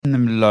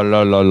la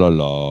la la la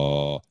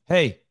la.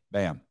 Hey,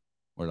 bam,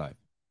 we're live.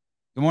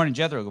 Good morning,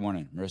 Jethro. Good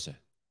morning, Marissa.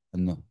 I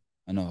know,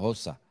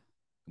 Hosa.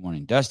 Good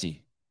morning,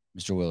 Dusty.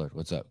 Mr. Willard,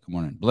 what's up? Good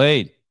morning,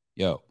 Blade.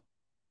 Yo,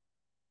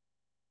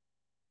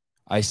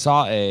 I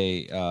saw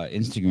a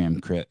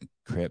Instagram crip.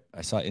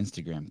 I saw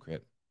Instagram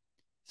crip.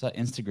 I saw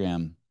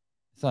Instagram.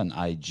 I saw an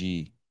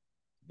IG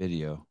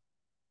video.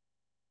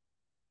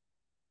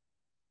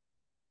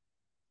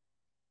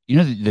 You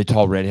know the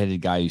tall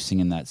redheaded guy who's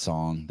singing that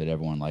song that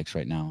everyone likes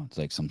right now? It's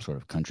like some sort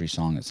of country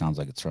song. It sounds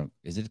like it's from.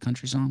 Is it a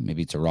country song?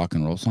 Maybe it's a rock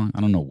and roll song.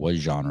 I don't know what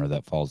genre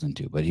that falls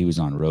into, but he was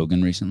on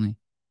Rogan recently.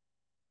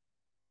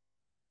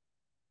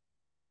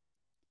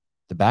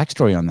 The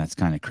backstory on that's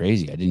kind of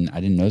crazy. I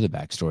didn't know the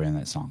backstory on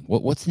that song.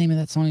 What's the name of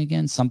that song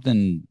again?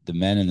 Something the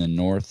men in the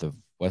north of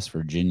West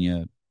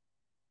Virginia,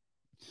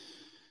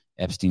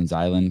 Epstein's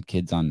Island,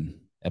 kids on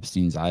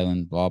Epstein's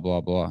Island, blah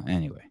blah blah.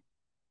 Anyway,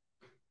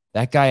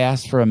 that guy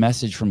asked for a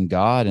message from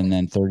God, and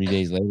then 30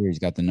 days later, he's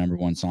got the number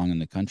one song in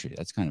the country.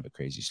 That's kind of a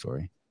crazy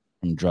story.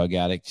 From drug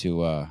addict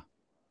to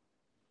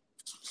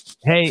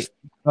hey,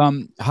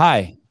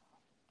 hi,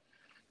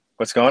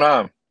 What's going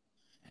on?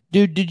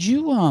 dude.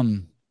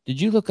 Did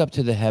you look up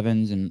to the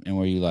heavens and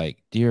were you like,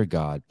 dear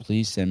God,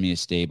 please send me a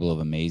stable of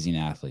amazing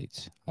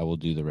athletes. I will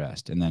do the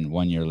rest. And then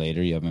 1 year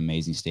later, you have an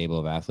amazing stable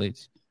of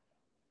athletes.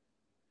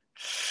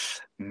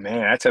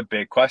 Man, that's a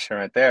big question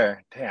right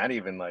there. Dang, I didn't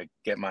even like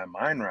get my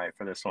mind right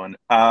for this one.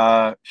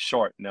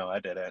 Short. No, I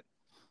didn't.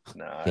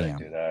 No, I didn't Damn.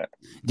 do that.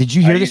 Did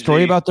you I hear the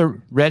story usually, about the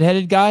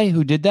redheaded guy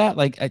who did that?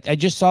 Like, I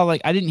just saw,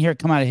 like, I didn't hear it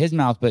come out of his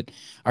mouth, but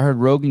I heard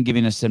Rogan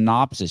giving a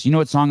synopsis. You know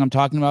what song I'm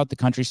talking about? The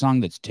country song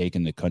that's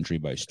taken the country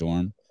by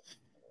storm.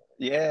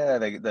 yeah,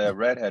 the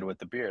redhead with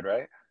the beard,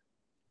 right?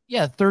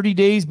 Yeah, 30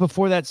 days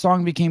before that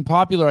song became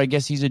popular, I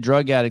guess he's a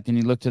drug addict and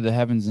he looked to the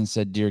heavens and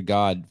said, dear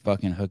God,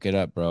 fucking hook it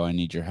up, bro. I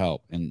need your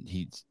help. And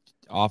he's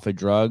off of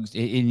drugs.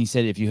 And he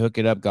said, if you hook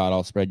it up, God,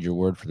 I'll spread your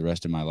word for the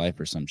rest of my life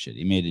or some shit.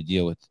 He made a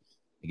deal with,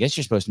 I guess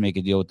you're supposed to make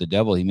a deal with the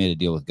devil. He made a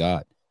deal with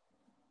God.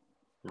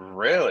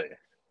 Really?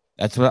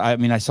 That's what I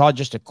mean. I saw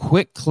just a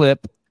quick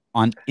clip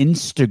on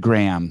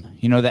Instagram.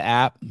 You know the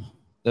app,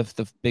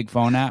 the big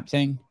phone app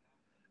thing?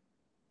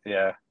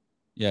 Yeah,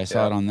 Yeah, I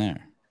saw yeah. it on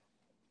there.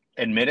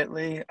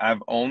 Admittedly,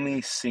 I've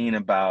only seen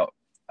about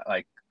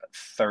like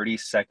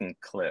 30-second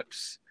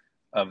clips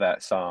of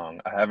that song.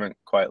 I haven't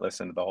quite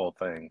listened to the whole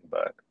thing,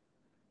 but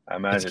I It's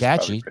imagine it's probably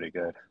catchy. pretty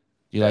good.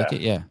 Do you like Yeah.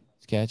 it? Yeah,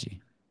 it's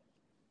catchy.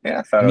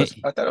 Yeah, He,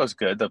 ma- I thought it was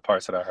good, the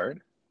parts that I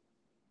heard.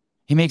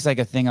 he makes like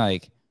a thing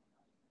like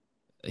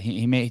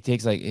he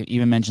takes like it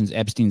even mentions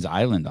Epstein's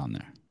Island on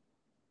there.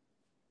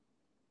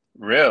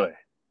 Really?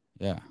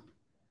 Yeah.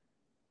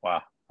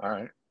 Wow. All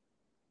right.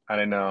 I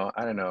didn't know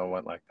it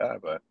went like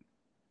that, but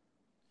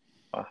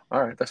wow.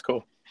 All right, that's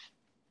cool.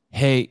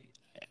 Hey,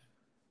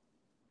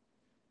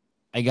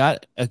 I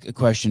got a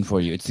question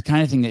for you. It's the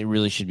kind of thing that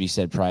really should be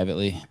said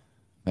privately,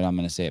 but I'm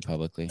going to say it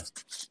publicly.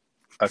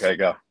 Okay,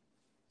 go.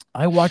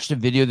 I watched a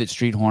video that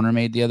Street Horner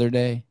made the other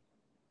day,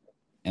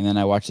 and then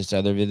I watched this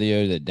other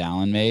video that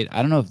Dallin made.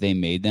 I don't know if they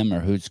made them or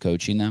who's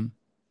coaching them,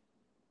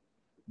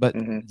 but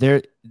Hmm.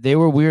 they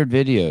were weird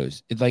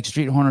videos. It's like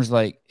Street Horner's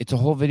like it's a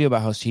whole video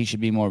about how he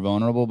should be more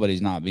vulnerable, but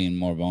he's not being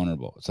more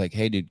vulnerable. It's like,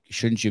 hey, dude,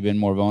 shouldn't you have been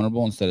more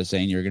vulnerable instead of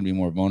saying you're going to be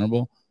more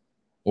vulnerable?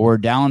 Or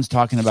Dallin's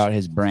talking about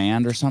his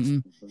brand or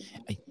something.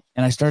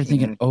 And I started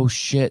thinking, Hmm. oh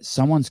shit,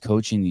 someone's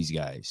coaching these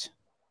guys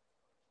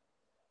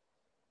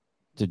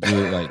to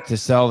do like to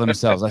sell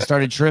themselves. I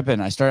started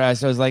tripping. I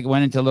was like,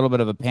 went into a little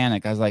bit of a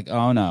panic. I was like,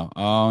 oh no,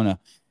 oh no.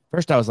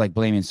 First, I was like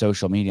blaming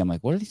social media. I'm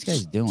like, what are these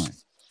guys doing?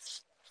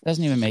 It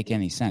doesn't even make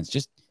any sense.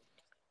 Just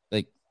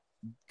like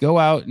go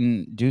out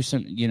and do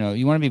some, you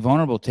want to be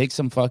vulnerable, take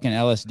some fucking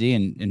LSD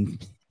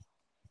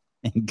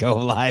and go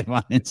live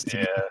on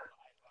Instagram. Yeah.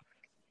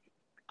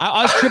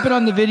 I was tripping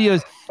on the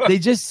videos. They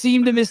just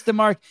seem to miss the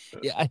mark.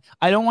 Yeah,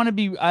 I don't want to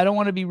be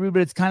rude,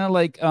 but it's kind of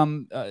like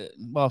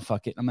well,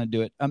 fuck it, I'm gonna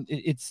do it.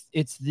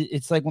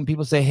 It's like when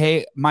people say,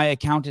 "Hey, my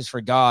account is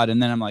for God,"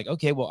 and then I'm like,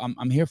 "Okay, well,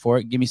 I'm here for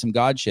it. Give me some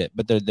God shit."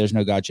 But there's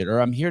no God shit. Or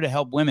I'm here to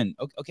help women.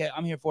 Okay,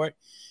 I'm here for it.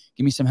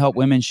 Give me some help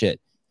women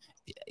shit.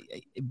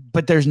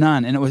 But there's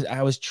none, and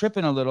I was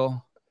tripping a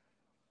little.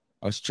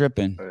 I was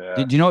tripping. Yeah.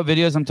 Did you know what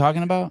videos I'm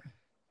talking about?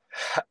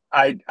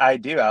 I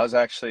do. I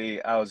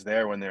was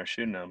there when they were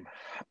shooting them.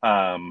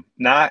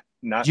 Not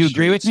Do you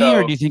agree shoot. with me,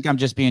 or do So you think I'm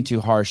just being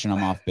too harsh and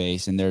I'm off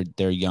base and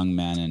they're young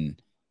men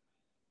and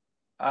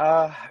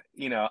uh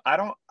I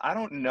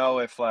don't know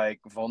if like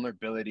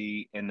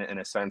vulnerability in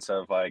a sense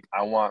of like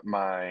I want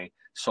my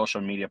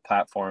social media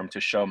platform to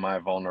show my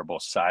vulnerable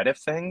side of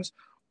things,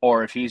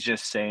 or if he's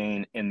just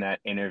saying in that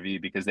interview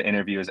because the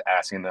interview is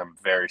asking them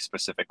very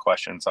specific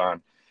questions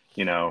on,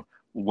 you know,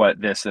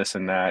 what this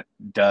and that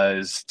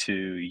does to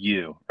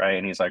you, right?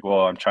 And he's like,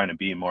 well, I'm trying to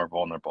be more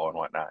vulnerable and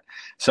whatnot.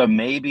 So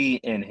maybe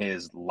in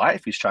his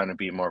life he's trying to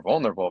be more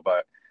vulnerable,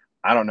 but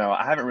I don't know.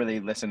 I haven't really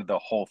listened to the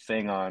whole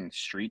thing on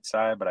street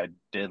side, but I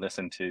did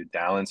listen to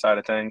Dallin side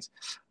of things.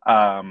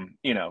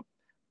 You know,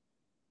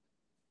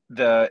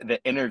 the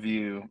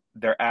interview,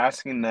 they're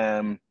asking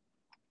them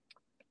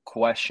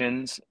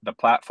questions. The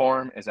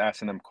platform is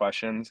asking them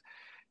questions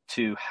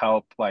to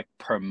help like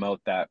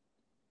promote that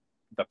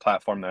the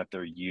platform that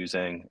they're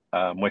using,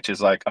 which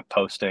is like a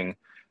posting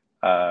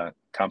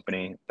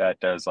company that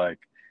does like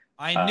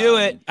I knew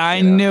it. I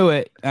you know, knew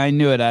it. I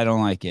knew it. I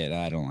don't like it.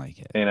 I don't like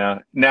it.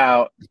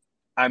 now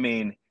I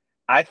mean,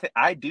 I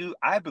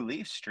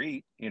believe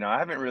Street. I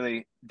haven't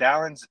really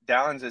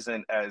Dallins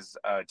isn't as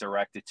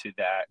directed to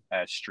that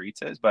as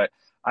Streets is, but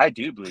I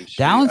do believe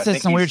Street. Dallin I says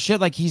think some weird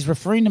shit like he's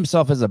referring to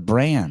himself as a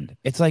brand.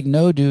 It's like,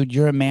 no, dude,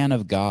 you're a man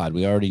of God.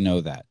 We already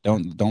know that.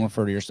 Don't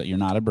refer to yourself. You're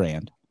not a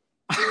brand.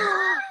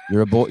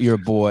 You're a boy. You're a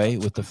boy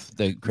with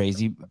the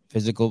crazy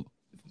physical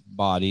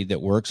body that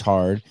works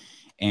hard,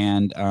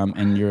 and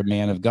you're a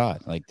man of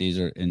God. Like these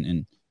are,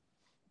 and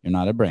you're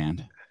not a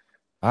brand.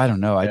 I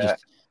don't know. yeah.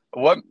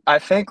 What I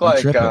think I'm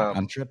like tripping.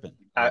 I'm tripping.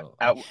 At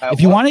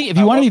If you want to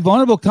be what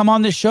vulnerable, come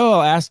on this show.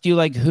 I'll ask you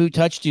like who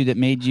touched you that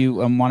made you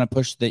want to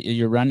push that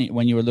you're running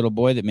when you were a little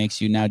boy that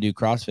makes you now do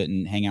CrossFit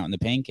and hang out in the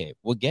pain cave.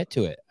 We'll get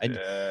to it.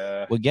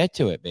 We'll get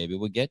to it, baby.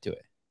 We'll get to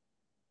it.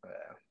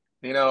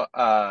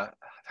 oh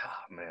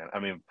man, I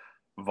mean,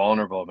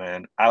 vulnerable,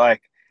 man. I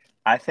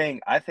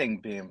think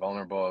being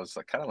vulnerable is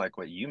like, kind of like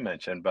what you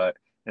mentioned, but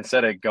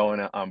instead of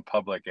going on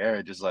public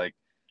air, just like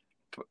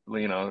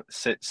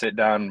sit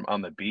down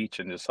on the beach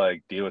and just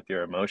like deal with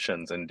your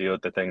emotions and deal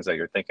with the things that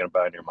you're thinking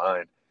about in your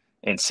mind,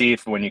 and see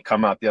if when you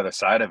come out the other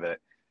side of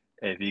it,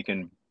 if you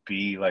can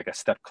be like a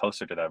step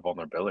closer to that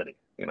vulnerability.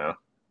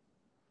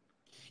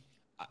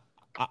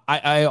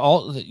 I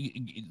all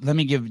let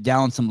me give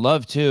Dallin some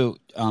love too.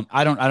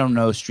 I don't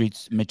know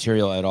Street's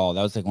material at all.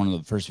 That was like one of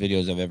the first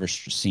videos I've ever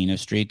seen of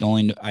Street.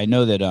 Only I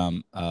know that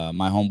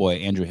my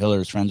homeboy Andrew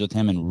Hiller is friends with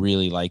him and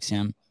really likes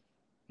him,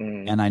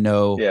 and I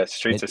know Yeah,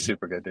 Street's that, a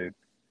super good dude.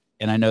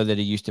 and I know that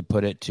he used to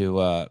put it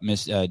to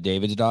Miss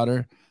David's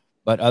daughter.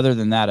 But other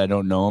than that, I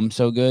don't know him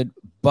so good,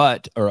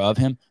 or of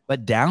him.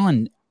 But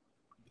Dallin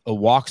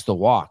walks the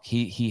walk.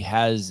 He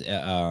has he's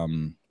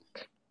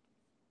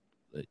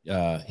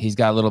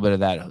got a little bit of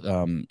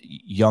that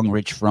young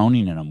Rich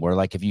Froning in him, where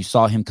like if you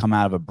saw him come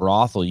out of a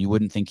brothel, you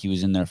wouldn't think he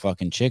was in there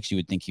fucking chicks. You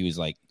would think he was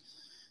like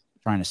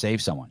trying to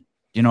save someone.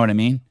 You know what I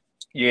mean?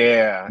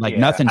 Yeah, Like yeah.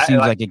 nothing seems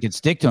like it could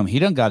stick to him. He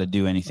doesn't got to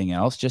do anything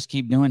else. Just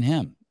keep doing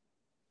him.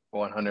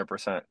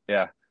 100%.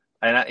 Yeah.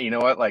 And you know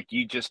what? Like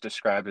you just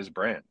described his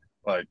brand.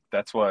 Like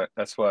that's what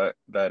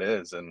that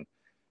is. And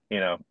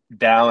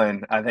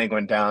Dallin, I think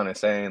when Dallin is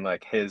saying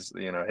like his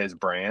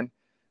brand,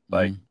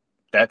 like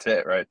that's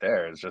it right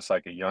there. It's just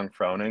like a young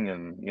Froning,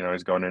 and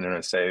he's going in there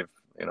to save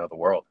the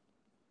world.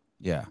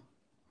 Yeah.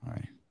 All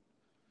right.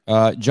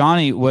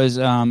 Johnny was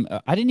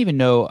I didn't even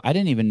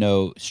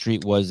know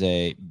Street was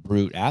a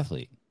brute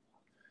athlete.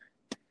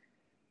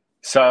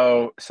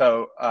 So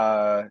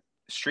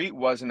Street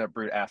wasn't a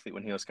brute athlete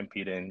when he was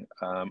competing.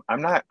 I'm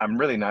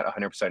really not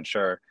 100%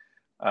 sure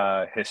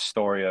his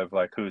story of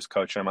like who's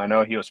coaching him. I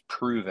know he was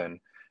proven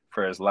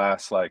for his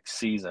last like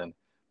season,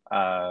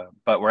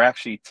 but we're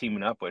actually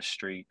teaming up with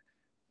Street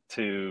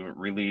to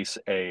release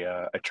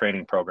a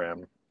training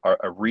program, or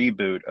a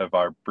reboot of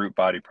our brute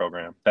body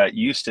program that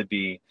used to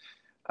be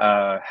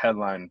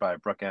headlined by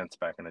Brooke Ents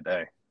back in the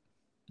day.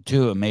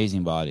 Two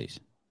amazing bodies.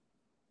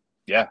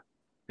 Yeah,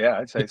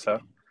 I'd say so.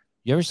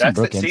 You ever seen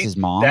Brooke Ents'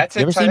 mom? That's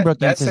you ever seen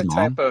Brooke Ents'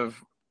 mom? Type of.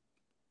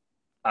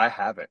 I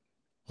haven't.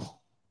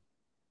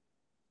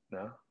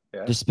 No.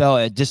 Yeah.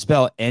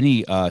 Dispel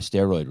any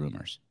steroid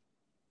rumors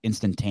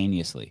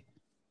instantaneously.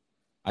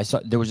 I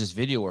saw there was this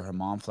video where her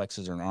mom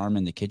flexes her arm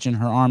in the kitchen.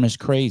 Her arm is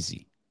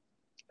crazy.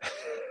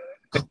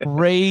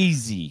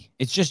 Crazy.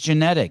 It's just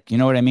genetic. You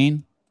know what I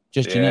mean?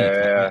 Just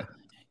genetic. Yeah.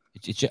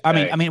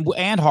 I mean,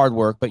 and hard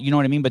work, but you know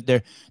what I mean. But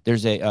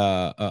there's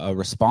a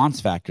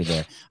response factor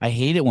there. I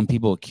hate it when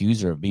people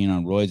accuse her of being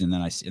on roids, and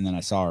then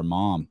I saw her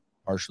mom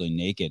partially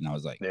naked, and I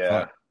was like, yeah,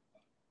 fuck.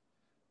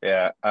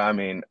 Yeah. I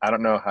mean, I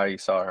don't know how you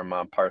saw her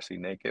mom partially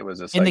naked. Was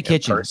this in like the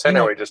kitchen? In person,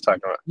 or are we just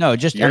talking about? No,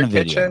 just your on a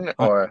video. Kitchen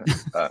or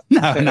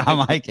no,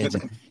 not my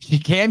kitchen. She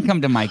can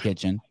come to my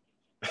kitchen.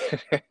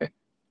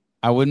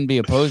 I wouldn't be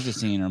opposed to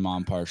seeing her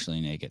mom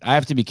partially naked. I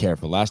have to be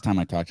careful. Last time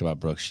I talked about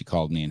Brooke, she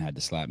called me and had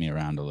to slap me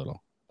around a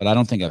little. But I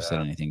don't think I've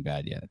said anything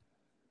bad yet.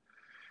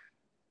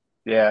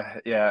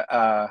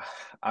 Yeah.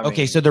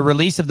 Okay, so the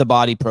release of the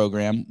body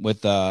program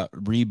with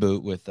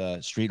reboot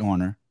with Street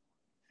Horner.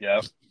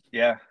 Yep.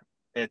 Yeah.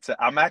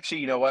 I'm actually,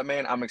 you know what,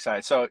 man? I'm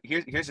excited. So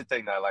here's the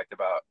thing that I liked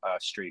about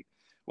Street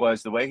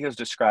was the way he was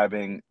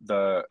describing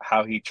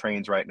how he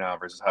trains right now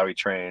versus how he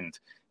trained,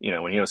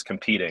 when he was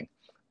competing.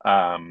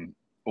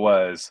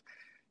 Was,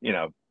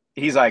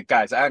 he's like,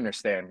 guys, I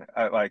understand.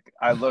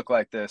 I look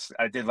like this.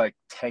 I did like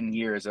 10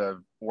 years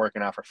of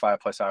working out for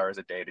 5+ hours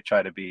a day to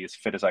try to be as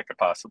fit as I could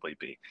possibly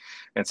be.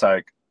 It's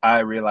like, I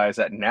realize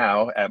that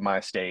now at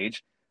my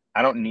stage,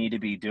 I don't need to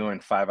be doing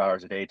 5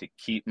 hours a day to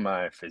keep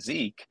my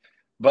physique,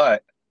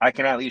 but I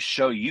can at least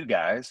show you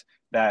guys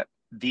that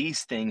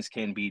these things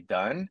can be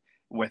done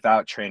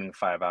without training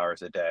 5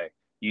 hours a day.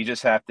 You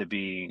just have to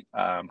be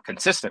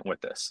consistent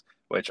with this,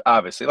 which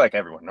obviously, like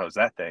everyone knows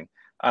that thing.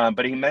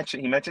 But he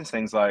mentions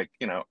things like,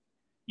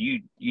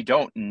 you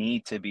don't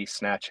need to be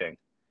snatching,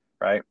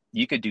 right?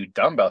 You could do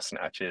dumbbell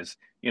snatches.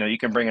 You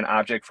can bring an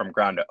object from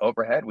ground to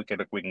overhead. We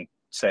can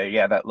say,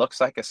 yeah, that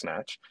looks like a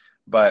snatch,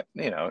 but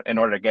in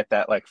order to get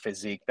that like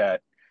physique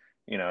that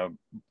you know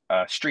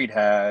Street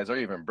has or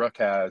even Brooke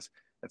has,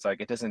 it's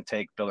like it doesn't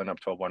take building up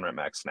to a 1 rep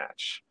max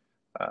snatch.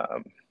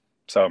 Um,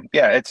 so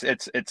yeah,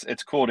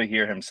 it's cool to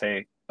hear him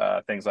say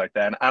things like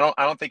that. And I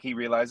don't think he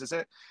realizes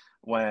it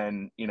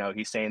when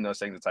he's saying those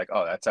things. It's like,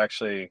 oh, that's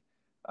actually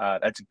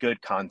that's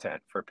good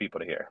content for people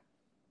to hear.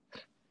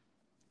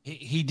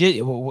 He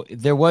did.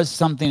 There was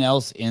something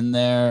else in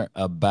there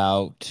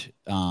about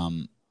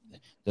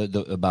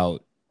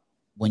about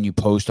when you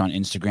post on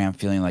Instagram,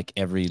 feeling like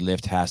every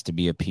lift has to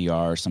be a PR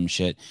or some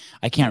shit.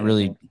 I can't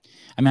really.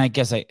 I mean, I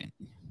guess I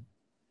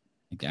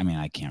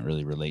can't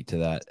really relate to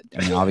that.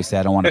 I mean, obviously,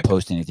 I don't want to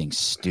post anything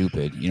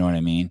stupid. You know what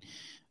I mean?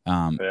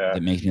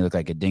 That makes me look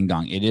like a ding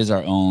dong. It is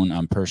our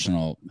own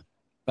personal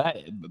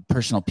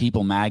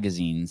people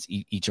magazines,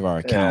 each of our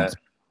accounts.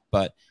 Yeah.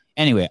 But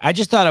anyway, I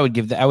just thought I would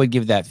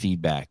give that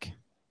feedback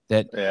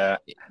that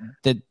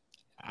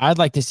I'd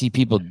like to see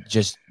people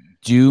just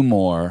do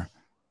more.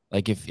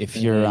 Like if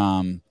you're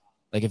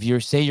like if you're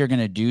say you're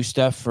gonna do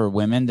stuff for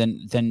women,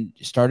 then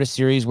start a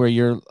series where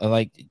you're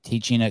like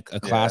teaching a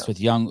class with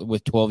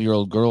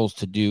 12-year-old girls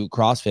to do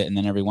CrossFit, and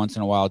then every once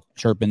in a while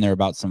chirp in there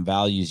about some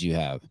values you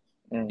have.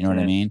 You know what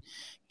I mean?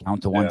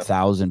 Count to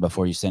 1,000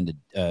 before you send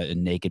a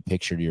naked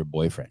picture to your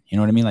boyfriend. You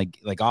know what I mean?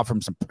 Like offer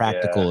him some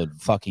practical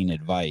fucking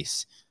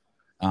advice.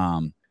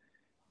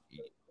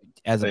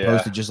 As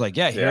opposed to just like,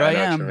 here I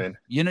am.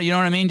 You know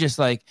what I mean? Just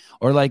like,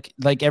 or like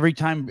every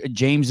time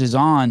James is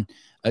on,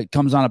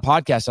 comes on a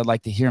podcast, I'd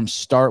like to hear him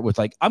start with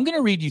like, I'm going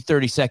to read you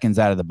 30 seconds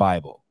out of the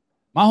Bible.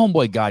 My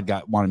homeboy God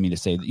wanted me to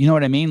say that. You know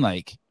what I mean?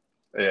 Like,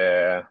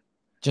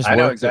 just I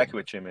know exactly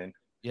what you mean.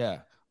 Yeah.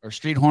 Or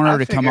Street Horner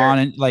to come on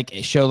and like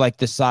show like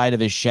the side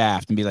of his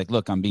shaft and be like,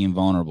 look, I'm being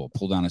vulnerable.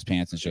 Pull down his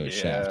pants and show his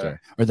shaft.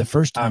 Or the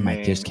first time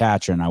I kissed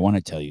Catcher and I want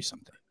to tell you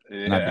something.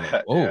 And I'd be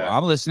like,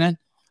 I'm listening.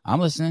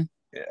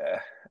 Yeah.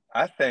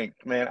 I think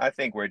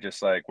we're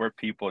just like, we're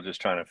people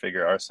just trying to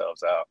figure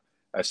ourselves out.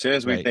 As soon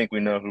as we think we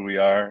know who we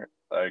are,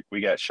 like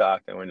we get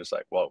shocked and we're just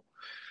like, whoa,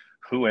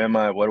 who am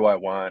I? What do I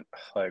want?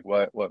 Like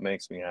what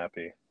makes me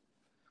happy?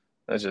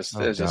 It's just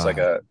like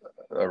a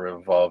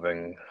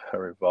revolving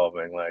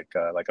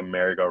like a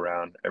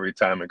merry-go-round. Every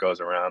time it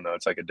goes around though,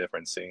 it's like a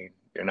different scene.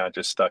 You're not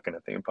just stuck in a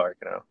theme park,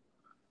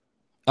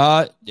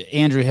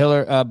 Andrew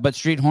Hiller, but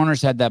Street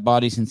Horner's had that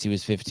body since he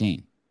was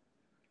 15.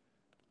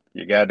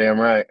 You're goddamn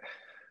right.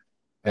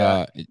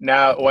 Yeah.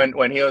 Now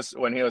when he was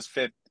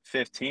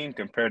 15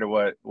 compared to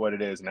what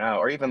it is now,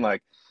 or even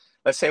like,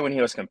 let's say when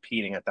he was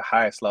competing at the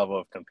highest level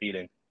of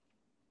competing,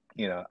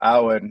 I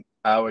would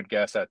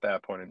guess at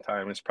that point in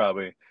time it's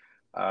probably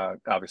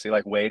obviously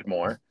like weighed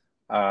more.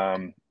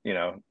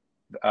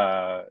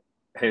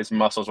 His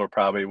muscles were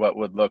probably what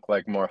would look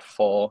like more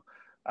full,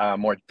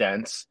 more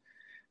dense.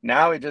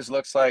 Now he just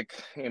looks like,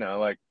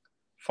 like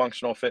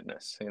functional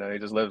fitness. He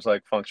just lives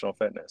like functional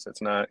fitness.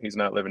 He's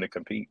not living to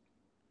compete.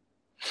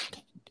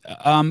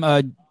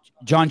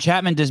 John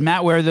Chapman, does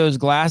Matt wear those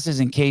glasses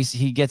in case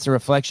he gets a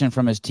reflection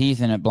from his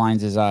teeth and it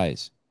blinds his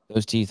eyes?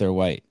 Those teeth are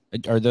white.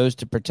 Are those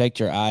to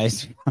protect your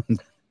eyes?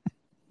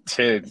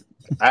 Dude,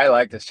 I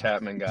like this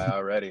Chapman guy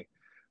already.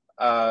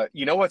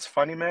 You know what's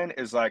funny, man,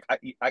 is like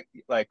I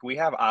like we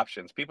have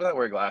options. People that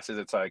wear glasses,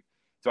 it's like,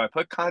 do I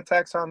put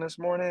contacts on this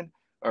morning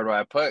or do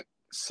I put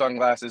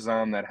sunglasses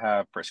on that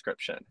have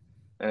prescription?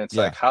 And it's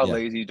like, how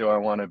lazy do I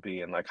want to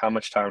be, and like how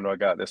much time do I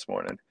got this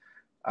morning?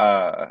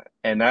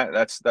 And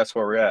that's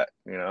where we're at.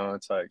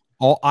 It's like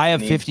I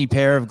have 50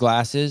 pair of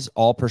glasses,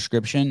 all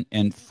prescription,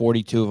 and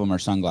 42 of them are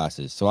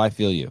sunglasses. So I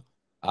feel you.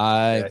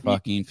 I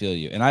fucking feel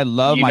you. And I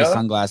love my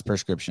sunglass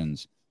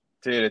prescriptions.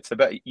 Dude, it's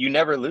about you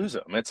never lose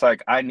them. It's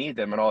like I need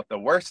them and all. The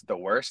worst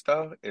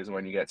though is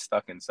when you get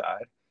stuck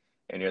inside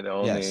and you're the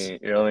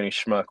only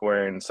schmuck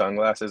wearing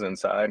sunglasses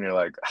inside and you're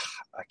like,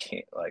 I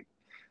can't, like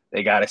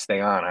they gotta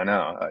stay on. I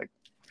know. Like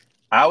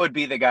I would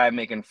be the guy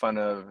making fun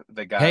of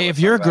the guy. Hey, if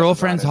your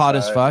girlfriend's hot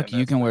as fuck,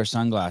 you can wear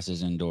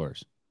sunglasses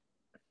indoors.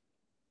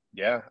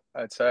 Yeah,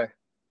 I'd say.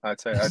 I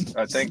think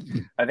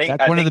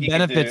that's one of the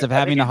benefits of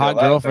having a hot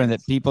girlfriend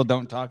that people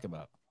don't talk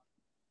about.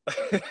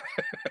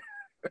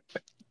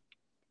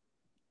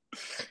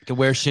 To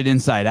wear shit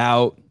inside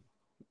out.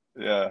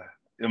 Yeah.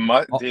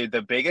 Dude,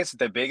 the biggest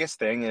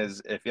thing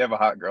is if you have a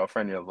hot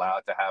girlfriend, you're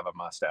allowed to have a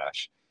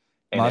mustache.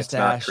 And it's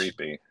not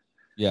creepy.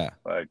 Yeah.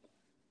 Like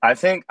I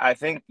think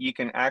you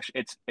can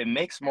actually it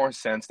makes more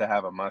sense to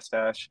have a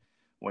mustache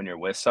when you're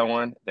with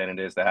someone than it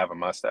is to have a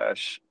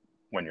mustache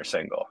when you're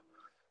single.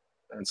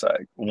 It's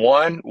like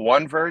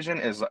one version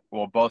is,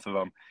 well, both of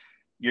them.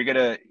 You're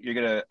gonna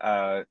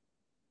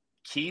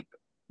keep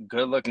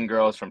good looking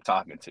girls from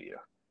talking to you.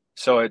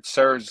 So it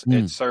serves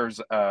one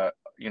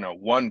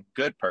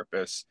good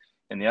purpose,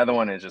 and the other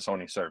one is just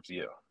only serves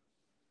you.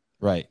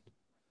 Right.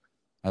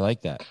 I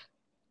like that.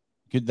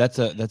 Good. That's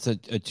a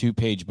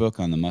 2-page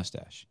book on the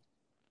mustache.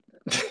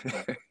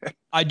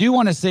 I do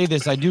want to say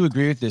this. I do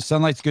agree with this.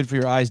 Sunlight's good for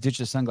your eyes. Ditch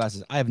the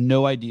sunglasses. I have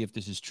no idea if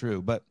this is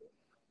true, but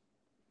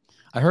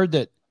I heard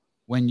that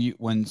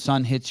when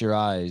sun hits your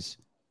eyes,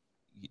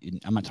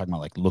 I'm not talking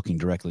about like looking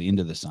directly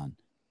into the sun,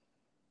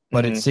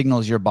 but it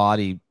signals your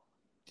body,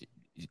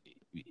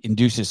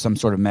 induces some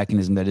sort of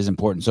mechanism that is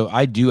important. So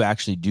I do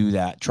actually do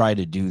that. Try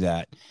to do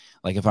that.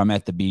 Like if I'm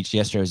at the beach,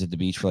 yesterday I was at the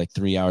beach for like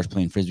 3 hours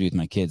playing Frisbee with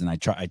my kids, and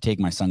I take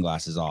my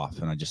sunglasses off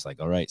and I just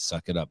like, all right,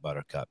 suck it up,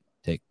 Buttercup.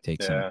 Take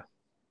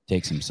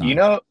some sun. You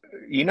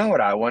know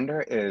what I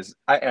wonder is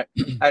and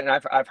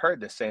I've heard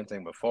the same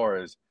thing before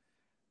is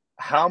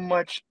how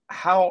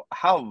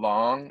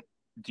long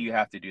do you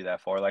have to do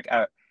that for? Like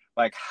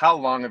how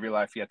long of your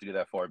life you have to do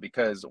that for?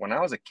 Because when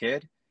I was a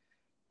kid,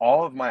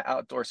 all of my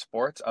outdoor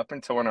sports up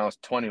until when I was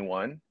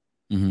 21,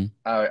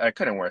 I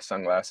couldn't wear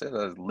sunglasses.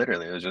 It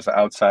was just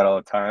outside all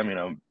the time. You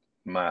know,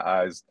 my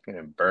eyes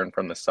burn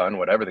from the sun,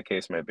 whatever the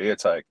case may be.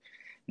 It's like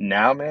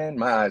now, man,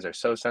 my eyes are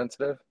so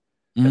sensitive.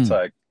 It's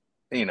like,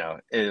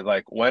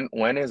 like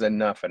when is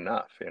enough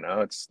enough?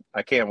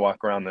 I can't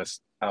walk around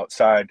this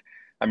outside.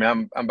 I mean,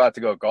 I'm about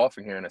to go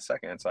golfing here in a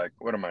second. It's like,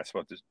 what am I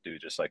supposed to do?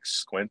 Just like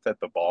squint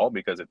at the ball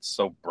because it's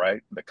so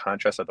bright, the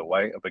contrast of the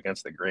white up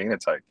against the green.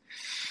 It's like,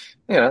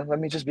 let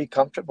me just be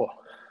comfortable.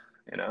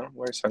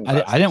 Wear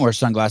sunglasses. I didn't wear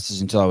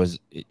sunglasses until I was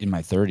in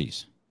my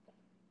 30s.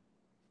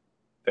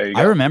 There you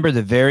go. I remember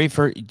the very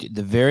first.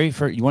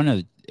 You want to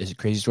know? It's a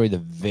crazy story. The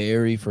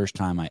very first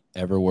time I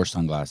ever wore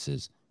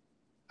sunglasses,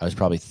 I was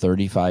probably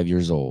 35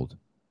 years old,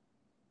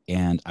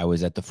 and I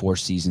was at the Four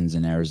Seasons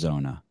in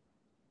Arizona,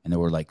 and there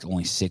were like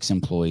only 6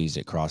 employees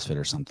at CrossFit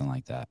or something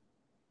like that,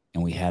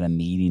 and we had a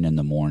meeting in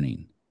the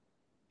morning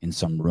in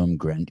some room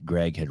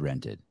Greg had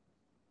rented.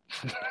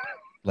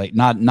 Like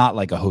not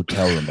like a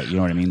hotel room, but you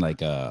know what I mean,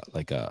 like a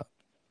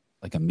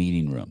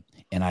meeting room.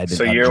 And I'd been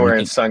so you're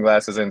wearing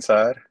sunglasses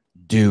inside,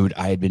 dude.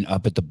 I had been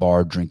up at the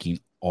bar drinking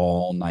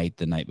all night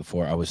the night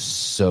before. I was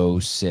so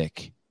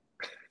sick.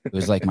 It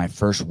was like my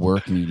first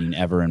work meeting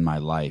ever in my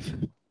life.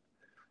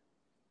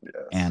 Yes.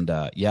 And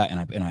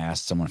and I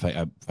asked someone if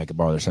I could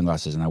borrow their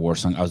sunglasses, and I wore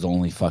I was the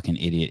only fucking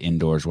idiot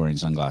indoors wearing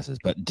sunglasses.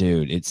 But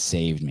dude, it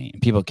saved me.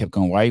 And people kept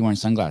going, "Why are you wearing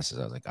sunglasses?"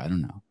 I was like, "I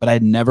don't know." But I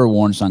had never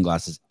worn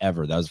sunglasses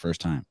ever. That was the first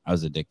time. I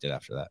was addicted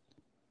after that.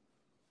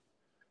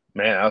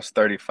 Man, I was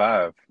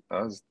 35. It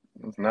was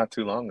not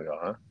too long ago,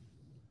 huh?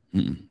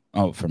 Mm-mm.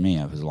 Oh, for me,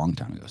 it was a long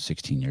time ago.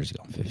 16 years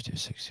ago. 50,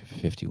 60,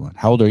 51.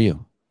 How old are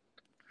you?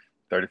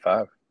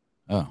 35.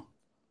 Oh,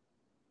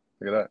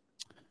 look at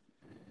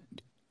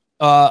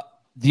that.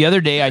 The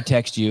other day I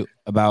texted you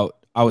about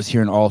I was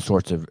hearing all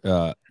sorts of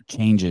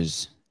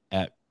changes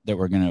that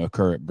were going to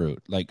occur at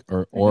Brute, like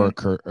or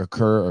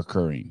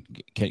occurring.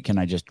 Can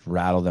I just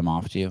rattle them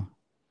off to you?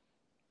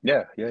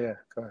 Yeah. Go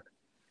ahead.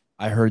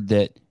 I heard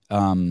that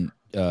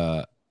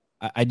I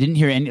didn't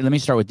hear any. Let me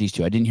start with these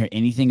two. I didn't hear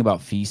anything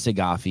about Fee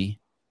Sagafi,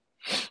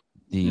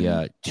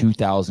 the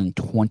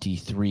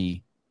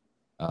 2023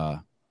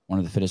 one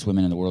of the fittest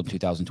women in the world.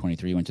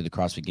 2023 went to the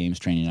CrossFit Games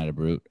training out of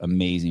Brute.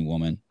 Amazing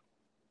woman.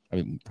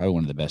 Probably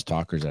one of the best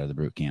talkers out of the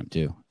Brute camp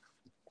too.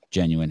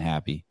 Genuine,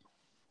 happy.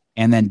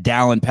 And then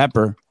Dallin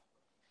Pepper,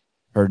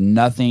 heard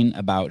nothing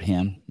about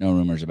him. No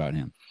rumors about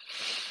him.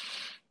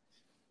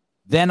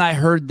 Then I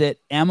heard that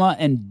Emma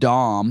and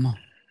Dom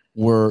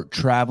were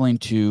traveling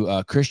to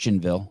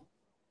Christianville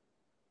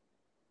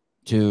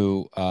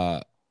to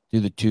do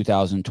the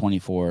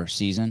 2024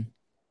 season.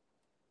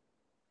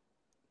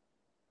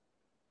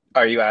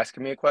 Are you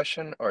asking me a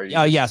question, or are you?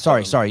 Oh yeah,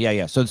 sorry,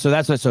 yeah. So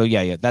that's what. So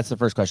yeah. That's the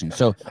first question.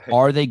 So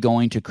are they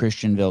going to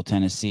Christianville,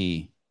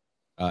 Tennessee,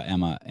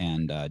 Emma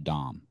and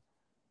Dom?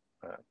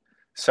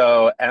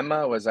 So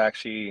Emma was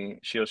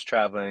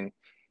traveling.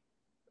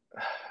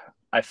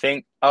 I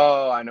think.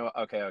 Oh, I know.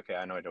 Okay.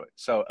 I know. I do it.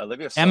 So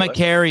Olivia Solik, Emma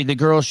Carey, the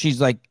girl,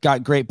 she's like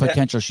got great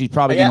potential. She's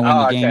probably going to win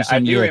the game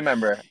some year. I do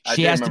remember.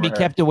 She has to be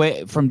kept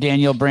away from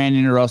Danielle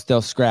Brandon, or else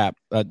they'll scrap.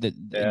 Good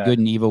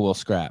and evil will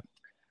scrap.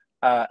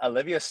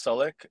 Olivia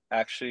Solik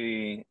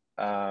actually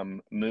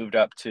moved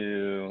up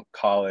to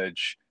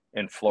college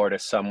in Florida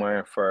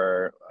somewhere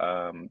for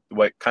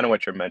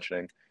what you're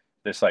mentioning,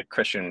 this like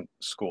Christian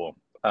school.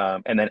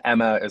 And then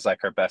Emma is like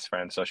her best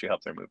friend, so she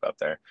helped her move up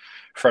there.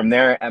 From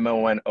there, Emma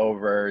went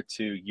over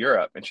to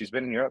Europe, and she's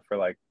been in Europe for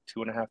like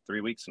 2.5,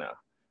 3 weeks now,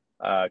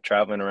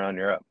 traveling around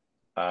Europe.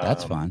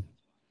 That's fun.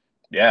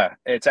 Yeah,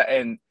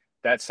 and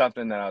that's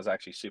something that I was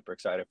actually super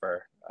excited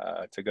for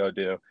her to go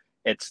do.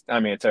 It's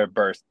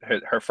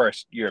her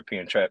first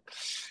European trip.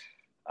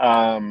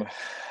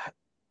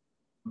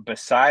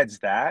 Besides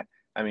that,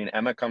 I mean,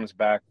 Emma comes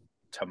back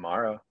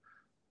tomorrow.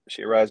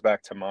 She arrives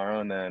back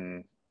tomorrow, and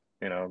then,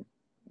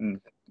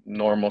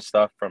 normal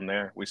stuff from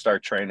there. We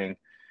start training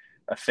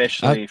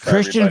officially.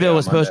 Christianville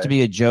was supposed to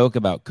be a joke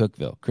about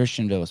Cookville.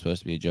 Christianville was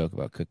supposed to be a joke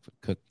about Cook.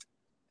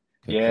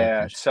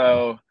 Yeah.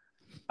 So,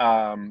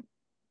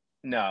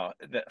 no,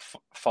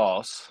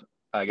 false,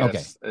 I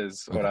guess,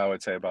 is what I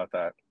would say about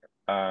that.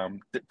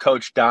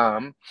 Coach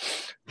Dom.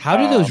 How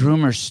do those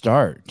rumors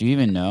start? Do you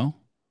even know?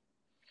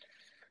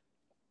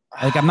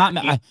 Like I'm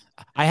not.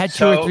 I had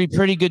two or So three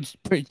pretty good.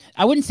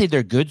 I wouldn't say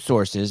they're good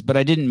sources, but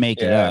I didn't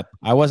make it yeah. up.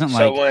 I wasn't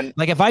So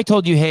like if I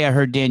told you, hey, I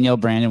heard Danielle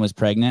Brandon was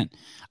pregnant,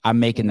 I'm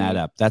making that mhm,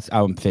 up. That's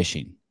how I'm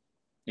fishing.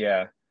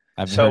 yeah.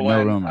 I've So heard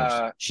no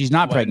rumors. She's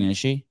not when pregnant, is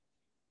she?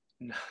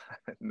 no.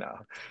 No.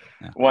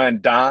 When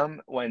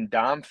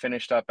Dom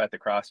finished up at the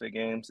CrossFit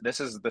Games, this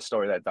is the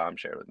story that Dom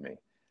shared with me.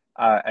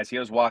 As he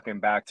was walking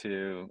back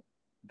to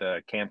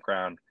the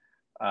campground,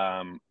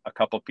 a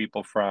couple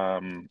people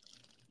from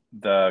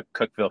the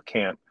Cookville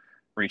camp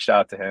reached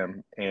out to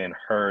him and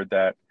heard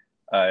that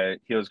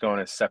he was going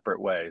his separate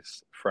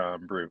ways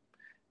from Brute.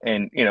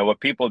 And what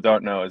people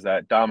don't know is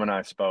that Dom and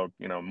I spoke,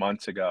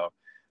 months ago,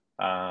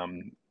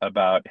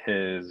 about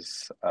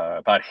his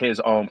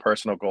own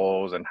personal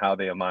goals and how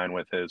they align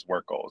with his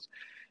work goals.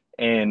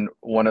 And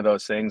one of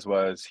those things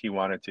was he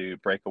wanted to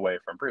break away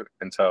from Brute,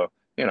 and so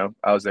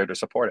I was there to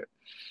support it.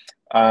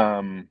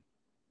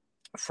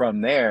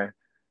 From there,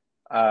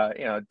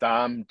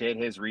 Dom did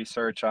his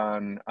research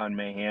on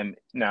Mayhem.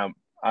 Now,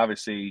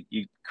 obviously,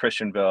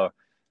 Christianville,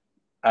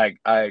 I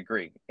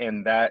agree,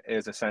 and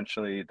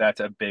that's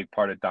a big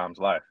part of Dom's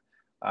life.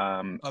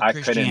 I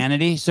couldn't,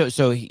 Christianity.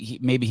 So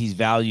maybe he's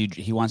valued.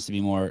 He wants to be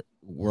more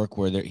work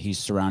where he's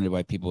surrounded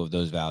by people of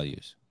those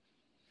values.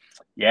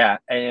 yeah,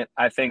 and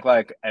I think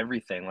like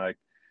everything, like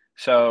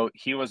so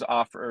he was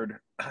offered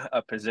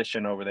a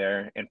position over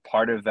there, and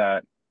part of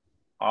that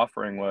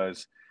offering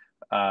was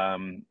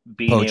being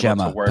Poach able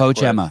to Emma. work Poach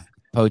with Emma.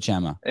 Poach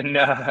Emma. and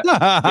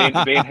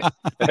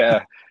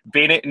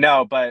being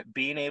no, but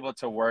being able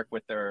to work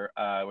with their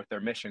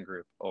mission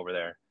group over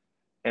there.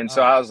 And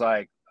so Oh. I was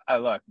like,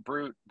 look,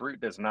 Brute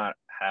does not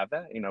have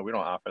that. We don't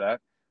offer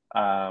that.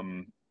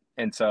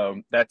 And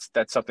so that's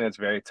something that's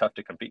very tough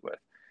to compete with.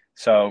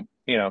 So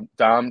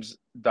Dom's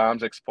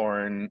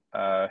exploring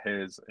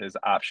his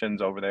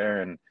options over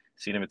there and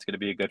seeing if it's going to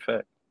be a good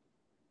fit.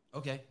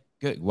 Okay.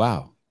 Good.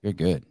 Wow. You're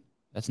good.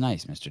 That's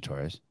nice, Mr.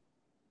 Torres.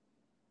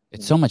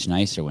 It's so much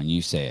nicer when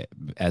you say it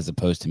as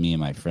opposed to me and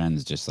my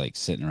friends just like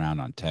sitting around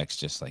on text,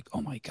 just like,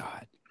 oh my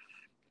God.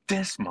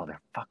 This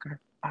motherfucker,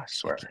 I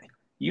swear. Okay.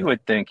 You Yeah.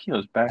 would think he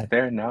was back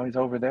there, now he's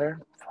over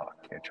there.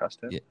 Fuck, can't trust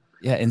it. Yeah.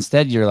 Yeah.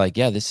 Instead, you're like,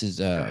 yeah, this is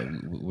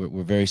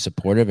we're very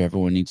supportive.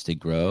 Everyone needs to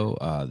grow.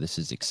 This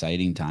is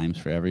exciting times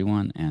for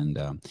everyone.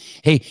 And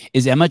hey,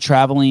 is Emma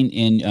traveling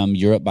in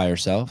Europe by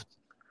herself?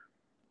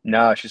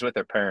 No, she's with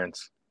her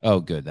parents. Oh,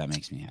 good. That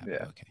makes me happy.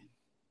 Yeah. Okay.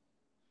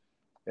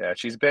 Yeah,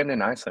 she's been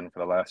in Iceland for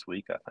the last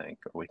week, I think,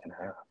 a week and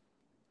a half.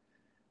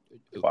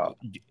 Wow.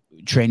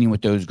 Training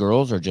with those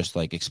girls or just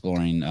like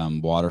exploring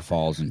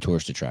waterfalls and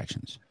tourist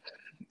attractions?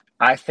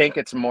 I think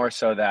it's more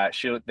so that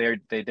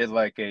they did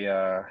like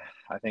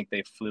I think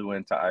they flew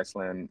into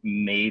Iceland,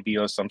 maybe it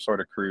was some sort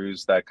of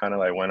cruise that kind of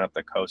like went up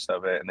the coast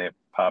of it, and they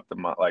popped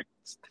them up, like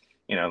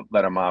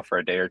let them off for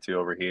a day or two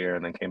over here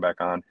and then came back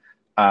on.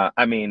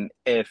 I mean,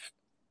 if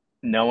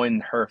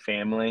knowing her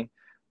family,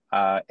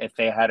 if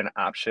they had an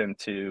option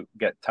to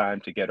get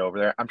time to get over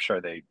there, I'm sure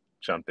they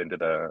jumped into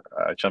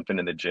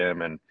the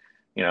gym and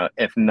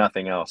if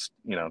nothing else,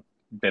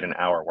 did an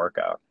hour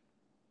workout.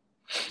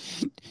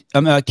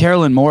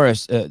 Carolyn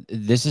Morris,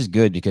 this is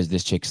good because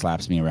this chick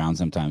slaps me around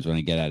sometimes when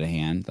I get out of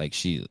hand. Like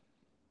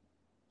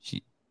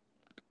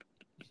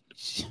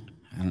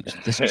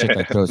this chick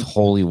like throws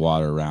holy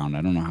water around.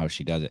 I don't know how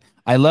she does it.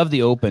 I love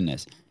the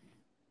openness.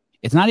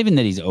 It's not even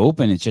that he's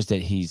open. It's just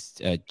that he's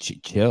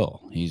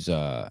chill. He's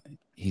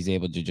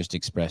able to just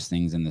express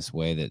things in this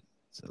way that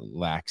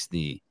lacks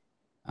the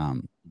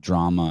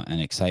drama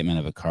and excitement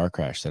of a car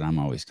crash that I'm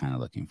always kind of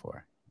looking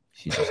for.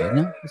 She's just like,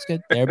 no, it's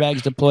good.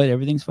 Airbags deployed.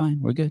 Everything's fine.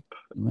 We're good.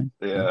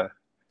 Yeah.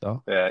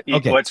 So, yeah.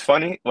 Okay. What's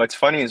funny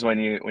is when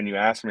you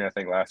asked me, I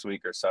think last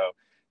week or so,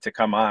 to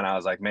come on, I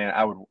was like, man,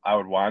 I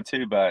would want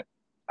to, but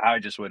I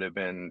just would have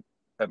been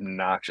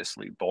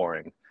obnoxiously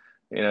boring.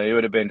 It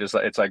would have been just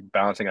like, it's like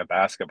bouncing a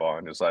basketball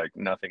and just like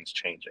nothing's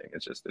changing.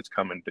 It's just it's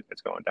going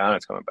down,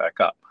 it's coming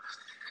back up.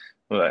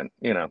 But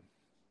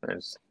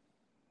there's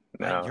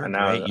no. You're and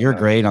great. now You're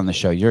great on the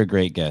show. You're a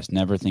great guest.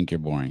 Never think you're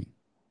boring.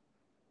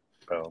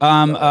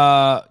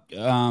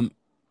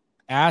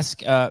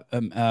 Ask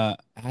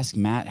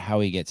Matt how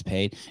he gets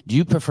paid. Do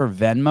you prefer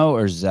Venmo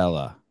or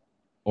Zella,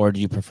 or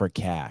do you prefer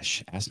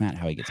cash? Ask Matt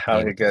how he gets paid.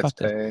 How he gets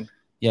paid?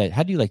 Yeah.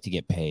 How do you like to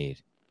get paid?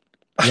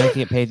 You like to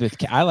get paid with?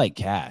 I like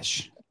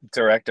cash.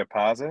 Direct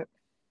deposit.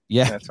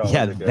 Yeah. That's always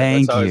Yeah.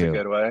 Thank that's always you. a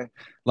good way.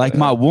 Like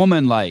my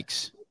woman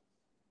likes.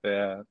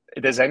 Yeah.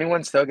 Does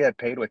anyone still get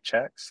paid with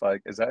checks?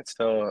 Like, is that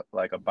still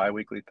like a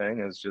bi-weekly thing?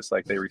 Is just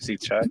like they receive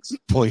checks?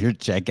 Pull your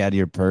check out of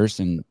your purse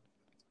and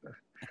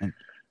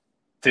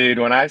Dude,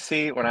 when I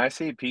see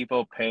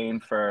people paying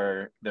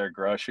for their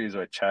groceries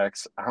with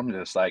checks, I'm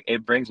just like,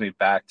 it brings me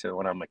back to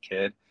when I'm a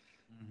kid.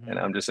 And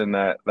I'm just in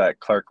that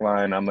clerk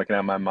line. I'm looking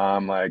at my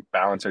mom like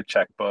balance her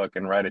checkbook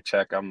and write a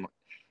check.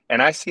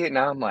 And I see it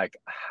now. I'm like,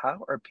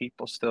 how are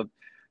people still?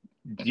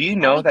 Do you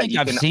know that you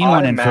I've can seen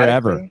one in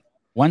forever.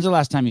 When's the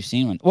last time you've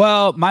seen one?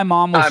 Well, my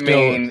mom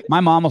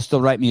will still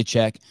write me a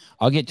check.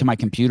 I'll get to my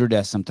computer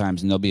desk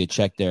sometimes and there'll be a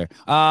check there.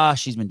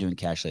 She's been doing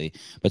cash lately,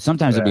 but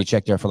sometimes there'll be a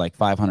check there for like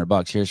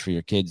 $500. Here's for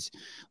your kids,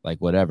 like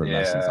whatever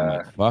lessons. I'm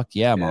like, fuck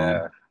yeah,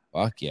 mom.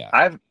 Fuck yeah.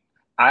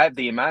 I've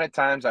the amount of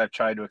times I've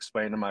tried to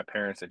explain to my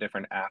parents the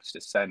different apps to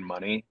send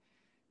money.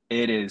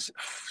 It is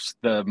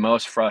the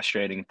most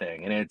frustrating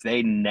thing. And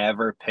they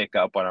never pick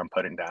up what I'm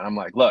putting down. I'm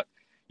like, look,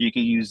 you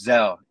can use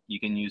Zelle. You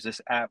can use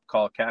this app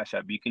called Cash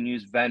App. You can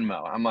use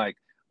Venmo. I'm like,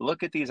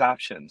 look at these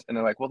options. And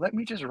they're like, well, let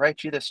me just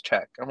write you this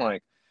check. I'm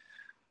like,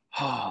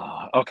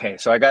 oh, okay.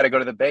 So I got to go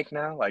to the bank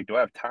now. Like, do I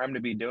have time to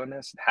be doing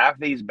this? Half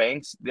these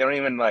banks, they don't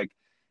even like,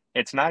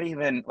 it's not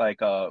even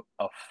like a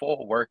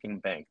full working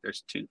bank.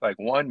 There's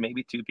one,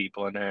 maybe two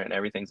people in there and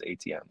everything's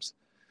ATMs.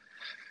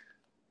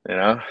 You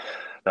know,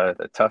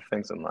 the tough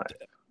things in life.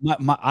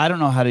 I don't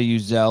know how to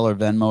use Zelle or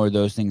Venmo or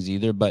those things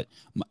either. But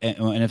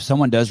and if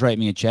someone does write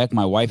me a check,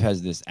 my wife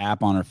has this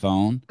app on her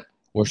phone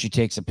where she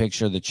takes a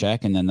picture of the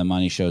check and then the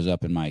money shows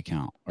up in my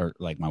account. Or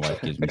like my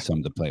wife gives me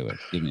something to play with,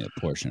 give me a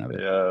portion of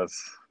it.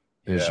 Yes.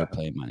 Here's your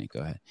play money. Go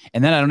ahead.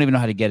 And then I don't even know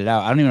how to get it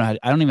out. I don't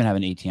even have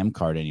an ATM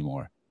card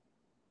anymore.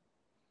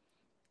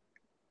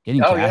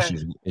 Getting cash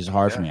is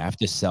hard for me. I have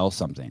to sell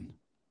something.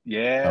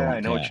 Yeah, I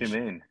know what you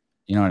mean.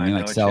 You know what I mean?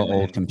 Like sell an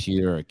old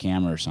computer or a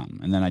camera or something.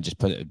 And then I just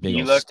put a big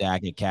old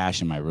stack of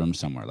cash in my room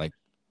somewhere. Like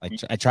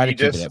I try to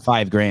keep it at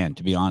 $5,000,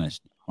 to be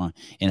honest,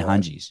 in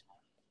hungies.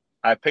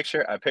 I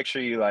picture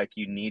you like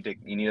you need a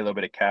little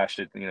bit of cash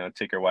to,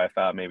 take your wife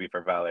out maybe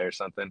for valet or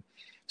something.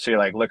 So you're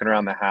like looking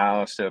around the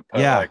house to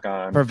put like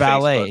on for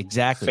valet,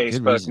 exactly.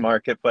 Facebook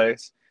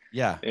Marketplace.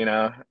 Yeah.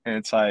 And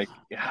it's like,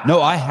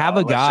 no, I have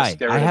a guy.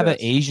 I have an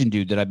Asian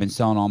dude that I've been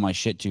selling all my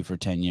shit to for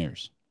 10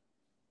 years.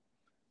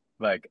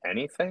 Like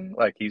anything?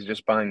 Like he's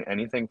just buying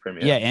anything from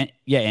you?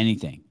 Yeah,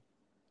 anything.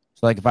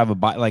 So like if I have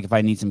if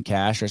I need some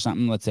cash or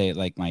something, let's say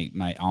like my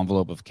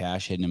envelope of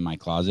cash hidden in my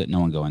closet,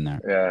 no one go in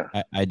there.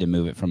 Yeah. I had to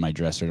move it from my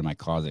dresser to my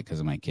closet because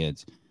of my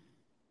kids.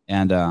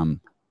 And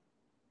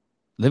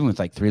living with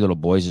like 3 little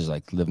boys is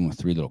like living with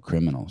 3 little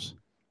criminals.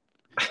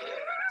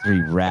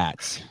 3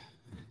 rats.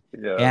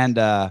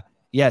 Yeah.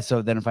 And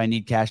so then if I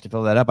need cash to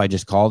fill that up, I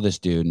just call this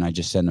dude and I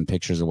just send him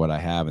pictures of what I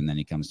have, and then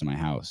he comes to my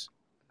house.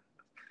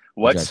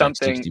 What's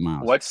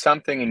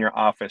something in your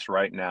office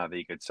right now that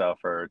you could sell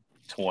for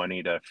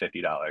 $20 to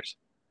 $50?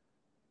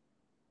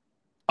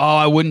 Oh,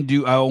 I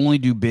only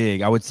do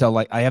big. I would sell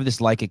I have this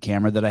Leica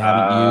camera that I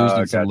haven't used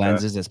and some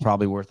lenses that's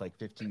probably worth like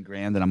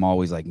 $15,000 that I'm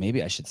always like,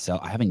 maybe I should sell.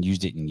 I haven't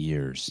used it in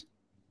years.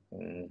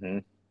 Mm-hmm.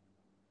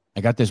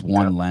 I got this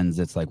one lens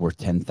that's like worth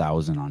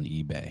 $10,000 on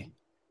eBay.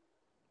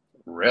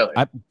 Really?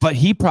 But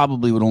he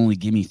probably would only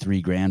give me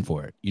 $3,000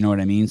 for it. You know what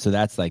I mean? So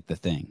that's like the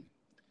thing.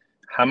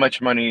 How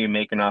much money are you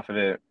making off of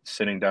it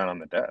sitting down on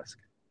the desk?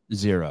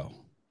 0.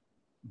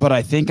 But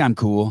I think I'm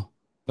cool.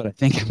 But I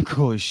think I'm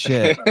cool as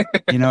shit.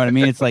 You know what I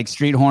mean? It's like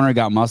Street Horner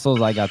got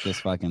muscles. I got this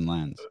fucking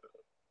lens.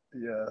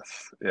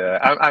 Yes. Yeah.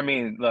 I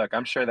mean, look,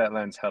 I'm sure that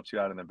lens helps you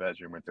out in the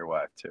bedroom with your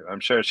wife too. I'm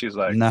sure she's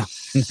like, no.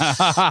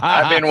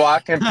 I've been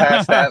walking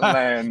past that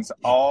lens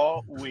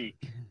all week.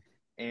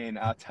 And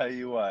I'll tell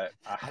you what,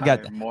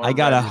 I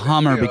got a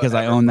Hummer because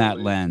I own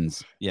that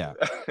lens. Yeah.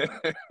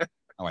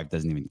 My wife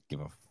doesn't even give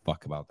a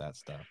fuck about that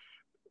stuff.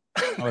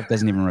 My wife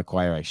doesn't even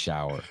require I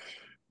shower.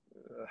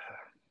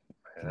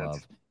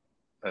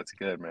 That's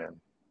good,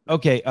 man.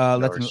 Okay,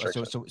 let's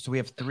move. So we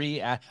have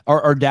 3.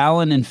 Are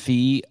Dallin and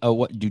Fee?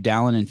 What do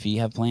Dallin and Fee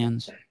have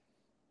plans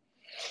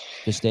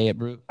to stay at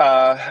Brute?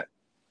 Yeah,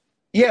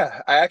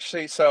 I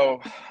actually.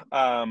 So,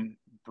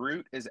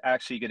 Brute is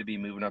actually going to be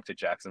moving up to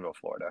Jacksonville,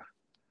 Florida.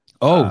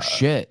 Oh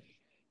shit!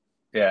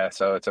 Yeah,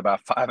 so it's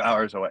about 5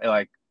 hours away.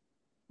 Like,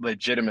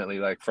 legitimately,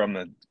 like from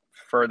the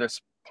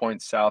furthest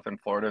point south in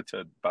Florida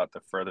to about the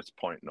furthest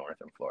point north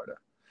in Florida.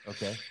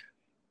 Okay.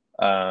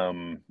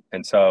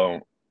 And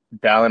so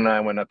Dallin and I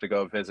went up to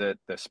go visit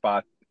the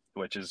spot,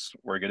 which is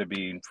we're going to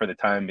be for the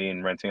time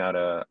being renting out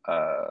a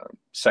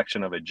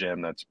section of a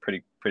gym that's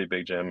pretty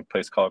big gym, a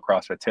place called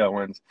CrossFit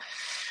Tailwinds.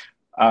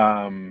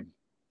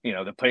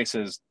 The place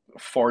is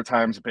 4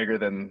 times bigger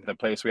than the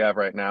place we have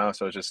right now,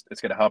 so it's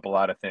going to help a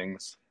lot of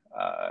things.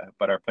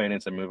 But our plan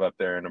is to move up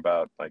there in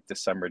about like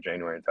December,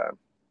 January time.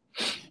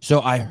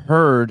 So I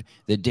heard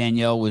that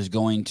Danielle was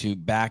going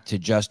back to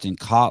Justin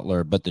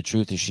Kotler, but the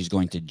truth is she's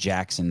going to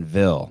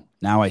Jacksonville.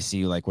 Now I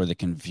see like where the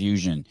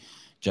confusion,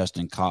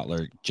 Justin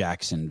Kotler,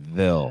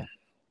 Jacksonville.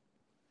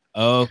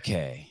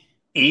 Okay.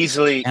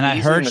 Easily. And I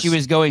heard she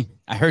was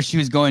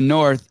going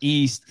north,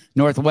 east,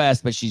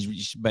 northwest,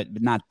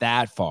 but not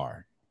that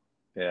far.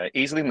 Yeah,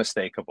 easily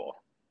mistakable.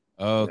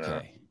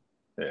 Okay.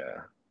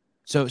 Yeah.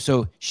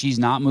 So she's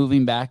not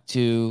moving back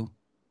to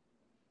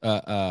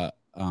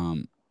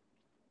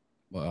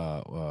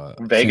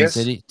Vegas?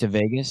 City to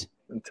Vegas?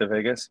 To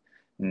Vegas?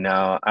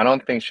 No, I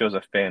don't think she was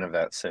a fan of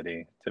that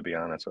city, to be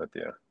honest with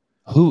you.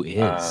 Who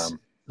is?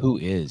 Who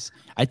is?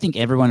 I think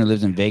everyone who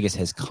lives in Vegas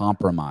has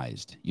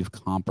compromised. You've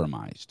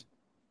compromised.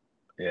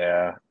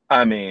 Yeah.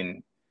 I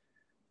mean,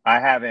 I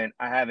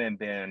haven't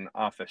been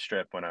off the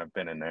strip when I've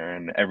been in there,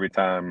 and every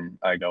time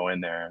I go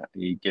in there,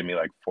 you give me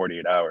like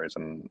 48 hours,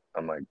 and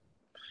I'm like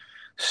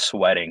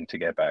sweating to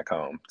get back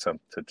home to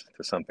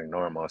something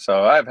normal.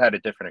 So I've had a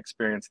different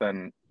experience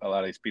than a lot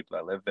of these people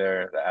that live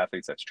there, the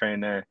athletes that's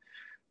trained there.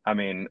 I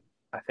mean,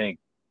 I think,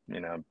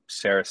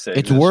 Sarah It's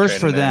Siggs is worse training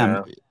for there them.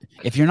 now.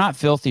 If you're not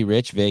filthy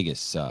rich, Vegas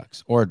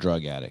sucks, or a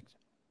drug addict.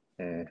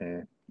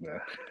 Yeah.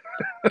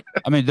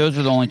 I mean, those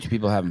are the only two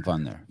people having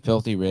fun there: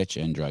 filthy rich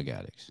and drug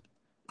addicts.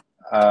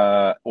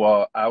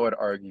 Well, I would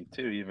argue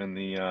too, even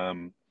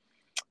the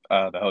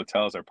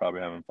hotels are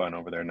probably having fun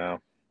over there now.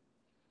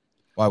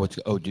 Why?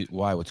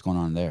 Why? What's going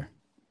on there?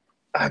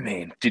 I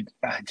mean, did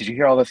you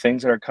hear all the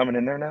things that are coming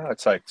in there now?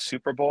 It's like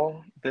Super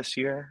Bowl this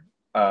year,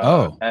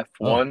 Oh, oh,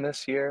 F1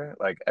 this year.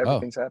 Like oh.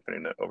 everything's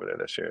happening over there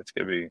this year. It's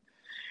gonna be.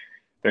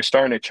 They're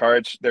starting to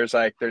charge.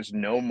 There's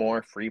no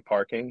more free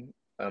parking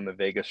on the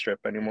Vegas Strip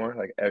anymore.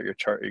 Like you're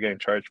getting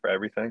charged for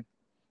everything.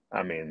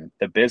 I mean,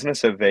 the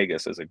business of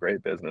Vegas is a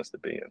great business to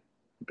be in.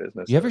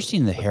 Business You ever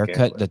seen the of haircut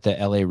gambling. that the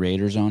LA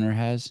Raiders owner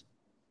has?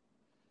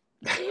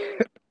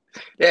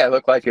 Yeah, it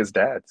looked like his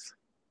dad's.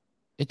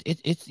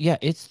 It's yeah,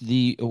 it's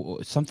the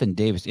something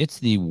Davis. It's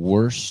the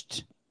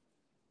worst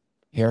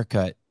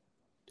haircut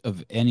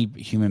of any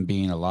human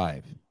being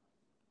alive.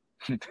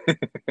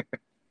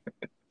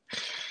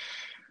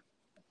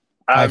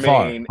 I By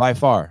far, mean, by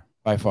far,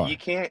 by you far.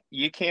 can't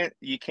you can't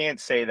you can't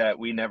say that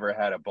we never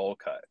had a bowl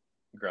cut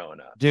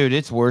growing up. Dude,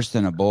 it's worse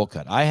than a bowl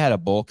cut. I had a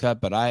bowl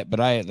cut, but I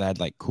had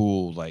like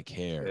cool like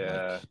hair.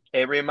 Like Yeah.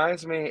 It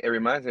reminds me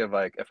of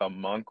like if a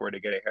monk were to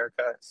get a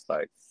haircut, it's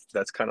like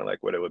that's kind of like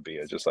what it would be.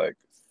 It's just like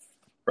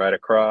right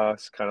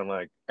across, kind of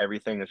like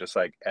everything is just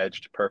like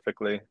edged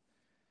perfectly.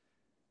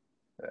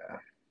 Yeah.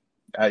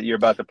 You're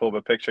about to pull up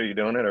a picture, you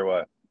doing it or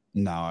what?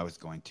 no, I was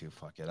going to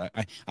fuck it.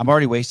 I'm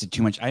already wasted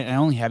too much. I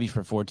only have you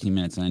for 14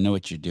 minutes, and I know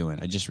what you're doing.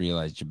 I just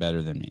realized you're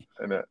better than me.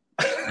 And it,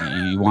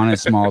 You wanted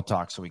small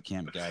talk, so we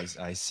can't, guys.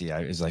 I see.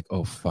 I was like,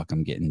 oh fuck,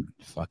 I'm getting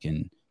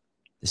fucking.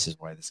 This is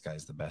why this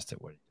guy's the best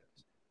at what he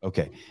does.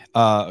 Okay.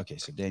 Okay.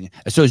 So Daniel.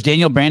 So is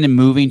Daniel Brandon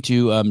moving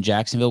to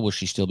Jacksonville? Will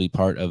she still be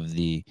part of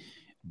the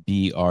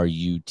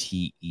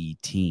BRUTE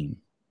team?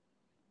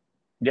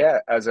 yeah,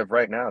 as of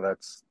right now,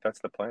 that's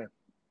the plan.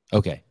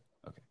 Okay.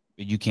 Okay.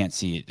 But you can't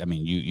see it. I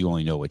mean, you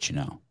only know what you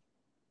know.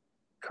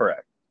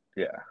 Correct.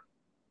 Yeah.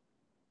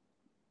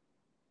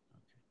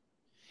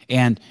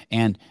 And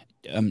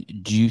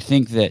do you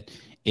think that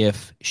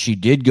if she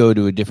did go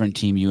to a different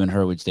team, you and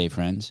her would stay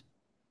friends?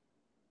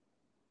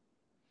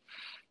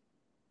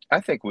 I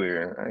think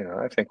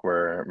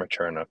we're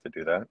mature enough to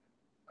do that.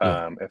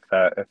 Yeah.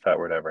 If that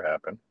were to ever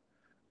happen.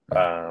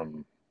 Right.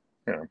 Um,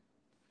 you know,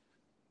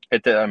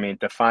 I mean,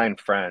 define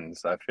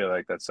friends. I feel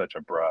like that's such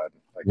a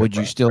Would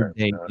you broad still term,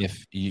 you date know.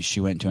 if she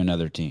went to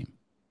another team?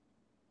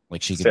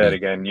 Like she could Say it be.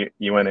 again.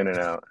 You went in and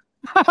out.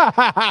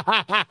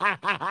 I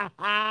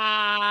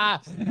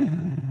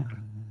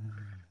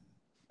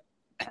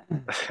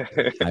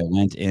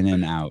went in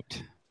and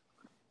out.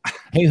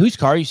 Hey, whose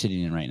car are you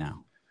sitting in right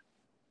now?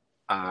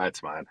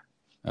 It's mine.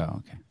 Oh,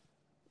 okay.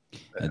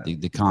 Yeah.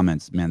 The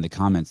comments, man, the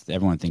comments.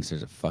 Everyone thinks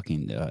there's a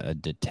fucking a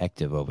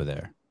detective over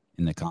there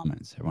in the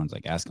comments. Everyone's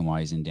like asking why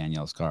he's in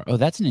Danielle's car. Oh,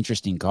 that's an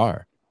interesting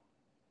car.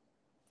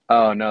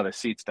 Oh no, the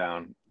seat's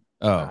down.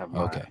 I Oh, have my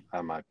okay. I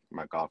have my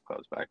golf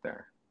clubs back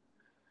there.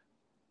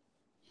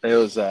 It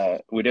was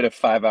we did a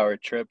 5 hour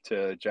trip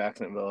to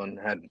Jacksonville and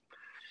had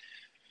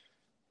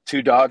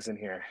two dogs in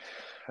here.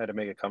 I had to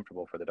make it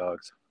comfortable for the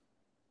dogs.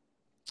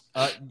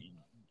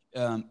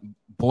 Uh,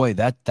 boy,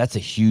 that's a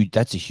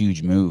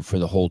huge move for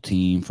the whole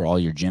team, for all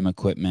your gym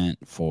equipment,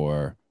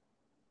 for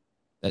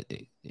that.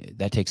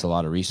 That takes a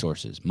lot of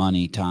resources,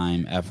 money,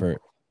 time,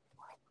 effort.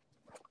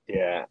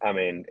 Yeah, I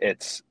mean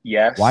it's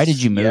Why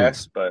did you move?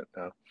 yes, but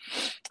no.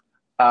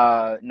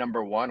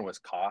 Number one was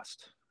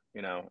cost.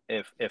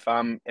 If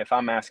I'm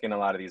asking a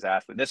lot of these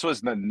athletes, this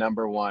was the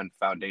number one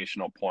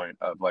foundational point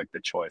of like the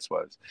choice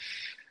was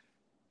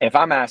if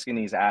I'm asking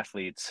these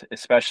athletes,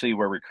 especially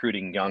we're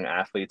recruiting young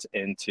athletes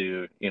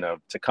into,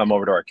 to come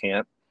over to our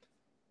camp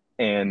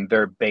and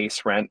their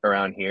base rent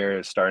around here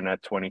is starting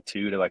at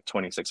 22 to like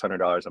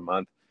 $2,600 a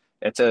month.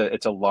 It's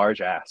a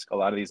large ask. A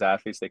lot of these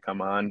athletes, they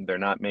come on, they're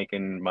not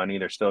making money,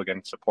 they're still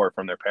getting support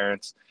from their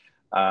parents,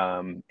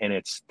 and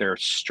they're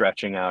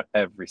stretching out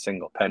every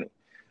single penny,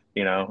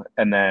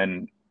 And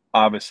then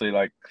obviously,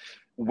 like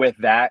with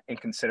that in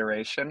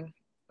consideration,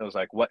 it was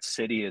like, what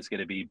city is going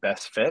to be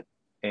best fit?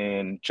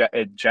 And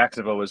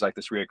Jacksonville was like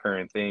this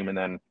reoccurring theme, and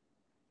then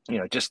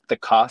just the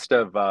cost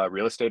of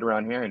real estate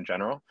around here in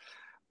general.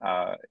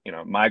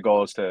 My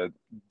goal is to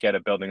get a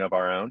building of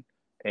our own,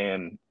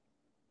 and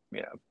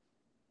you know,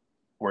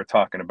 we're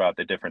talking about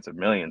the difference of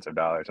millions of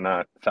dollars,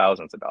 not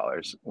thousands of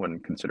dollars, when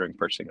considering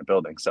purchasing a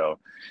building. So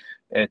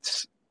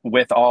it's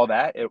with all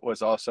that, it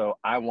was also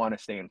I want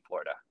to stay in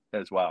Florida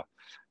as well.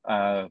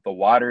 The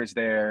water's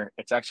there.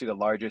 It's actually the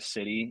largest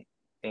city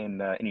in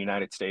the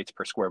United States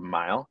per square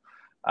mile.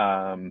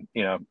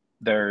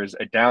 There's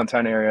a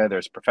downtown area.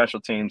 There's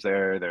professional teams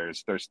there.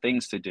 There's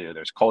things to do.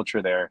 There's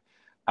culture there.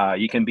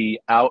 You can be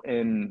out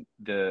in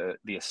the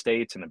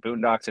estates and the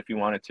boondocks if you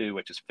wanted to,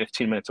 which is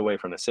 15 minutes away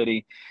from the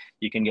city.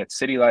 You can get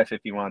city life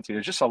if you want to.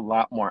 There's just a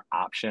lot more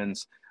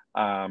options.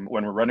 When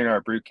we're running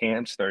our boot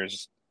camps,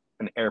 there's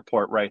an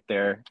airport right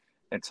there.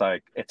 It's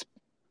like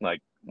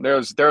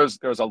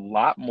there's a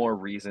lot more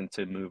reason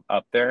to move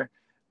up there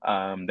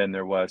than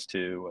there was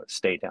to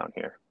stay down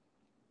here.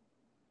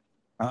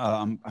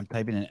 I'm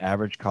typing in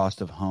average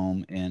cost of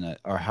home in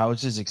are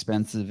houses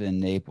expensive in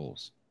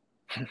Naples?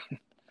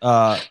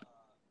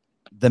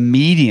 The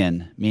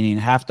median, meaning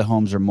half the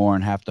homes are more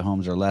and half the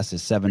homes are less,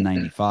 is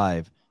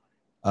 $795.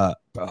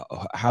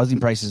 Housing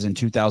prices in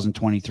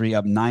 2023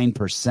 up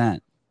 9%.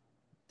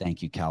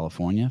 Thank you,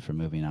 California, for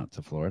moving out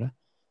to Florida.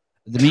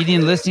 The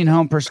median listing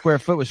home per square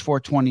foot was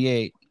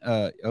 $428.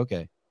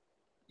 Okay,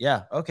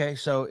 yeah, okay.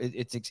 So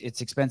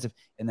it's expensive,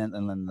 and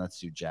then let's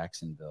do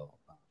Jacksonville.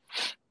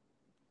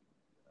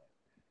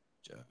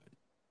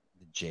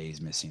 The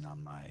J's missing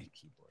on my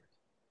keyboard.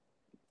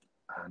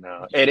 I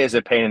know it is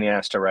a pain in the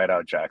ass to write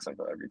out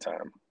Jacksonville every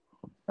time.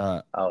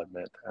 I'll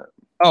admit that.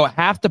 Oh,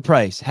 half the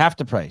price.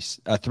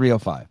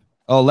 305.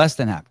 Oh, less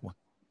than half.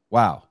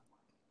 Wow.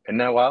 Isn't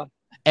that wild?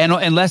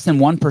 And less than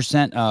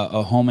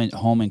 1%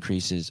 home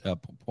increases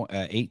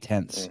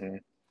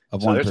 0.8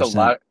 of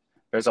 1%.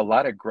 There's a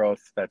lot of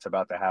growth that's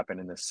about to happen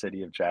in the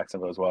city of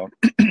Jacksonville as well.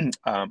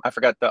 I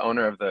forgot the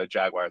owner of the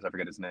Jaguars. I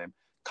forget his name.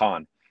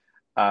 Khan.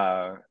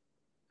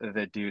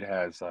 The dude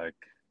has like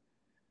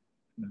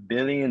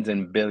billions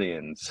and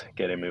billions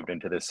getting moved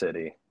into the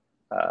city.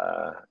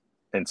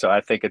 And so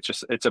I think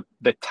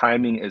the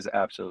timing is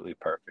absolutely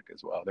perfect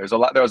as well. There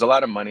was a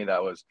lot of money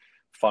that was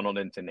funneled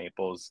into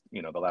Naples,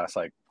 the last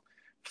like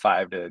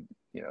 5 to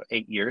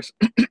 8 years.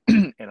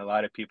 And a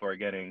lot of people are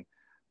getting,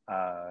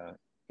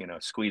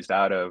 squeezed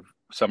out of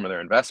some of their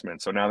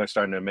investments. So now they're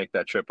starting to make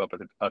that trip up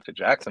to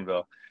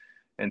Jacksonville.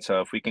 And so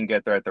if we can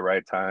get there at the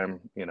right time,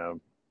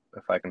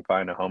 if I can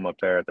find a home up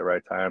there at the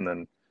right time,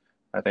 then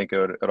I think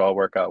it'd all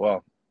work out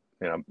well.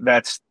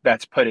 That's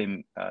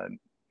putting,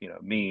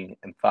 me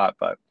in thought,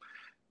 but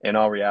in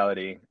all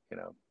reality,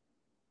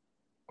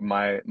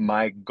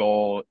 my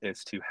goal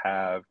is to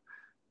have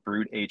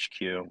Brute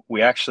HQ.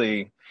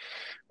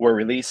 We're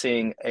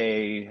releasing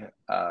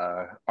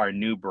our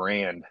new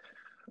brand.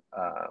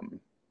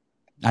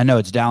 I know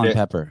it's Dallin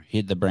Pepper. He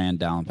had the brand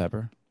Dallin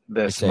Pepper.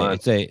 This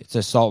month. It's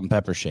a salt and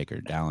pepper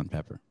shaker, Dallin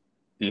Pepper.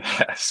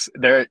 Yes,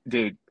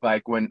 dude.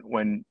 Like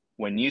when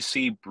you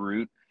see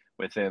Brute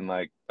within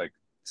like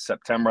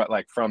September,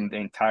 like from the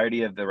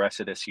entirety of the rest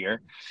of this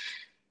year,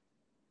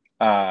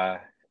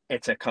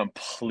 it's a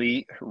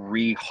complete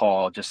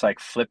rehaul, just like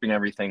flipping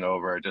everything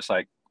over, just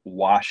like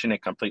washing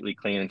it completely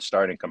clean and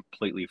starting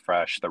completely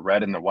fresh. The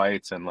red and the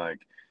whites and like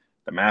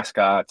the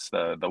mascots,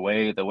 the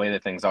way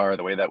that things are,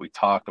 the way that we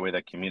talk, the way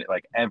that community,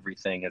 like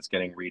everything is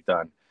getting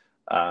redone.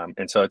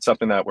 And so it's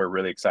something that we're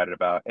really excited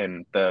about.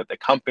 And the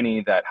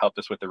company that helped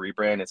us with the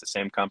rebrand is the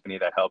same company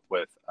that helped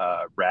with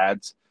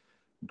Rad's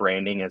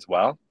branding as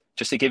well.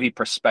 Just to give you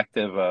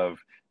perspective of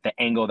the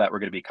angle that we're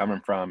going to be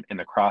coming from in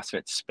the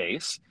CrossFit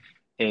space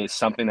is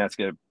something that's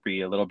going to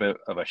be a little bit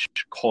of a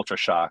culture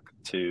shock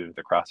to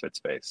the CrossFit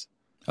space.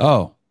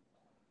 Oh,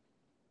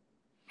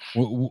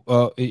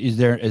 is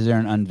there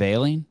an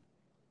unveiling?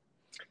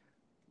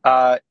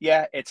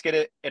 Yeah,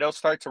 it'll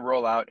start to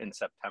roll out in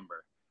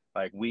September.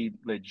 Like we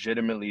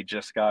legitimately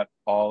just got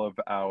all of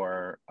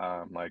our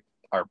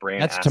our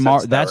brand. That's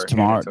tomorrow.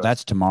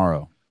 That's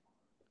tomorrow.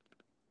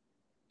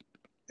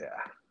 Yeah.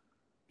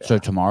 So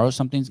tomorrow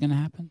something's gonna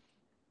happen?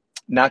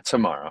 Not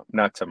tomorrow.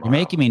 You're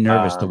making me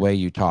nervous the way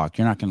you talk.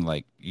 You're not gonna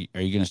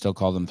are you gonna still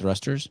call them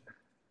thrusters?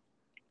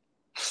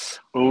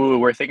 Ooh,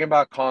 we're thinking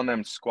about calling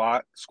them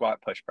squat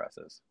push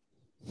presses.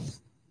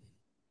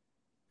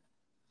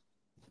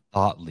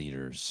 Thought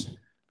leaders.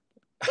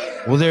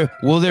 Will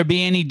there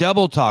be any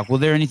double talk? Will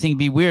there anything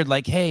be weird?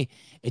 Like, hey,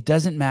 it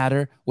doesn't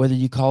matter whether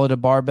you call it a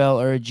barbell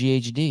or a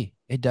GHD.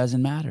 It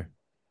doesn't matter.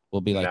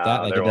 We'll be like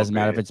that. Like it doesn't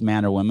matter if it's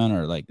man or women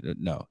or like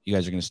no. You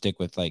guys are gonna stick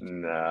with like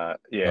nah,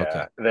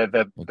 yeah. Okay.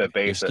 The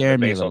base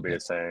will be the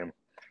same.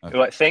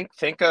 Okay.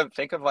 Think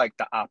of like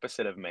the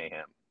opposite of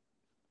mayhem.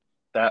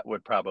 That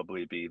would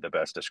probably be the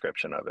best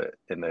description of it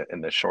in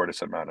the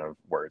shortest amount of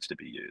words to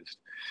be used.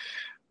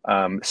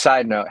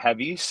 Side note, have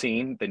you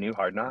seen the new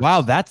Hard Knocks?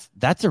 Wow,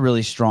 that's a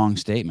really strong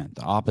statement.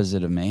 The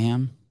opposite of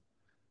mayhem.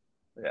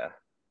 Yeah.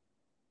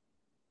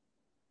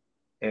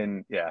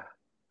 And yeah,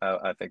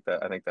 I think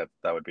that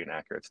would be an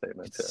accurate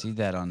statement too. See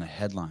that on the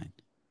headline.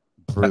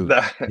 Brute,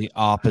 the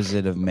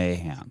opposite of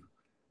mayhem.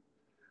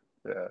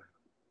 Yeah.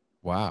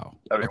 Wow.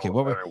 Okay.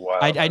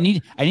 I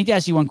need to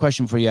ask you one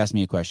question before you ask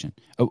me a question.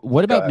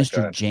 What about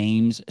Mr.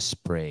 James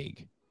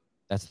Sprague?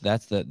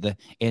 That's the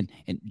and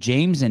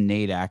James and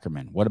Nate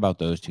Ackerman. What about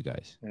those two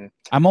guys?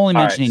 I'm only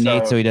mentioning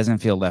Nate so he doesn't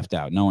feel left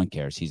out. No one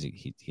cares.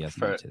 He has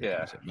for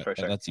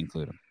sure. Let's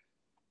include him.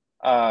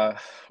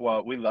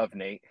 Well, we love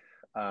Nate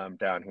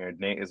down here.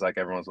 Nate is like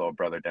everyone's little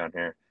brother down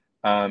here.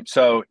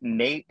 So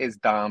Nate is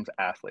Dom's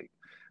athlete.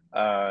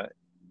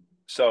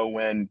 So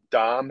when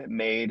Dom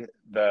made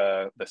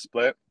the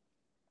split,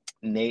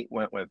 Nate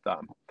went with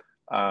Dom.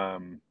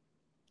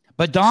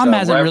 But Dom So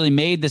hasn't really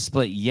made the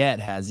split yet,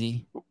 has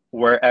he?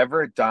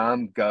 wherever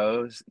Dom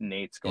goes,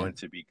 Nate's Yeah. going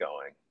to be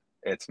going.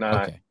 It's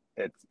not. Okay.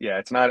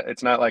 It's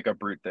not like a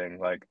brute thing.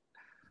 Like,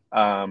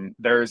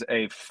 there's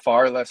a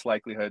far less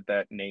likelihood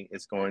that Nate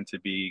is going to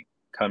be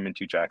coming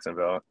to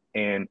Jacksonville,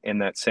 and in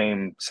that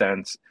same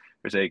sense,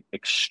 there's a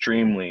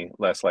extremely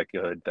less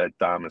likelihood that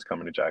Dom is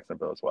coming to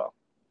Jacksonville as well.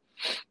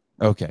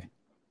 Okay.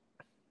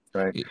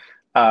 Right.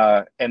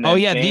 And Oh then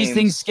yeah,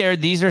 James.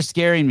 these are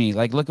scaring me.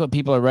 Like, look what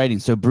people are writing.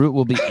 So Brute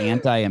will be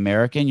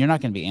anti-American. You're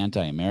not going to be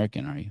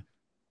anti-American, are you?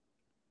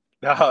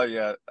 Oh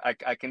yeah,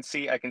 I can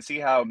see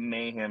how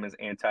Mayhem is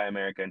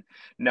anti-American.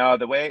 No,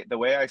 the way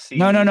I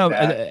No, no, see no.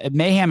 that.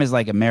 Mayhem is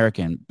like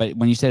American, but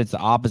when you said it's the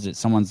opposite,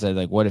 someone said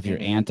like, "What if you're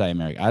Mhm.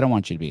 anti-American?" I don't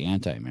want you to be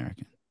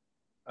anti-American.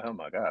 Oh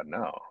my God,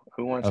 no.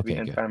 Who wants to be Okay,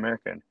 good.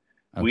 anti-American?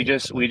 Okay,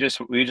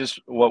 good.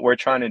 What we're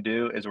trying to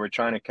do is we're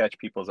trying to catch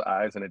people's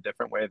eyes in a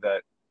different way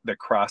that the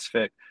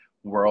CrossFit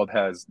world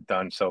has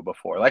done so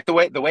before. Like the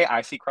way I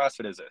see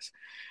CrossFit is this,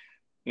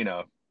 you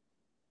know,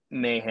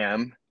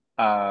 Mayhem,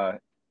 uh,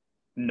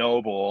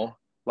 Noble,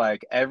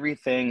 like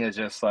everything is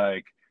just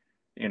like,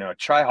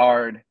 try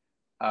hard,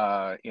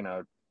 you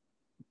know,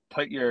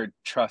 put your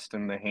trust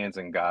in the hands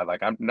in God.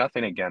 Like I'm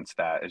nothing against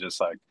that.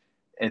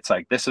 It's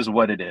like this is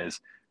what it is.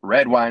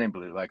 Red, wine, and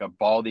blue, like a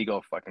bald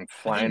eagle fucking I think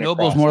flying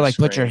Noble's across more the like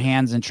put your screen.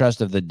 hands in trust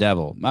of the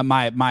devil.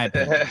 My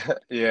opinion.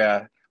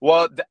 Yeah.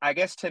 Well, I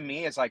guess to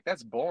me it's like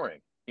that's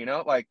boring.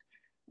 Like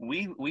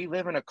we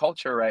live in a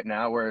culture right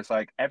now where it's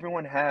like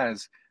everyone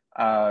has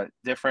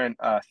different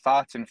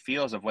thoughts and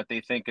feels of what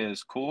they think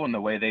is cool and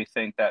the way they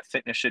think that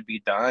fitness should be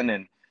done.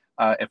 And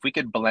if we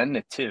could blend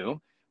the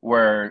two,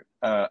 where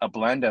a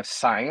blend of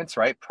science,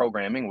 right,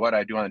 programming, what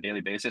I do on a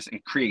daily basis,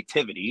 and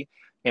creativity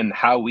in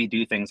how we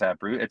do things at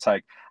Brute, it's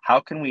like how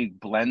can we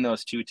blend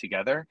those two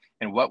together,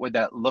 and what would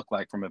that look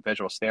like from a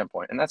visual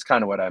standpoint? And that's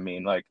kind of what I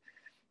mean. Like,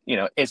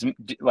 is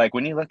like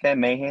when you look at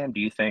Mayhem, do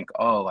you think,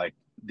 oh, like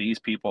these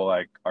people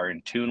like are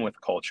in tune with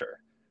culture?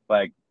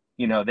 Like,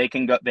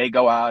 they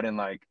go out and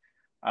like,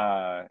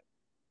 uh,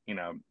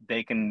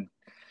 they can,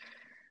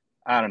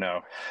 I don't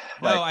know,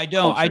 No, like I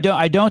don't. I culture, don't.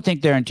 I don't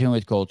think they're in tune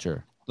with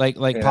culture, like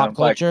pop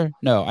like, culture.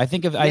 No, I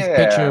picture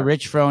yeah,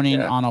 Rich Froning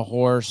yeah. on a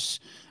horse,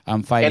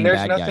 And fighting there's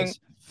bad nothing, guys,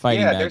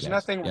 fighting yeah, bad guys.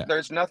 Yeah,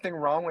 there's nothing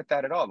wrong with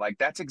that at all. Like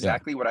that's yeah,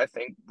 exactly what I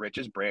think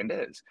Rich's brand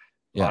is,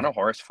 on yeah, a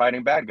horse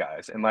fighting bad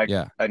guys and like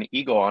yeah, an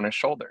eagle on his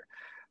shoulder.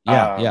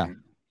 yeah, yeah.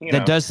 You That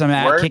know, does some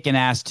we're kicking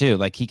ass too.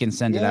 Like he can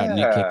send it out and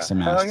it kicks Yeah, some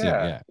hell ass too.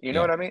 yeah. Yeah, You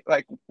know yeah. what I mean?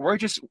 Like we're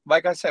just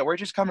like I said, we're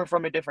just coming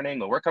from a different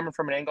angle. We're coming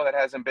from an angle that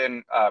hasn't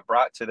been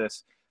brought to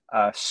this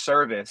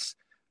service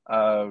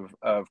of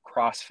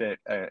CrossFit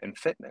and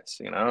fitness,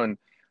 and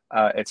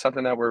it's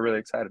something that we're really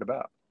excited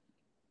about.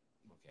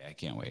 Okay, I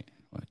can't wait.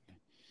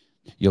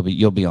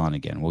 You'll be on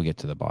again. We'll get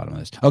to the bottom of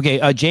this.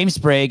 Okay, James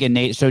Sprague and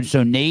Nate.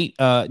 So Nate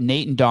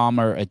and Dom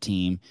are a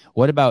team.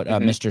 What about Hmm.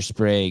 Mr.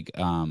 Sprague?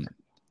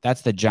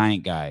 That's the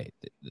giant guy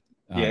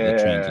that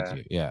trains with Yeah.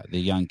 you. Yeah, the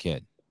young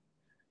kid.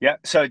 Yeah,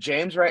 so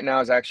James right now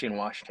is actually in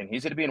Washington.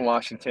 He's going to be in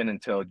Washington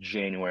until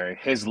January.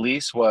 His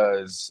lease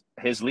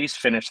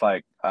finished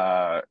like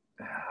I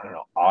don't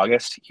know,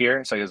 August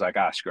here. So he was like,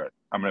 ah, screw it.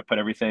 I'm going to put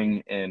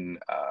everything in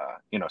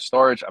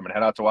storage. I'm going to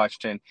head out to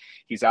Washington.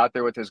 He's out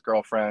there with his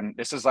girlfriend.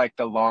 This is like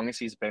the longest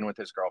he's been with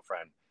his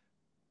girlfriend,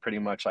 pretty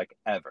much like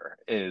ever,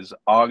 is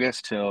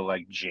August till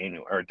like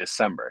January or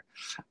December.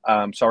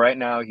 So right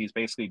now he's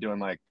basically doing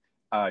like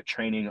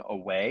training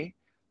away.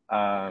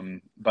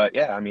 But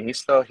yeah, I mean he's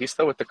still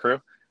with the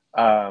crew.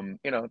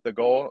 The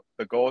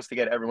goal is to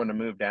get everyone to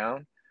move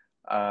down,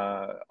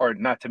 or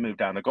not to move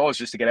down. The goal is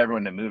just to get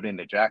everyone to move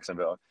into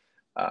Jacksonville.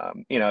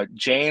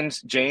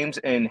 James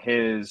and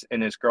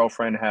his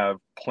girlfriend have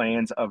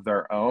plans of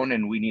their own,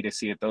 and we need to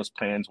see if those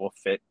plans will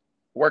fit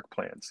work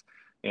plans.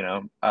 You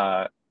know,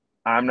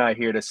 I'm not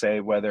here to say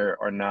whether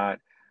or not,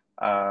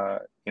 uh,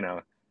 you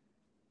know,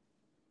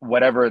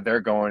 whatever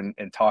they're going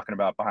and talking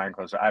about behind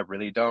closed doors. I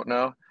really don't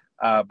know.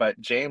 But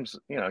James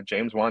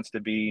wants to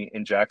be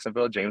in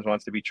Jacksonville. James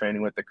wants to be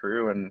training with the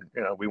crew, and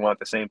we want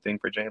the same thing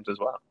for James as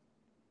well.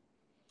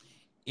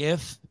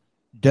 If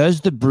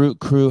does the Brute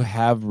crew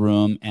have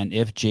room, and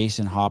if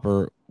Jason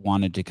Hopper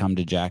wanted to come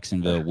to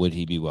Jacksonville, would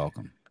he be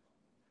welcome?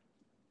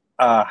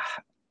 Uh,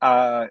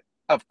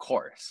 of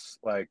course,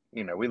 like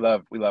we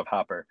love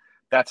Hopper.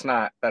 That's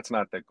not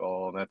the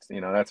goal.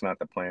 That's not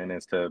the plan.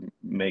 Is to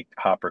make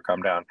Hopper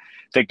come down.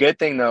 The good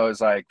thing though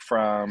is like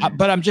from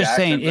But I'm just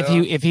saying,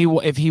 Jacksonville.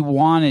 if he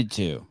wanted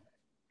to,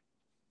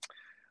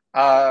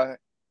 Uh,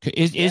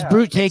 is yeah,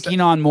 Brute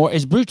taking on more?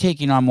 Is Brute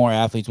taking on more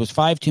athletes? Was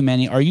five too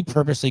many? Are you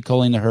purposely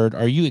culling the herd?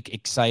 Are you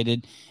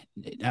excited?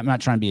 I'm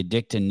not trying to be a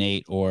dick to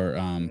Nate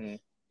mhm.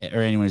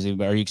 or anyone's.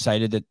 But are you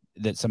excited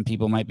that some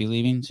people might be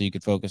leaving, so you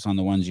could focus on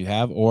the ones you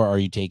have, or are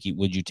you taking?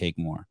 Would you take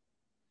more?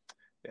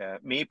 Yeah,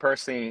 me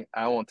personally,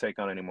 I won't take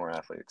on any more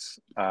athletes.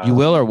 You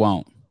will or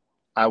won't?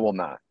 I will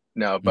not.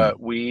 No, Hmm. but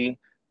we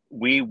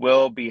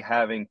will be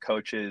having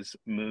coaches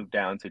move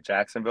down to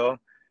Jacksonville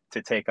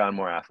to take on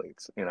more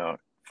athletes.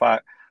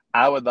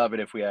 I would love it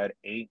if we had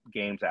 8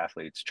 games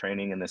athletes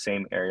training in the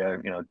same area,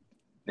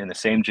 in the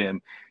same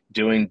gym,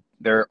 doing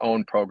their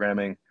own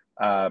programming.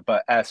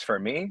 But as for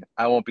me,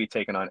 I won't be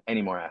taking on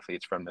any more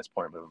athletes from this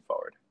point moving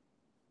forward.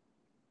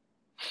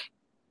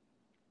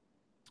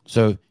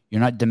 So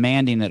you're not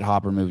demanding that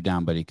Hopper move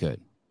down, but he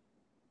could.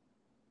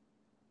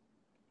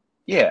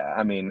 Yeah,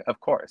 I mean, of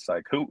course.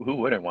 Like, who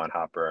wouldn't want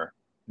Hopper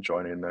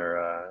joining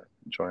their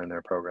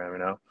program? I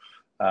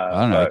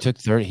don't know.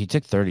 But He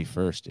took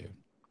 31st, dude.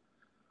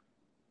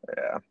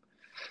 yeah.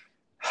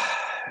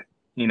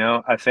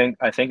 I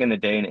think in the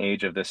day and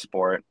age of this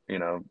sport,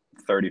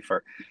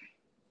 31st.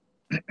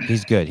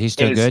 He's good. He's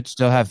still good.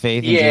 Still have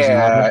faith in Jason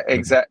Yeah, Hopper.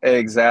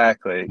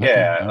 Exactly. Okay.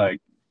 Yeah,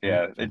 Right.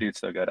 the dude's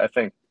so good. I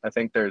think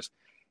there's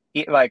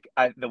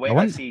the way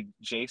I see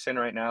Jason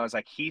right now is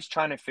like he's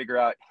trying to figure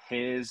out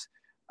his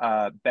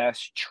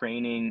best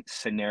training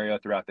scenario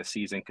throughout the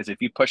season. Because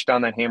if you push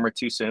down that hammer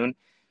too soon,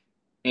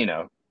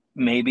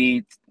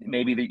 maybe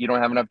that you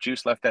don't have enough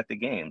juice left at the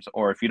games,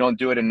 or if you don't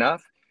do it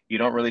enough, you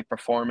don't really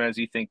perform as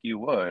you think you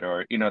would,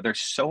 or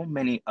there's so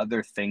many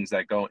other things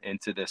that go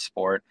into this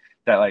sport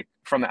that, like,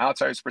 from the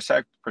outsider's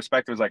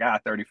perspective is like,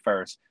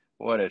 31st,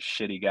 what a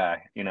shitty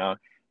guy, and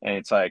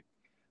it's like,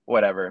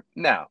 whatever.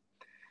 Now,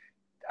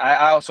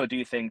 I also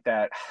do think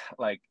that,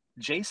 like,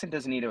 Jason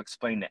doesn't need to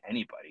explain to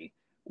anybody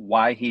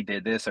why he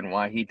did this and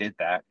why he did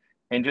that,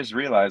 and just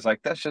realize,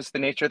 like, that's just the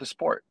nature of the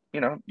sport.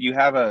 You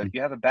have a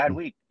bad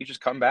week, you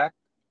just come back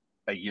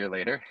a year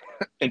later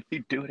and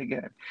you do it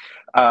again.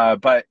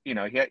 But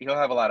he'll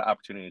have a lot of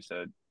opportunities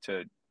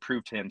to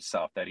prove to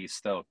himself that he's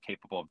still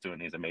capable of doing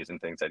these amazing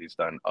things that he's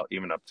done,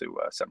 even up to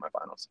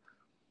semifinals.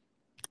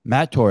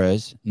 Matt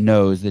Torres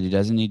knows that he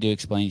doesn't need to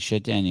explain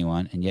shit to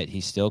anyone, and yet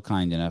he's still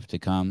kind enough to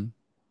come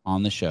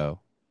on the show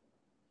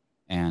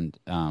and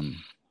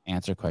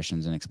answer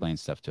questions and explain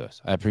stuff to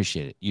us. I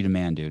appreciate it. You the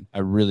man, dude. I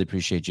really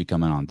appreciate you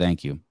coming on.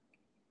 Thank you.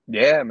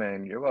 Yeah,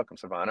 man. You're welcome,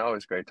 Savannah.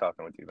 Always great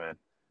talking with you, man.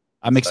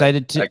 I'm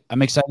excited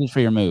for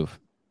your move.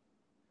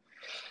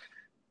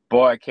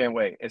 Boy, I can't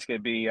wait. It's gonna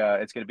be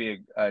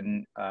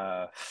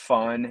a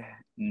fun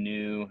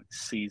new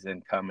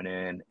season coming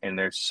in, and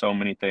there's so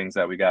many things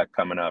that we got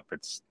coming up.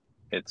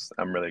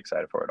 I'm really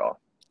excited for it all.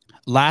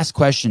 Last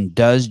question: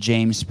 does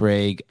James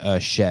Sprague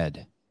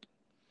shed?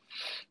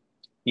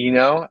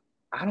 I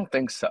don't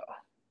think so.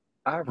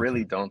 I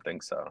really don't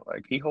think so.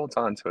 Like, he holds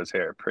on to his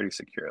hair pretty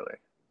securely.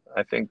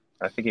 I think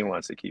he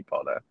wants to keep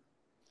all that.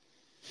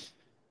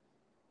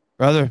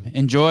 Brother,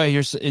 enjoy.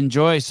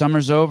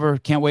 Summer's over.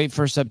 Can't wait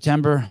for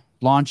September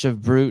launch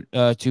of Brute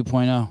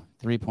 2.0,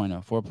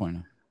 3.0,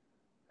 4.0.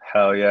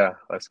 Hell yeah.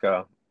 Let's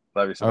go.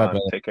 Love you, Savannah.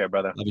 Right, take care,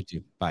 brother. Love you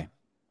too. Bye.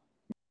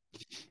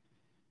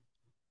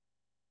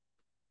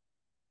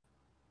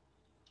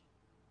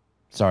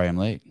 Sorry, I'm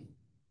late.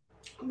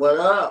 What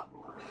up?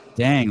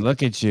 Dang,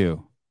 look at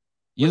you.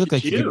 You look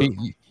like you could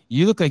be.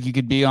 You look like you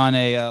could be on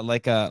a a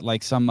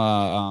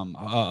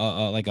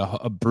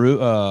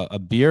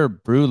beer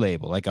brew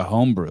label, like a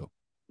home brew.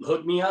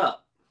 Hook me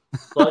up.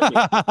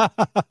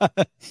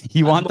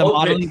 You want the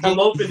modeling? I'm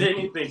open to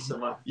anything,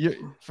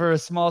 for a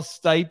small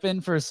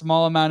stipend, for a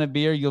small amount of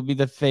beer, you'll be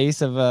the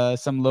face of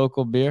some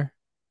local beer.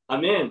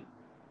 I'm in,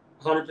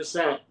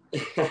 100%.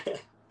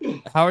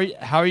 How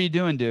are you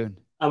doing, dude?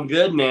 I'm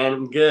good, man.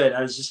 I'm good.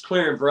 I was just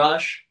clearing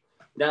brush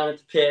down at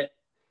the pit.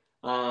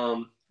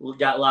 We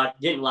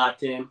getting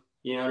locked in.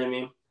 You know what I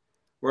mean?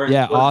 We're in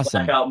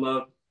awesome blackout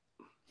mode.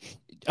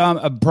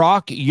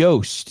 Brock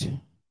Yost.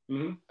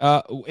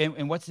 Mm-hmm.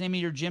 And what's the name of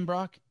your gym,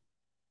 Brock?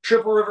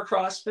 Triple River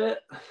CrossFit,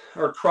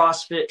 or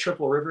CrossFit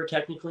Triple River,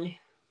 technically.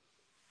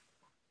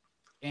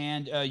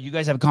 And you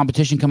guys have a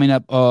competition coming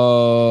up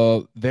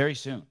very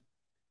soon.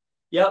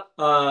 Yep.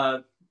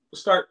 We'll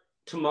start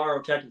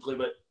tomorrow, technically,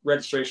 but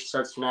registration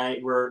starts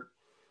tonight. We're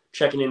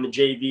checking in the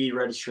JV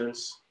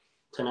registrants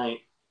tonight.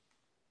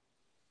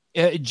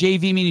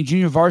 JV meaning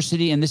junior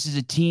varsity, and this is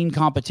a teen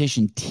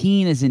competition.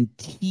 Teen is in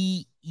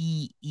TEEN.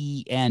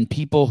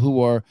 People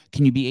who are,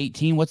 can you be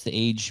 18? What's the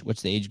age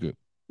group?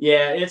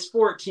 Yeah, it's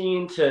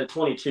 14 to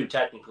 22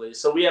 technically.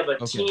 So we have a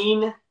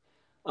teen,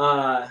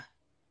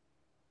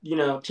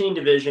 teen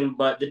division,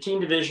 but the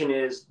teen division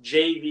is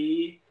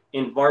JV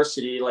and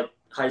varsity, like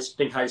high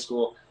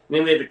school. And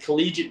then we have a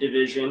collegiate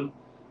division,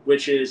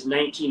 which is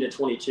 19 to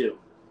 22.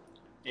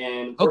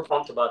 And we're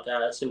pumped about that.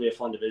 That's going to be a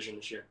fun division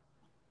this year.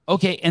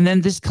 Okay, and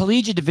then this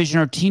collegiate division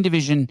or teen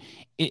division,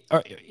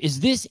 is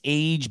this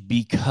age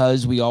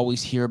because we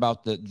always hear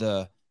about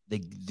the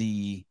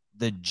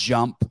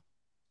jump,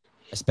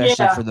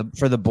 especially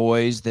for the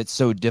boys, that's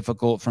so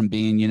difficult from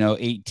being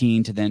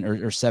 18 to then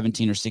or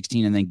 17 or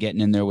 16 and then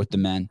getting in there with the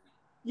men?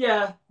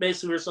 Yeah,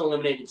 basically we're just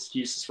eliminating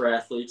excuses for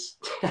athletes.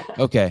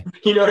 Okay,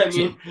 you know what I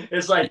mean?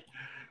 It's like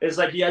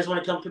you guys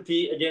want to come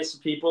compete against the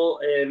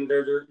people and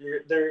they're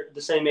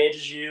the same age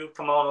as you.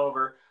 Come on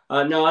over.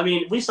 No, I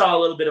mean, we saw a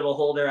little bit of a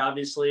hole there,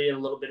 obviously, and a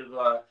little bit of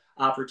a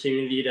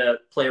opportunity to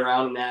play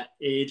around in that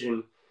age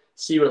and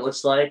see what it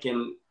looks like.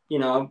 And,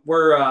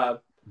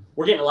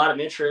 we're getting a lot of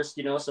interest,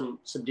 some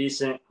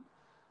decent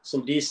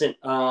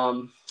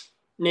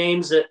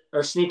names that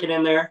are sneaking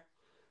in there.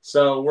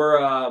 So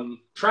we're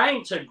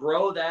trying to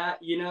grow that,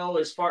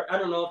 as far, I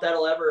don't know if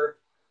that'll ever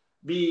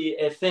be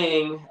a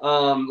thing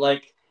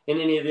like in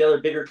any of the other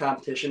bigger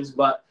competitions,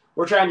 but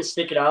we're trying to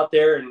stick it out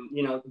there and,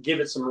 give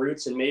it some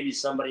roots, and maybe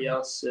somebody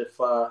else, if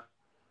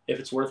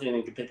it's worth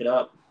anything, can pick it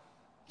up.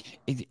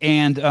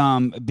 And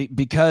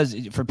because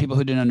for people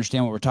who didn't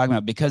understand what we're talking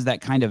about, because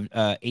that kind of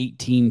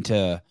 18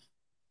 to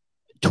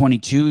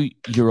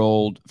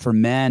 22-year-old for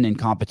men in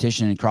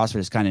competition in CrossFit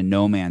is kind of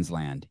no man's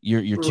land.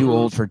 You're too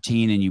old for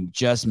teen, and you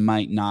just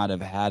might not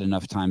have had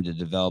enough time to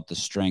develop the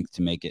strength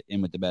to make it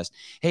in with the best.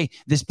 Hey,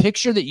 this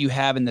picture that you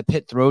have in the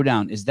pit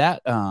throwdown, is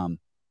that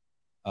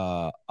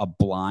a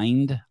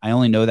blind? I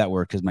only know that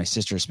word because my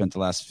sister spent the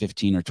last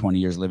 15 or 20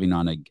 years living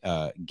on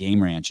a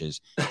game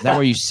ranches. Is that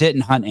where you sit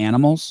and hunt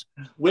animals?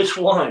 Which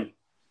one?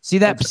 See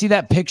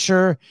that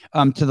picture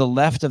to the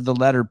left of the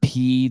letter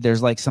P?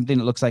 There's like something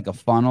that looks like a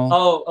funnel.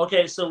 Oh,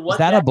 okay. So what? Is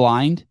that a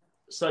blind?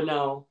 So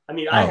no. I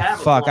mean, I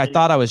have. Fuck! I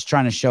thought I was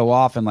trying to show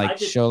off and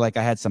show like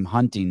I had some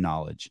hunting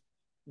knowledge.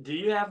 Do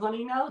you have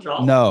hunting knowledge?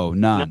 No,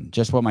 none. No.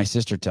 Just what my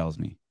sister tells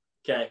me.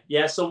 Okay.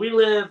 Yeah. So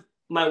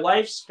my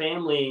wife's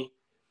family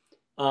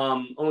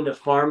owned a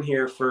farm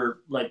here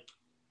for like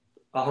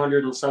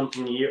 100 and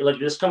something years. Like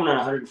this coming on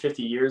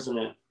 150 years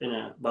in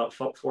about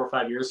 4 or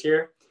 5 years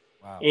here.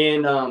 Wow.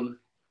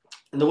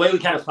 And the way we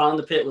kind of found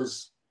the pit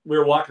was we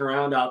were walking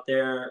around out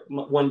there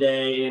one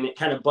day, and it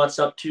kind of butts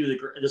up to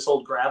this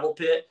old gravel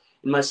pit.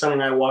 And my son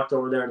and I walked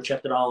over there and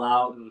checked it all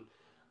out. And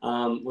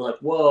we're like,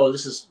 whoa,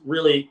 this is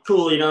really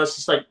cool. It's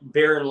just like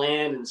barren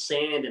land and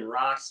sand and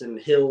rocks and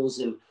hills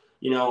and,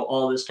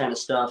 all this kind of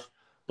stuff.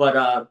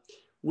 But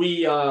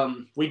we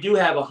do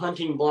have a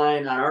hunting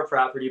blind on our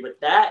property,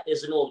 but that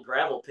is an old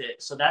gravel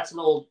pit. So that's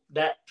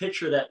that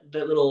picture, that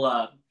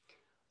little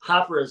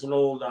hopper is an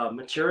old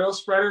material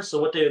spreader. So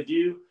what they would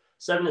do,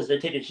 Seven, is they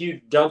take a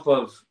huge dump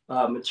of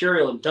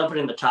material and dump it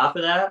in the top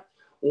of that,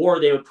 or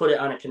they would put it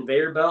on a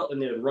conveyor belt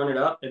and they would run it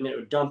up and it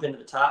would dump into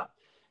the top.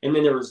 And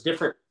then there was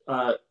different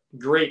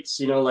grates,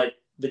 like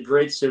the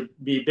grates would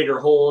be bigger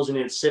holes and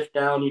it would sift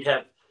down. You'd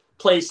have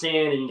play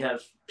sand and you'd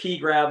have pea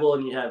gravel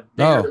and you'd have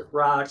bigger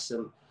rocks.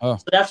 And so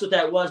that's what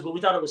that was. But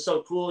we thought it was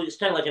so cool. It's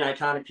kind of like an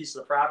iconic piece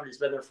of the property. It's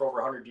been there for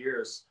over 100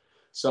 years.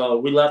 So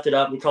we left it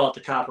up. We call it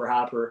the Copper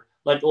Hopper,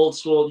 like old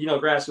school,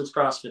 grassroots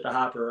CrossFit, the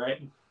hopper,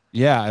 right?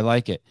 Yeah, I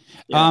like it.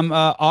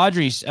 Yeah.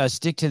 Audrey,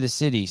 stick to the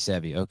city,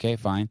 Sevi. Okay,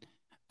 fine.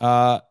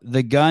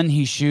 The gun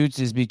he shoots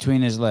is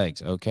between his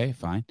legs. Okay,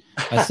 fine.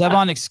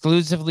 Sebon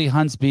exclusively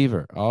hunts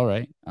beaver. All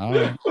right.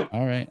 You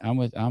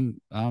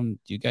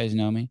guys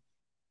know me.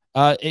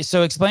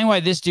 So explain why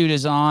this dude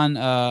is on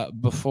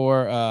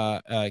before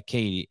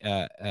Caity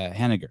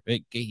Henniger.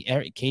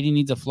 Caity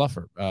needs a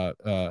fluffer.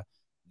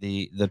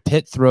 The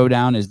pit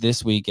throwdown is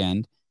this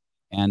weekend,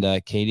 and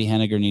Caity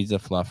Henniger needs a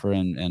fluffer,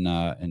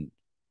 and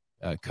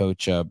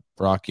Coach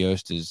Brock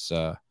Yost is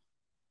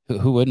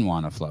who wouldn't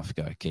want a fluff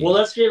guy? Caity. Well,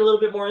 let's get a little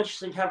bit more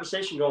interesting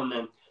conversation going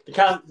then.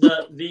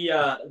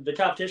 The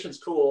competition's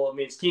cool. I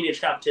mean, it's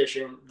teenage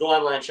competition. Go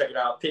online, check it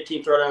out.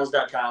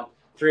 PitTeamThrowdowns.com.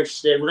 If you're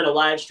interested, we're gonna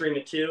live stream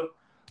it too.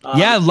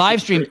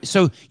 Live stream.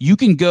 So you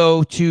can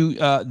go to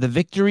the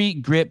Victory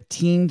Grip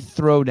Teen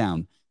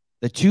Throwdown,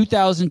 the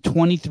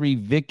 2023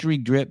 Victory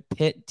Grip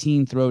Pit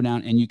Teen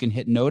Throwdown, and you can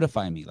hit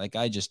notify me like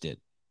I just did.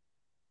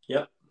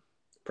 Yep.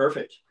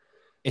 Perfect.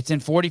 It's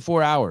in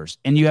 44 hours.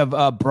 And you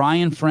have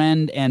Brian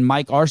Friend and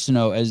Mike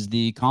Arsenault as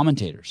the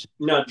commentators.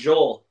 No,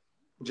 Joel.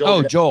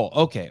 Joel.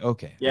 Okay.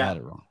 Yeah. I had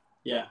it wrong.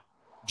 Yeah.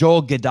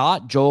 Joel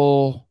Gadot?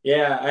 Joel.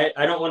 Yeah,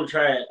 I don't want to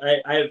try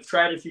it. I've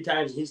tried it a few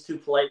times, and he's too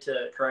polite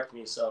to correct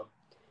me, so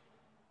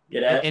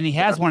get at it. And he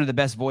has one of the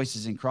best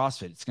voices in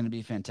CrossFit. It's going to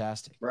be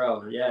fantastic.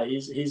 Bro, yeah,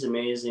 he's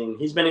amazing.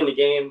 He's been in the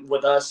game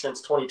with us since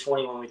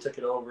 2020 when we took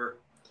it over,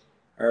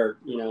 or,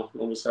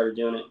 when we started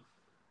doing it.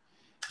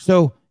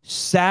 So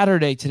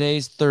Saturday,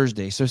 today's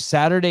Thursday. So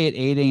Saturday at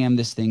 8 a.m.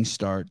 this thing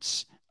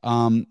starts.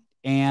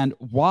 And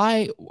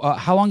why?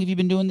 How long have you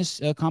been doing this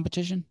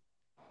competition?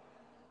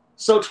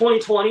 So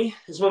 2020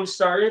 is when we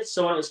started.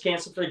 So when it was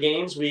canceled for the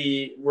games,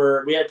 we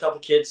had a couple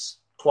kids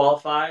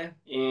qualify,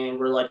 and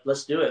we're like,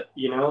 let's do it.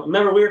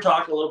 Remember we were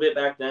talking a little bit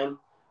back then.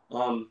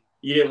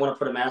 You didn't want to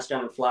put a mask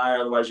on and fly,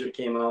 otherwise you would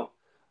have came out.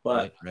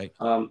 But right.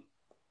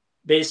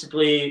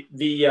 Basically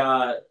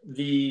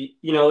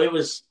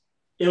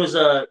it was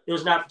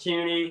an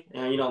opportunity,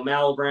 and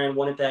Mal O'Brien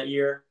won it that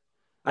year.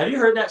 Have you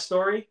heard that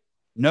story?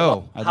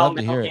 No, I'd love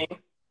to hear it.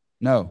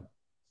 No.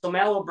 So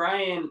Mal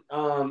O'Brien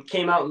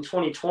came out in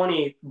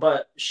 2020,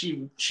 but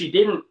she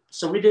didn't.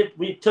 So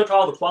we took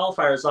all the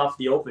qualifiers off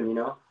the open,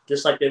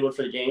 just like they would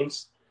for the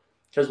games.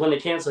 Because when they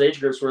canceled age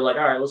groups, we're like,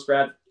 all right, let's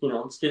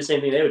let's do the same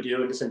thing they would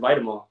do and just invite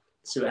them all,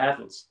 see what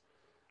happens.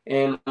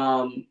 And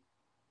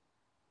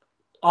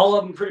all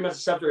of them pretty much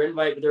accept their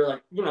invite, but they're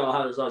like,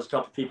 how there's always a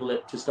couple people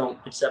that just don't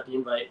accept the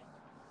invite.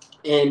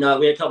 And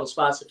we had a couple of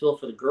spots to fill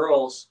for the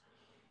girls.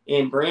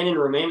 And Brandon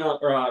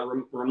Ramonos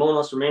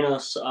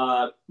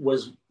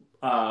was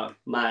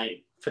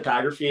my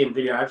photography and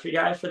videography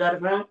guy for that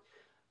event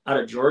out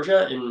of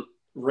Georgia. And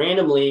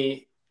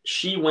randomly,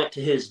 she went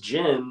to his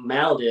gym,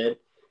 Mal did,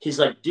 he's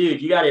like, dude,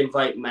 you got to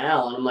invite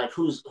Mal. And I'm like,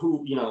 who is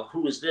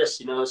this? This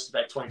is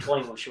back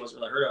 2020 when she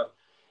wasn't really heard of.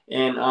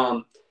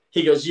 And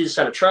he goes, you just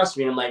got to trust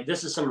me. And I'm like,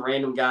 this is some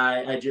random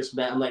guy I just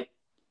met. I'm like,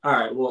 all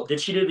right, well, did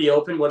she do the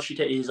Open? What'd she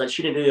take? He's like,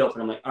 she didn't do the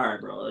Open. I'm like, all right,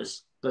 bro,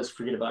 let's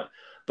forget about it.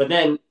 But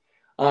then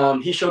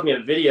he showed me a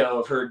video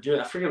of her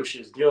doing, I forget what she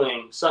was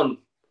doing,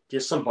 some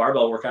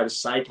barbell workout,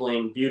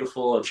 cycling,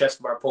 beautiful, and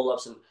chest bar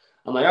pull-ups. And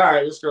I'm like, all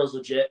right, this girl's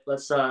legit.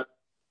 Let's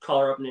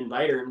call her up and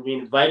invite her. And we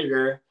invited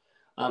her.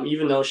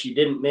 Even though she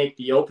didn't make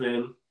the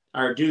Open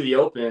or do the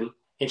Open,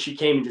 and she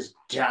came and just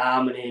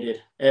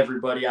dominated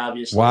everybody,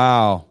 obviously.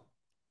 Wow.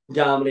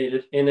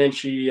 Dominated. And then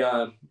she,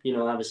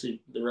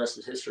 obviously the rest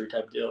is history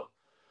type deal.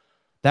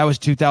 That was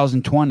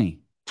 2020.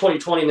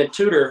 2020, and then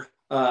Tudor,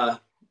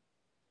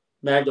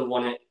 Magda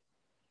won it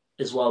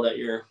as well that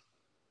year.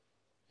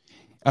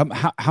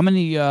 How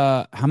many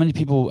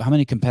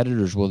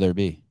competitors will there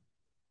be?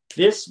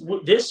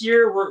 This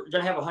year we're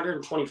gonna have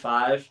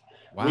 125.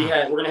 Wow.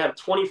 We're going to have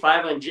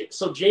 25 on.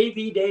 So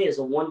JV day is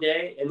a 1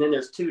 day, and then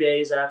there's 2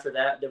 days after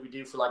that we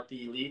do for like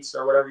the elites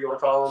or whatever you want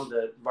to call them,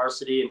 the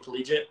varsity and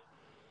collegiate.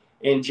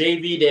 And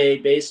JV day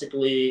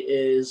basically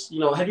is,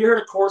 have you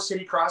heard of Core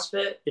City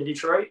CrossFit in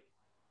Detroit?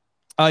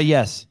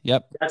 Yes.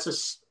 Yep. That's an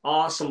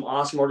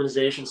awesome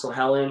organization. So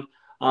Helen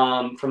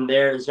from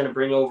there is going to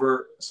bring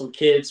over some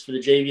kids for the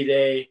JV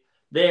day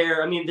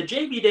there. I mean, the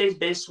JV day is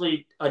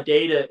basically a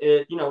day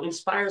to,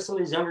 inspire some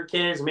of these younger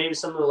kids, maybe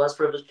some of the less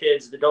privileged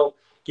kids that don't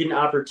get an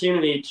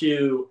opportunity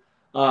to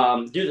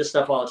do this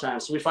stuff all the time.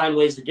 So we find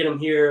ways to get them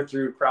here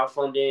through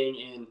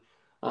crowdfunding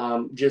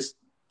and just,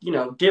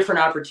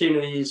 different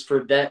opportunities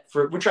for that.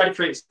 We try to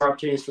create some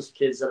opportunities for some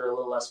kids that are a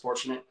little less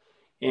fortunate.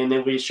 And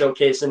then we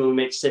showcase them and we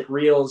make sick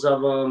reels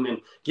of them and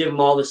give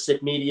them all the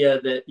sick media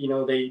that,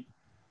 they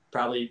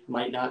probably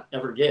might not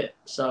ever get.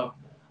 So,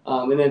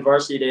 and then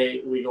varsity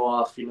day, we go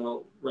off,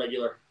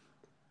 regular.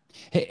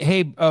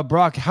 Hey,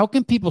 Brock, how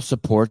can people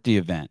support the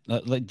event?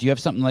 Do you have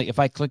something like, if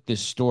I click this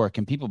store,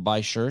 can people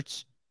buy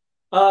shirts?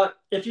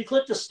 If you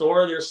click the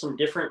store, there's some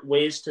different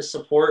ways to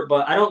support,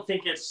 but I don't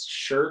think it's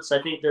shirts.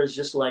 I think there's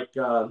just like,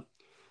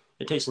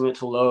 it takes a minute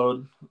to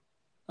load.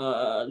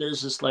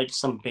 There's just like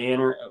some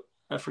banner.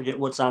 I forget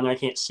what's on there. I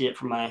can't see it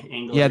from my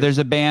angle. Yeah, there's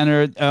a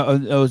banner,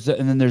 and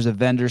then there's a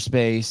vendor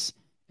space,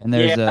 and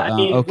there's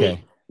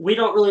okay. We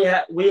don't really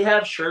we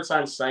have shirts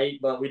on site,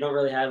 but we don't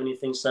really have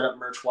anything set up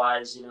merch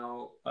wise,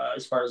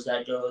 as far as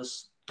that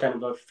goes. Kind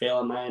of a fail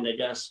on my end, I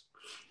guess.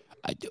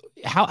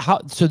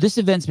 So this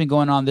event's been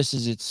going on. This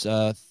is its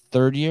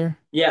third year.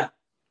 Yeah.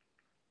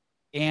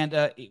 And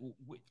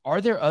are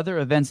there other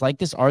events like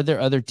this? Are there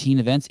other teen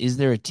events? Is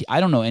there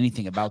I don't know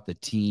anything about the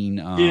teen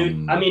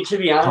dude, I mean, to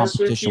be honest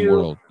with you,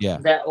 world. Yeah.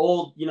 That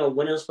old,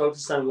 winners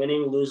focus on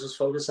winning, losers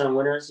focus on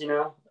winners,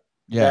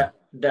 Yeah.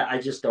 That I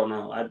just don't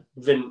know.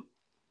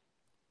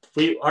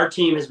 Our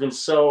team has been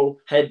so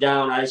head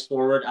down, eyes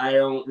forward. I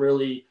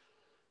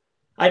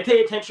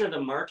pay attention to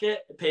the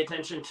market, pay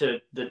attention to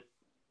the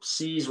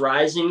seas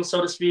rising,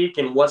 so to speak,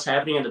 and what's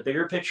happening in the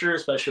bigger picture,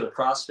 especially with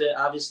CrossFit,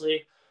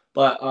 obviously.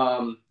 But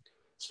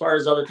as far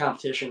as other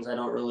competitions, I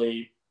don't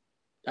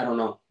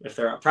know if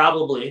there are,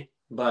 probably,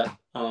 but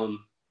we're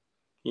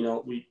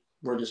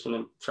just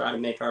going to try to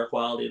make our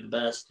quality the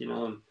best,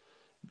 and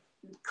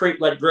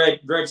like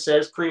Greg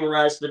says, cream will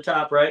rise to the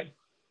top, right?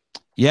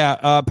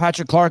 Yeah,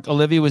 Patrick Clark,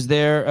 Olivia was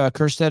there,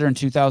 Kerstetter in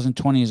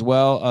 2020 as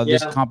well.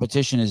 This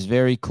competition is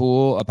very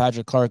cool.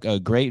 Patrick Clark, a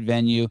great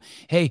venue.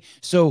 Hey,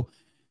 so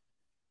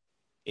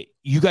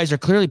you guys are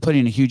clearly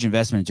putting a huge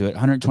investment into it,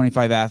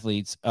 125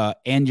 athletes,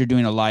 and you're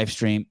doing a live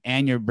stream,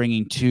 and you're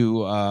bringing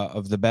two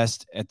of the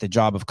best at the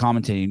job of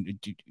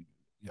commentating.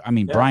 I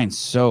mean, Brian's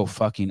so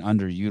fucking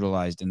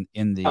underutilized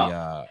in the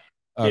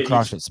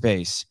CrossFit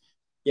space.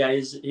 Yeah,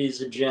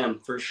 he's a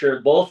gem for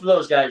sure. Both of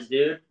those guys,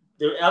 dude.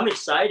 I'm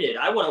excited.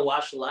 I want to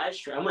watch the live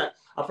stream.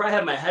 I'll probably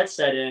have my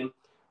headset in,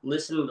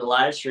 listening to the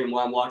live stream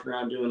while I'm walking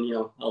around doing,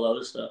 all the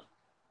other stuff.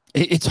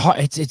 It's hard.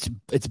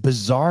 It's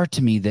bizarre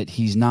to me that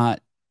he's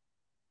not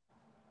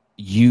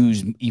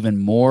used even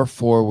more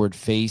forward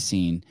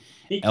facing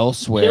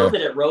elsewhere. Killed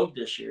it at Rogue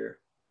this year.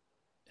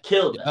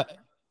 Killed it.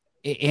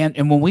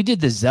 And when we did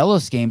the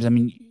Zealous games, I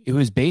mean, it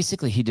was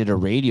basically he did a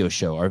radio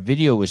show. Our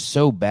video was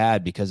so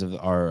bad because of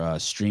our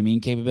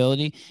streaming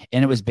capability,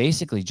 and it was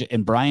basically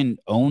and Brian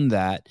owned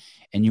that,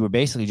 and you were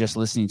basically just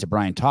listening to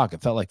Brian talk.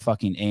 It felt like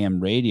fucking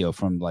AM radio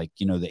from the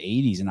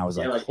 80s, and I was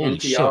like holy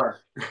NPR.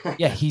 Shit.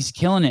 Yeah, he's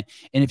killing it.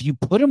 And if you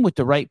put him with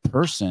the right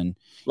person,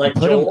 like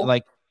put Joel? him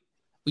like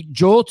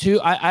Joel too.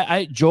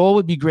 Joel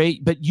would be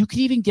great, but you could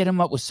even get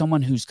him up with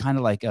someone who's kind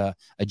of like a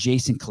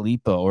Jason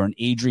Khalipa or an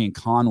Adrian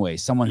Conway,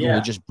 someone who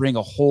would just bring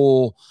a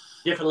whole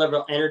different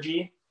level of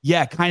energy.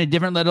 Yeah, kind of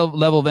different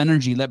level of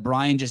energy. Let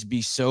Brian just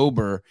be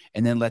sober,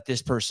 and then let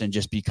this person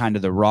just be kind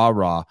of the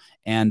rah.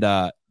 And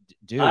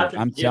dude,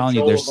 I'm telling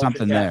you, there's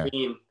something there.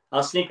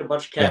 I'll sneak a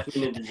bunch of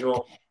caffeine into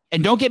Joel.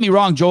 And don't get me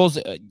wrong, Joel's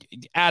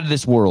out of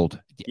this world.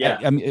 Yeah,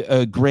 I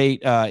mean,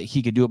 great.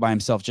 He could do it by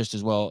himself just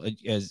as well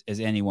as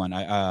anyone.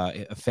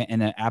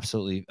 And an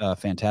absolutely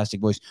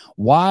fantastic voice.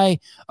 Why?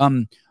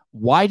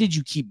 why did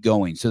you keep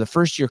going? So the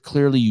first year,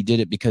 clearly you did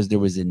it because there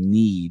was a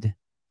need.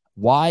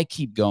 Why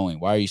keep going?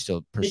 Why are you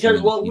still pursuing?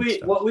 Because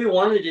what we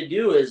wanted to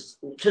do is,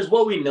 because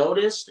what we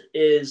noticed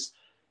is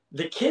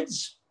the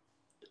kids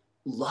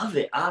love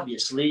it.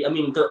 Obviously, I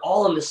mean, they're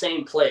all in the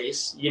same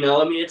place. You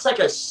know, I mean, it's like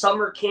a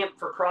summer camp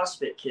for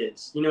CrossFit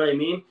kids. You know what I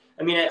mean?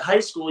 I mean, at high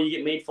school, you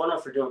get made fun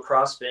of for doing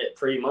CrossFit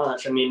pretty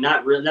much. I mean,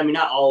 not really. I mean,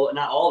 not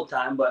all the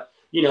time, but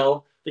you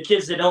know, the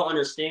kids that don't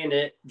understand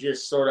it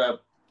just sort of,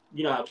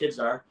 you know how kids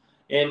are.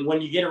 And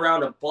when you get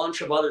around a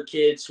bunch of other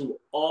kids who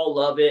all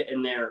love it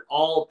and they're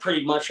all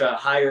pretty much a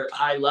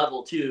high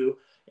level too,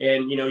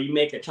 and you know, you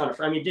make a ton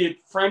of. I mean, dude,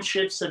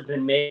 friendships have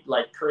been made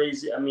like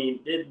crazy. I mean,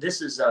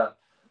 this is a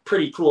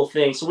pretty cool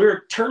thing. So we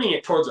were turning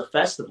it towards a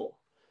festival.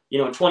 You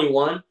know, in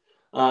 21.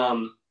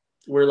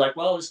 We're like,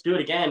 well, let's do it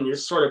again.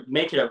 Just sort of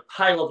make it a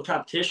high level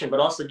competition,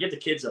 but also give the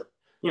kids a,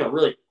 you know,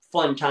 really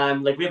fun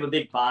time. Like we have a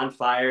big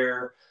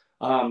bonfire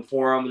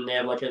for them, and they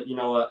have like a, you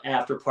know, a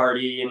after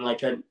party, and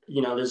like a,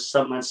 you know, there's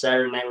something on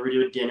Saturday night where we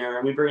do a dinner,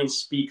 and we bring in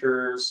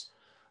speakers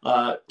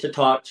to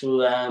talk to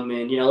them.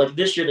 And, you know, like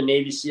this year, the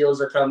Navy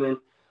SEALs are coming.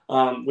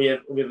 We have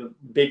a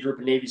big group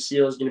of Navy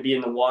SEALs going to be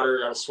in the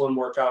water on a swim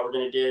workout we're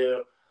going to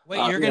do.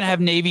 Wait, you're gonna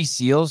have Navy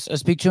SEAls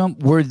speak to them?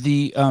 Were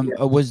the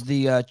was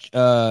the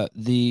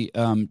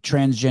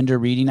transgender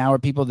reading hour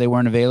people, they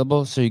weren't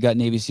available, so you got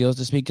Navy SEAls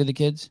to speak to the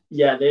kids?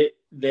 Yeah,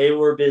 they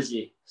were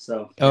busy.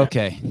 So yeah.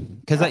 Okay,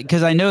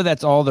 because I know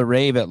that's all the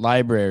rave at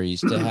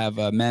libraries to have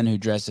men who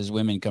dress as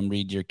women come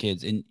read to your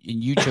kids, and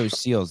you chose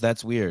SEAls.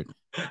 That's weird.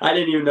 I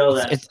didn't even know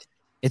that.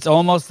 It's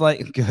almost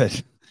like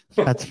good.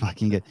 That's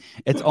fucking good.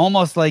 It's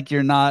almost like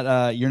you're not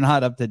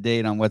up to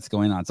date on what's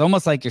going on. It's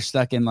almost like you're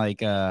stuck in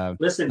like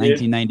Listen,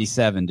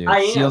 1997, dude.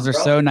 SEALs are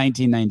so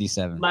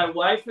 1997. My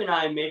wife and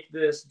I make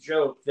this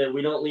joke that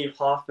we don't leave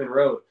Hoffman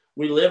Road.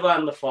 We live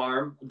on the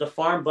farm. The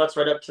farm butts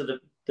right up to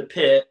the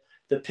pit.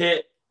 The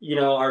pit, you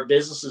know, our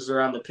businesses are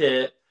on the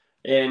pit,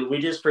 and we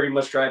just pretty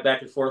much drive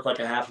back and forth like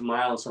a half a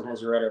mile, and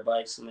sometimes we ride our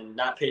bikes and then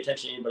not pay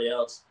attention to anybody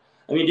else.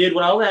 I mean, dude,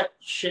 when all that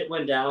shit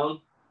went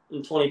down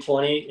in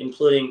 2020,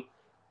 including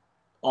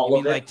all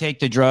of it. Like take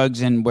the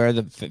drugs and wear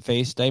the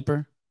face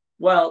diaper?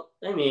 Well,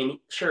 I mean,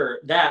 sure.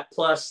 That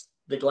plus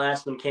the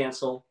Glassman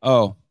cancel.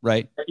 Oh,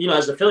 right. You know,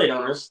 as affiliate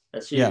owners,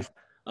 that's huge.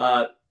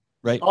 Yeah.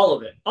 Right. All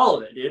of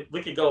it, dude.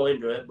 We could go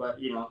into it, but,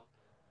 you know,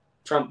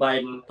 Trump,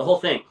 Biden, the whole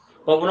thing.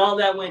 But when all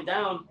that went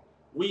down,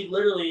 we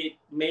literally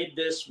made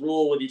this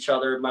rule with each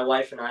other, my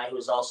wife and I, who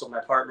is also my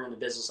partner in the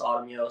business,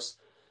 Automios,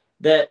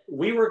 that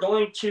we were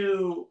going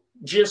to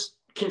just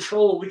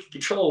control what we could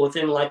control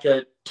within like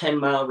a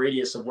 10-mile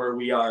radius of where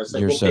we are. It's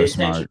like, You're so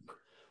smart.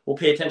 We'll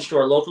pay attention to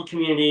our local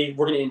community.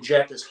 We're going to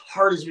inject as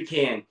hard as we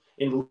can,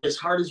 and as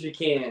hard as we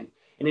can,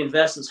 and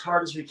invest as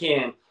hard as we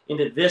can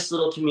into this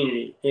little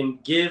community,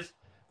 and give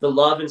the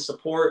love and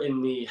support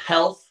and the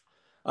health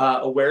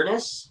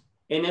awareness.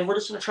 And then we're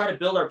just going to try to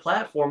build our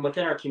platform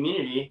within our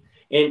community,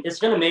 and it's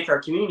going to make our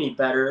community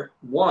better,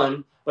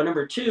 one. But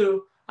number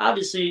two,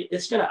 obviously,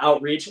 it's going to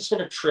outreach. It's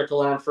going to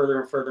trickle on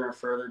further and further and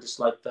further, just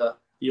like the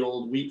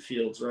old wheat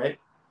fields, right?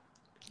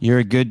 You're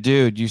a good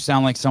dude. You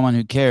sound like someone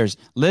who cares.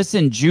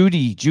 Listen,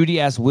 Judy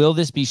asks, will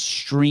this be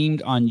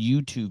streamed on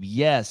YouTube?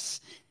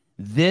 Yes.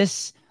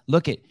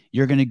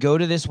 You're going to go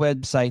to this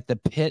website, the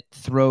Pit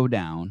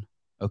Throwdown,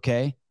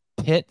 okay?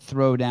 Pit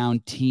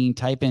Throwdown Teen,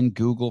 type in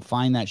Google,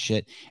 find that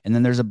shit. And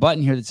then there's a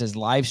button here that says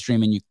live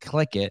stream, and you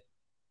click it,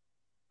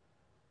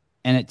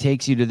 and it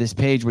takes you to this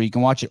page where you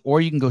can watch it,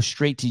 or you can go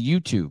straight to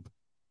YouTube.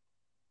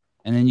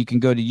 And then you can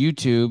go to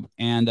YouTube,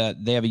 and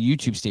they have a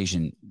YouTube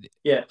station.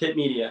 Yeah, Pit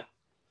Media.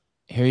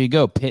 Here you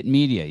go, Pit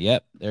Media.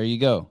 Yep, there you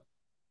go.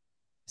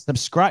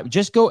 Subscribe.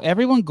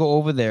 Everyone go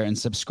over there and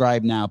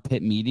subscribe now,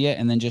 Pit Media,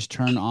 and then just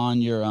turn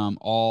on your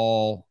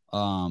all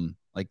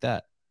like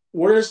that.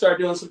 We're gonna start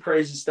doing some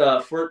crazy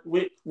stuff.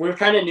 We're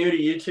kind of new to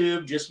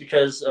YouTube just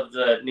because of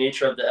the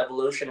nature of the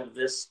evolution of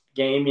this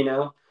game, you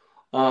know.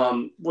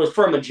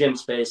 From a gym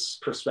space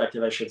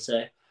perspective, I should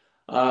say.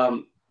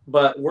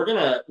 But we're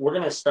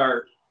gonna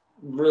start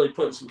really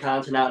putting some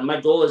content out, and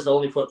my goal is to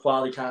only put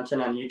quality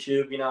content on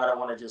YouTube. You know, I don't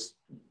want to just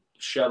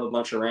shove a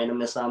bunch of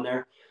randomness on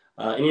there.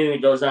 Anything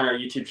that goes on our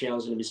YouTube channel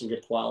is going to be some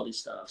good quality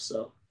stuff.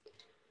 So,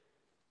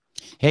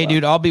 hey,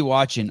 dude, I'll be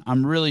watching.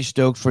 I'm really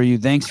stoked for you.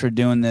 Thanks for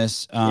doing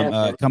this,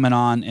 coming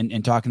on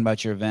and talking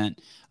about your event.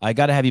 I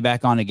got to have you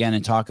back on again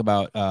and talk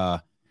about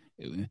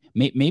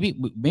maybe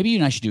you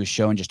and I should do a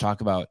show and just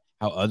talk about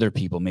how other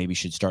people maybe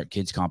should start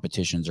kids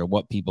competitions, or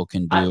what people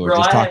can do, or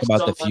just talk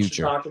about the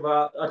future. Talk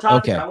about a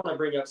topic I want to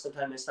bring up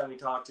sometime next time we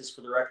talk, just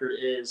for the record,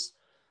 is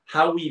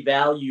how we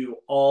value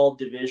all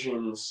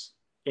divisions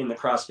in the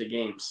CrossFit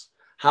Games.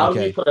 How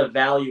do we put a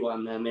value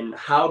on them, and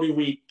how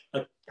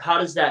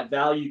does that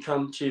value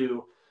come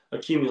to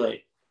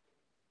accumulate?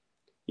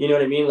 You know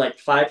what I mean? Like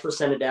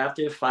 5%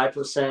 adaptive,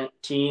 5%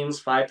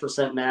 teens,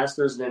 5%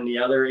 masters, and then the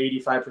other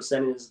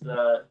 85% is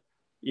the,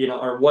 you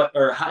know,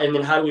 and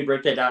then how do we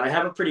break that down? I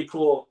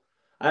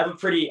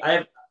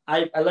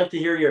like to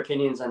hear your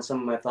opinions on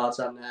some of my thoughts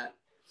on that.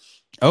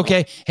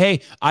 Okay.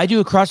 Hey, I do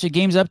a CrossFit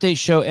Games update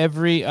show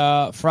every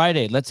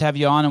Friday. Let's have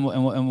you on,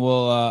 and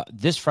we'll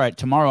this Friday.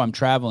 Tomorrow I'm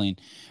traveling,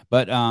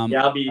 but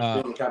Yeah, I'll be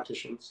doing the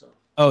competition. So.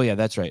 Oh yeah,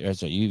 that's right.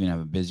 That's right. You even have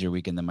a busier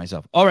weekend than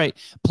myself. All right,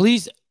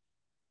 please,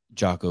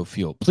 Jocko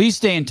Fuel. Please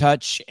stay in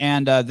touch,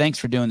 and thanks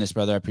for doing this,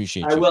 brother. I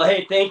appreciate you. I will.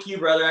 Hey, thank you,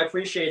 brother. I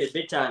appreciate it.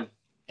 Big time.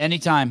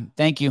 Anytime.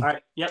 Thank you. All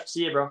right. Yep.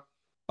 See you, bro.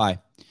 Bye.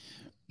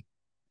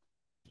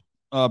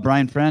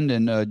 Brian Friend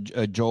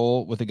and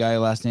Joel with a guy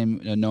last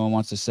name no one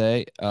wants to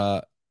say.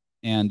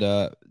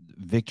 And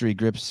Victory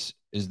Grips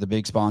is the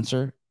big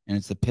sponsor, and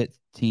it's the Pit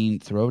Teen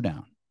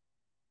Throwdown.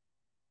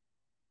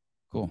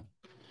 Cool.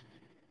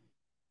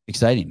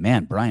 Exciting.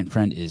 Man, Brian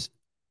Friend is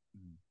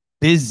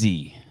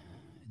busy.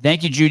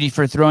 Thank you, Judy,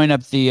 for throwing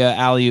up the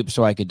alley-oop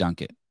so I could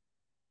dunk it.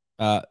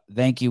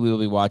 Thank you. We will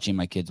be watching.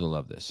 My kids will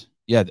love this.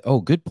 Yeah.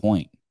 Oh, good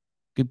point.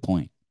 Good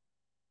point.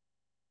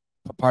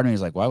 Part of me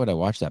is like, why would I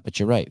watch that? But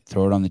you're right.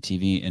 Throw it on the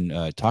TV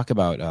and talk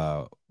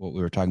about what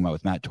we were talking about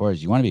with Matt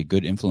Torres. You want to be a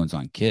good influence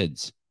on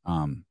kids.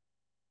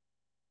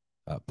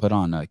 Put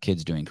on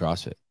kids doing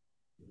CrossFit.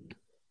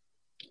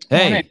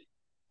 Hey, morning.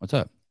 What's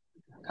up?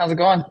 How's it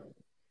going?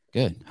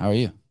 Good. How are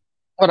you?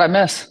 What'd I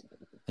miss?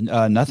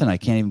 Nothing. I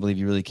can't even believe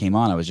you really came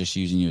on. I was just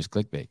using you as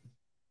clickbait.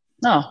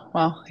 Oh,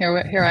 well,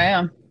 here I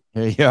am.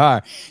 Here you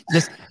are.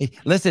 Just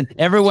listen,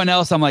 everyone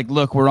else, I'm like,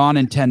 look, we're on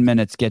in 10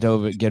 minutes. Get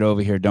over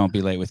here. Don't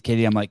be late. With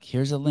Caity, I'm like,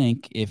 here's a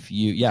link.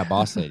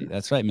 Boss lady.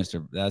 That's right,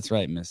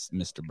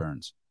 Mr.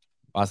 Burns.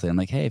 Boss lady. I'm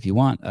like, hey, if you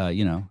want,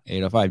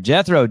 805.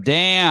 Jethro,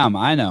 damn.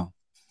 I know.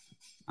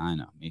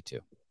 Me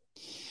too.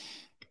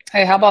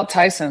 Hey, how about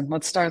Tyson?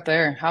 Let's start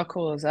there. How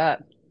cool is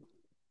that?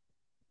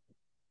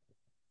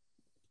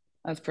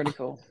 That's pretty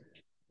cool.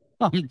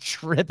 I'm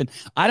tripping.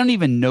 I don't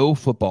even know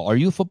football. Are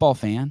you a football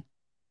fan?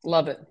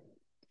 Love it.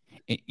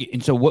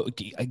 And so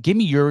give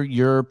me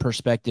your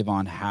perspective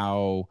on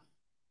how,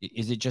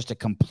 is it just a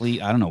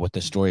complete, I don't know what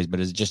the story is, but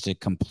is it just a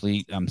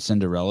complete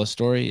Cinderella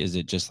story? Is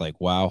it just like,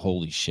 wow,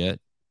 holy shit?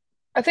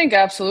 I think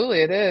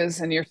absolutely it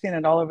is. And you're seeing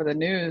it all over the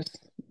news,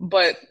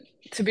 but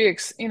to be,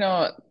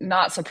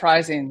 not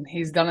surprising.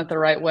 He's done it the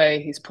right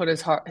way. He's put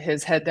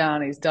his head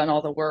down. He's done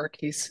all the work.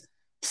 He's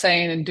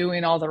saying and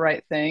doing all the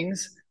right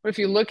things. But if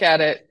you look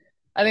at it,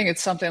 I think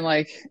it's something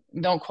like,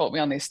 don't quote me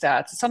on these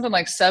stats, it's something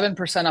like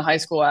 7% of high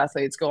school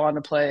athletes go on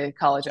to play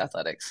college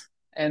athletics.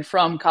 And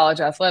from college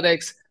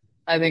athletics,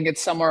 I think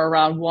it's somewhere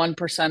around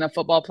 1% of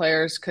football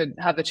players could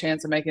have the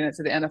chance of making it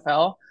to the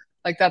NFL.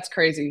 Like, that's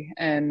crazy.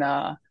 And,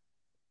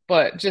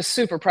 but just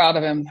super proud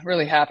of him,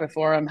 really happy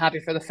for him, happy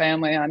for the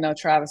family. I know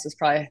Travis is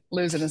probably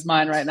losing his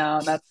mind right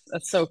now.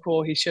 That's so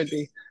cool. He should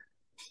be.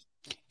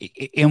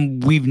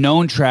 And we've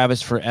known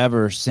Travis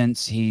forever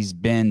since he's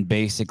been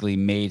basically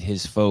made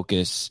his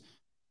focus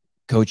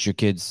coach your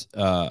kids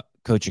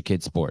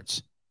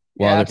sports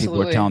while other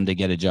people are telling him to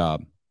get a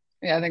job.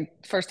 Yeah, I think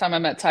first time I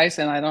met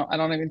Tyson, I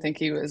don't even think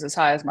he was as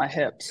high as my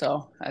hip.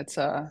 So it's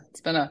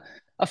been a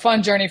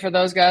fun journey for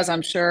those guys,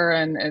 I'm sure,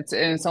 and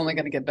it's only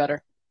going to get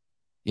better.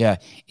 Yeah,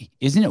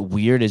 isn't it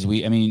weird as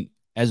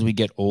we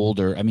get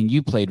older? I mean,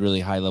 you played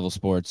really high level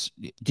sports.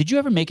 Did you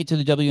ever make it to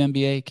the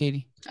WNBA,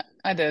 Caity?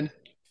 I did.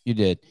 You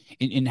did.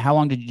 And how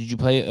long did you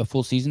play a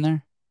full season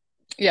there?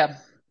 Yeah.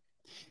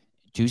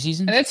 2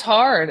 seasons? And it's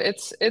hard.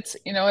 It's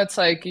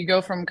like you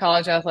go from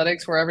college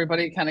athletics where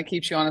everybody kind of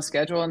keeps you on a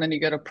schedule, and then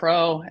you go to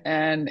pro,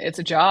 and it's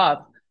a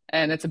job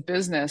and it's a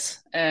business,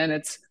 and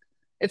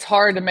it's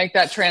hard to make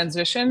that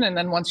transition. And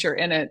then once you're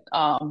in it,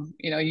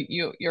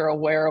 you're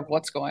aware of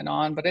what's going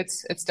on, but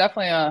it's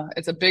definitely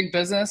it's a big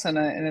business, and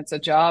it's a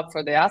job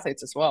for the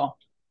athletes as well.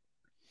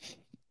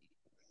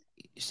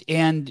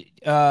 And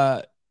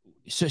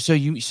so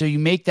you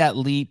make that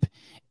leap,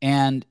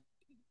 and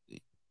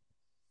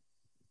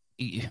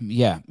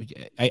yeah,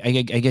 I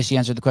guess you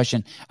answered the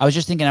question. I was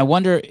just thinking, I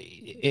wonder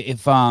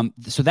if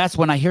so that's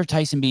when I hear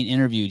Tyson being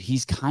interviewed,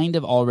 he's kind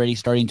of already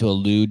starting to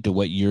allude to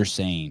what you're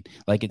saying.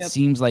 Like, it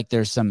seems like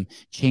there's some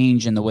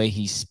change in the way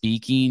he's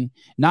speaking,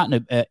 not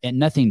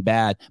nothing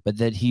bad, but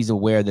that he's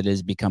aware that it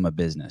has become a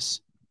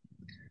business.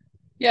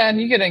 Yeah, and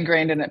you get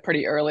ingrained in it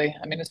pretty early.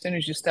 I mean, as soon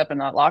as you step in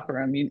that locker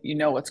room, you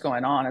know what's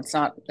going on. It's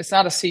not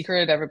a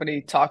secret.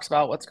 Everybody talks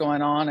about what's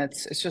going on.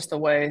 It's just the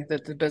way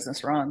that the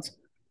business runs.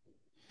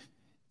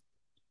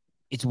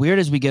 It's weird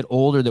as we get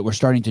older that we're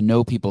starting to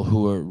know people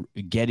who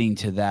are getting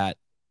to that.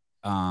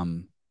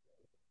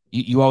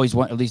 You always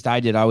want, at least I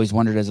did. I always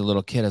wondered as a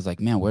little kid, I was like,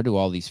 man, where do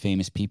all these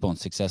famous people and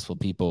successful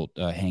people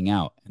hang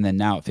out? And then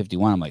now at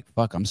 51, I'm like,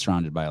 fuck, I'm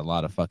surrounded by a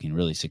lot of fucking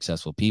really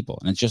successful people.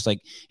 And it's just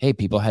like, hey,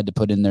 people had to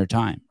put in their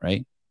time,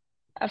 right?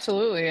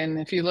 Absolutely. And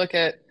if you look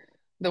at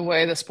the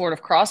way the sport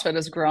of CrossFit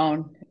has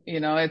grown,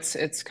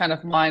 it's kind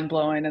of mind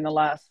blowing in the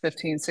last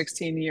 15,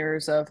 16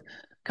 years of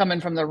coming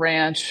from the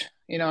ranch,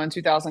 in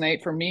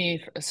 2008 for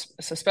me,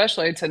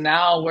 especially, to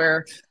now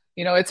where,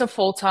 it's a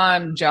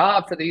full-time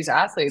job for these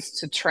athletes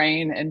to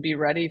train and be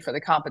ready for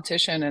the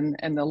competition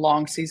and the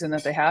long season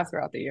that they have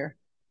throughout the year.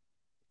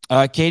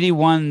 Caity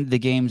won the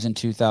games in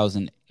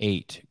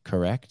 2008,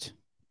 correct?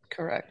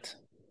 Correct.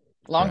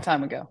 Long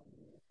time ago.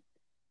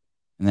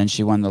 And then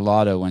she won the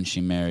lotto when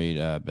she married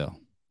Bill.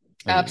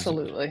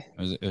 Absolutely.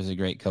 It was a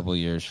great couple of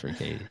years for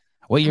Caity.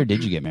 What year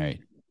did you get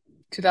married?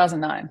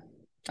 2009.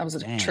 That was a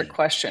Dang. trick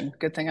question.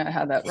 Good thing I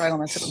had that right on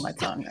the tip of my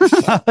tongue.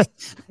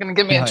 Going to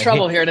get me in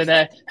trouble here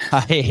today.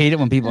 I hate it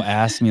when people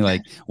ask me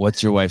like,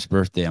 "What's your wife's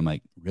birthday?" I'm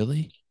like,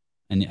 "Really?"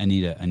 I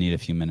need a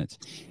few minutes.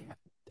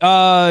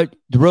 The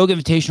Rogue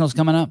Invitational is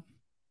coming up.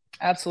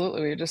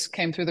 Absolutely. We just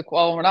came through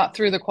we're not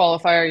through the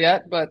qualifier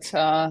yet, but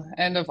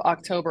end of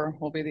October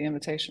will be the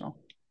Invitational.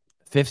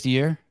 5th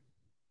year.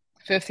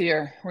 5th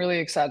year. Really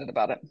excited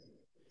about it.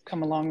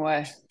 Come a long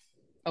way.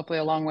 Hopefully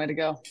a long way to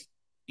go.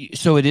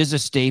 So it is a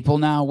staple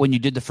now. When you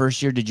did the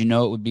first year, did you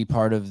know it would be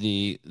part of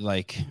the,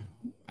 like,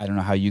 I don't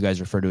know how you guys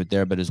refer to it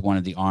there, but as one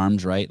of the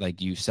arms, right? Like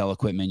you sell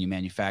equipment, you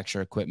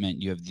manufacture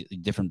equipment, you have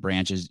different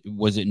branches.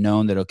 Was it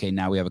known that, okay,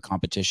 now we have a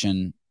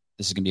competition,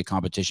 this is going to be a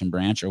competition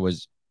branch, or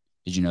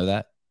did you know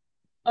that?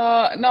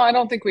 No, I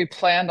don't think we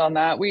planned on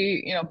that.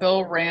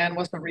 Bill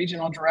was the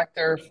regional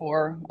director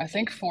for, I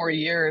think, 4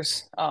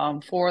 years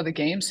for the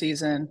game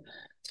season.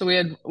 So we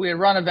had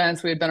run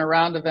events, we had been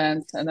around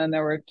events, and then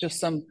there were just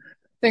some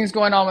things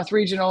going on with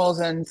regionals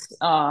and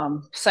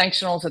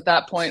sanctionals at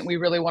that point. We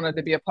really wanted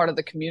to be a part of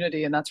the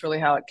community, and that's really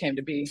how it came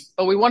to be.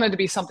 But we wanted to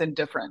be something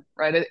different,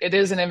 right? It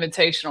is an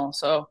invitational,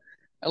 so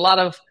a lot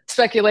of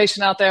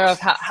speculation out there of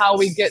how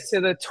we get to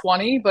the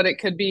 20, but it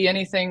could be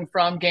anything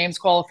from games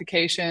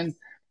qualification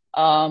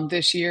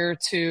this year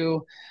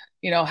to,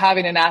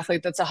 having an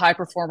athlete that's a high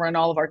performer in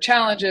all of our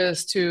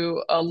challenges,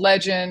 to a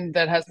legend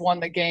that has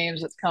won the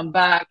games that's come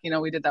back.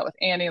 We did that with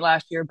Annie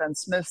last year. Ben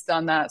Smith's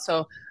done that.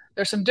 So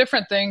there's some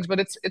different things, but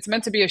it's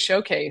meant to be a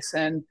showcase,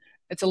 and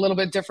it's a little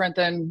bit different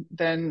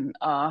than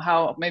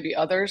how maybe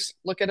others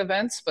look at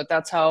events, but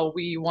that's how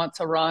we want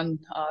to run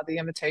the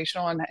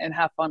Invitational and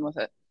have fun with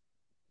it.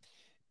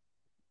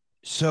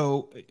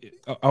 So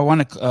I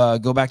want to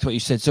go back to what you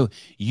said. So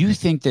you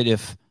think that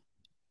if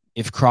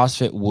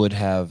CrossFit would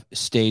have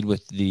stayed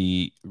with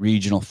the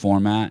regional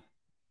format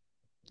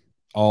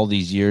all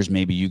these years,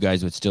 maybe you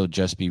guys would still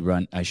just be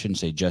I shouldn't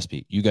say just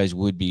be, you guys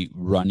would be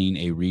running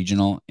a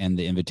regional and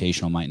the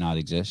Invitational might not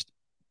exist?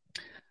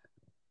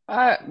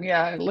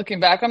 Yeah,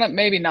 looking back on it,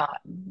 maybe not.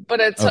 But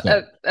it's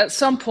Okay. at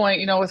some point,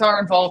 with our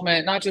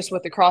involvement, not just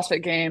with the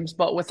CrossFit Games,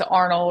 but with the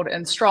Arnold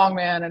and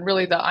Strongman and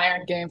really the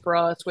Iron Game for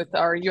us with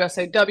our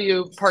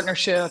USAW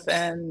partnership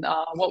and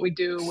what we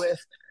do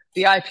with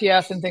the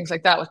IPF and things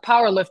like that with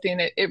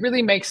powerlifting, it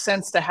really makes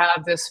sense to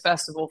have this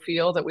festival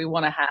feel that we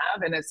want to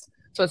have. And it's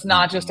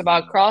not just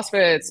about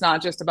CrossFit. It's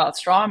not just about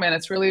Strongman.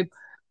 It's really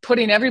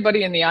putting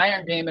everybody in the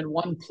Iron Game in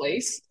one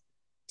place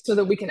so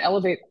that we can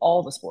elevate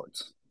all the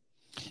sports.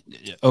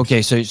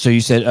 Okay, so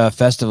you said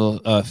festival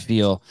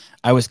feel.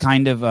 I was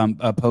kind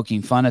of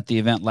poking fun at the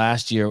event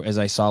last year as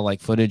I saw like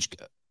footage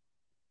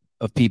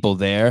of people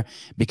there,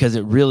 because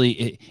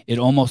it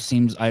almost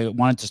seems, I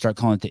wanted to start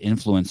calling it the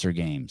influencer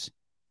games,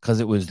 because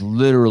it was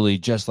literally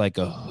just like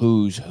a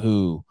who's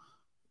who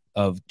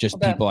of just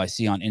people I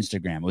see on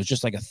Instagram. It was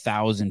just like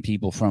 1,000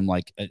 people from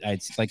like,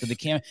 it's like the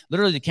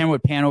camera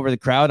would pan over the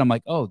crowd. I'm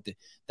like, oh,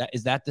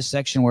 is that the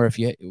section where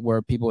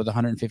people with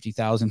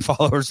 150,000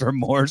 followers or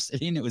more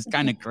sitting? It was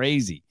kind of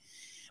crazy.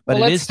 But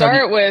let's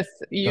start with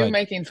you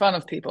making fun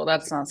of people.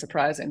 That's not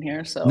surprising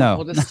here. So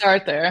we'll just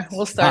start there.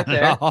 We'll start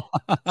there.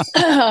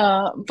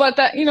 But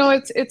that,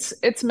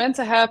 it's meant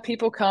to have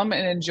people come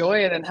and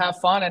enjoy it and have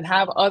fun and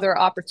have other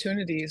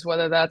opportunities,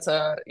 whether that's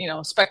a,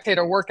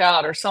 spectator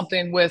workout or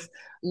something with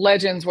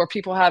legends where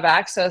people have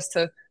access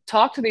to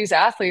talk to these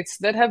athletes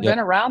that have been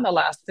around the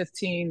last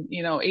 15,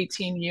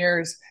 18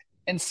 years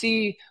and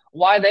see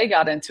why they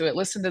got into it,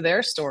 listen to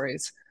their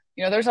stories.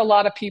 There's a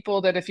lot of people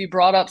that if you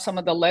brought up some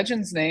of the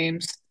legends'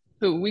 names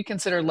who we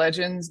consider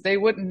legends, they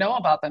wouldn't know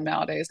about them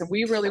nowadays. And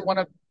we really want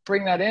to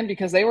bring that in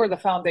because they were the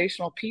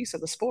foundational piece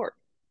of the sport.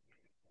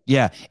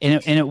 Yeah.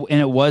 And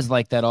it was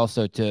like that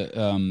also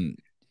to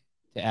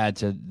add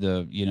to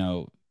the,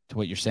 to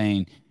what you're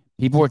saying.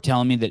 People were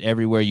telling me that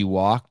everywhere you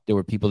walked, there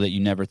were people that you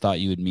never thought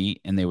you would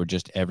meet, and they were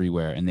just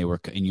everywhere, and they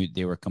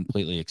were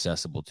completely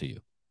accessible to you.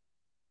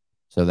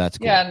 So that's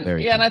cool. Yeah. Cool.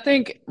 And I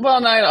think,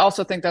 and I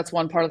also think that's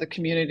one part of the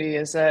community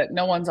is that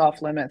no one's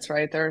off limits,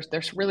 right? They're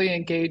really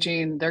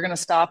engaging. They're going to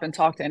stop and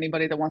talk to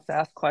anybody that wants to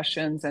ask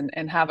questions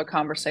and have a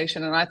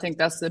conversation. And I think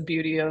that's the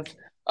beauty of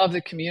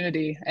the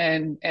community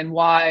and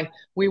why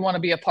we want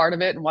to be a part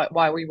of it and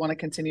why we want to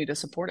continue to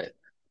support it.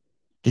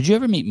 Did you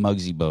ever meet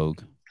Muggsy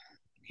Bogue?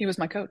 He was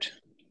my coach.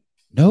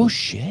 No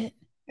shit.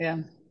 Yeah.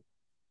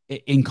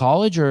 In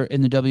college or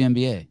in the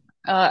WNBA?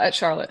 At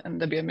Charlotte in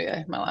the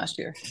WNBA my last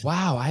year.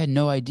 Wow, I had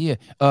no idea.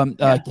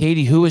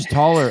 Caity, who is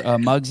taller,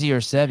 Muggsy or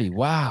Sevi?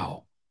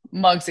 Wow.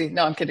 Muggsy.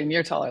 No, I'm kidding.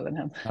 You're taller than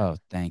him. Oh,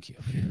 thank you.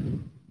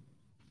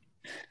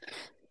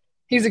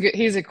 He's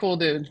a cool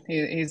dude.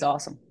 He's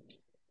awesome.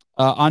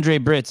 Andre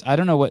Britz, I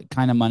don't know what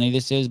kind of money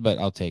this is, but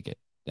I'll take it.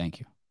 Thank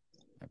you.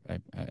 I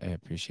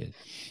appreciate it.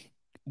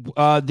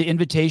 The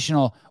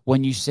Invitational,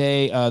 when you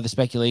say the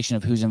speculation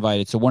of who's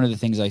invited, so one of the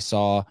things I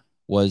saw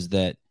was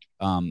that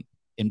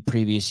in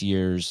previous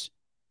years,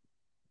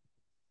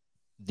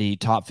 the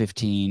top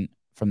 15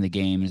 from the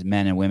games,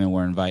 men and women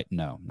were invited?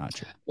 No, not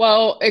true.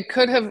 Well, it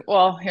could have.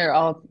 Well, here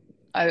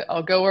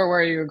I'll go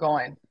where you're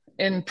going.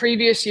 In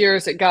previous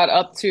years, it got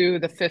up to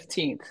the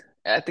 15th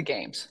at the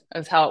games.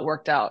 That's how it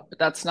worked out. But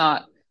that's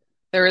not.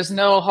 There is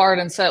no hard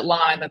and set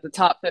line that the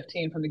top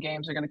 15 from the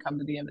games are going to come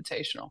to the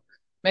Invitational.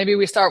 Maybe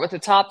we start with the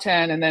top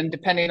 10, and then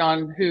depending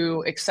on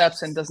who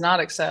accepts and does not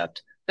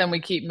accept, then we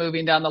keep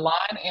moving down the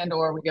line, and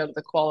or we go to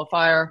the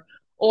qualifier,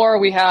 or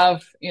we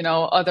have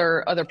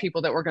other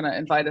people that we're going to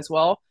invite as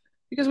well.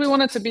 Because we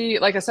want it to be,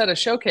 like I said, a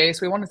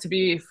showcase. We want it to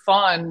be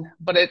fun,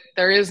 but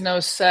there is no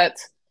set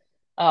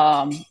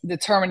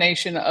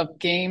determination of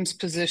games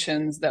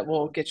positions that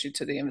will get you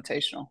to the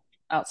Invitational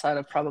outside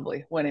of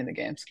probably winning the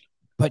games.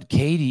 But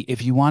Caity,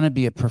 if you want to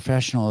be a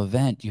professional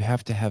event, you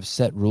have to have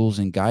set rules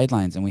and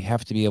guidelines, and we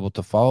have to be able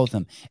to follow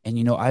them.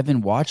 And, I've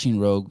been watching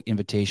Rogue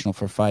Invitational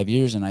for 5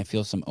 years, and I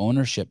feel some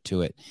ownership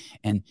to it.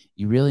 And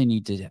you really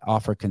need to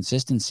offer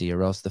consistency,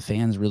 or else the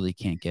fans really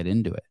can't get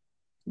into it.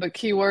 But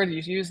key word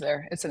you use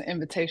there, it's an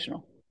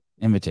invitational.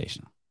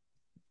 Invitational.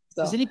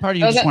 So, does any part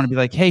of you just want to be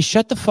like, hey,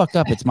 shut the fuck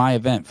up, it's my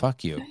event,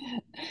 fuck you?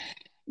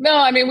 No,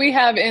 I mean, we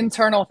have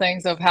internal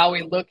things of how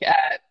we look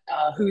at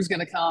who's going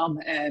to come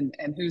and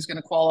who's going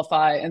to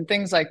qualify and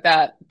things like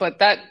that. But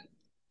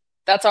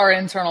that's our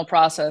internal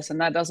process, and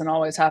that doesn't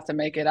always have to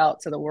make it out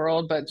to the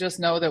world. But just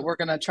know that we're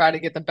going to try to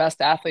get the best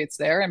athletes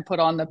there and put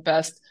on the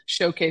best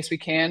showcase we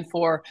can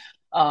for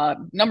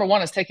number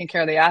one is taking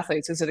care of the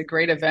athletes. Is it a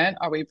great event?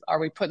 Are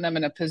we putting them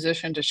in a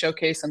position to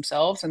showcase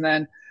themselves? And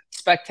then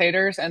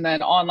spectators and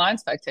then online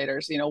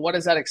spectators, what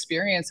is that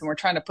experience? And we're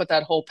trying to put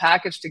that whole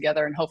package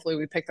together, and hopefully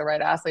we pick the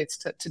right athletes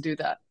to do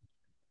that.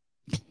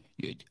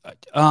 Did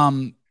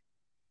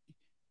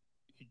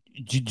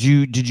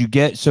you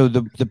get, so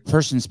the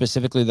person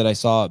specifically that I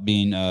saw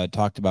being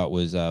talked about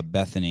was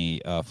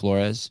Bethany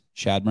Flores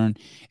Shadburn,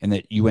 and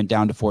that you went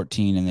down to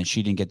 14 and then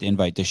she didn't get the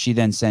invite. Does she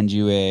then send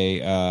you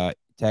a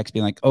text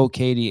being like, oh,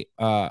 Caity,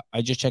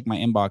 I just checked my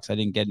inbox, I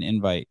didn't get an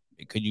invite,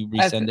 could you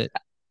resend it?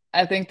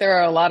 I think there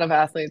are a lot of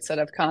athletes that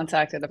have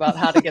contacted about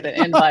how to get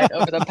an invite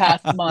over the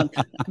past month.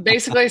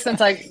 Basically, since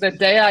the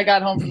day I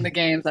got home from the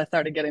games, I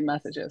started getting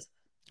messages.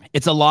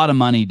 It's a lot of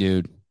money,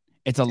 dude.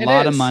 It's a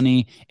lot of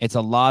money. It's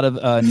a lot of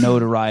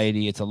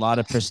notoriety. It's a lot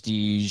of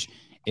prestige.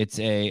 It's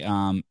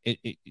I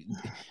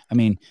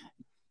mean,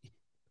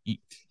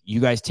 you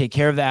guys take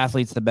care of the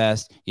athletes the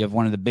best. You have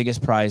one of the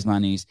biggest prize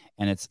monies,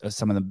 and it's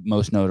some of the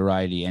most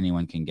notoriety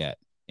anyone can get.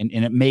 And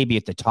it may be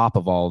at the top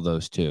of all of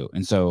those too.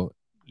 And so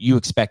you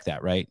expect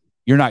that, right?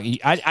 You're not,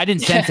 I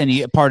didn't sense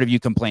any part of you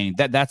complaining.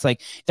 That's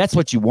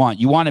what you want.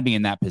 You want to be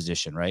in that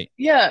position, right?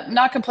 Yeah,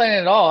 not complaining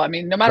at all. I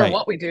mean, no matter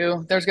what we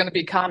do, there's going to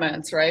be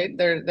comments, right?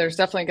 There's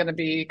definitely going to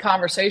be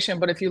conversation,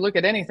 but if you look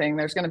at anything,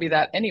 there's going to be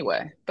that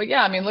anyway. But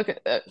yeah, I mean, look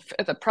at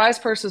the prize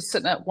purse is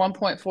sitting at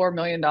 $1.4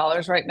 million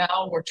right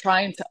now. We're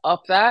trying to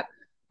up that.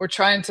 We're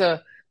trying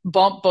to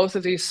bump both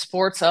of these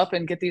sports up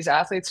and get these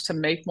athletes to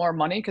make more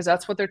money, because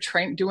that's what they're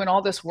doing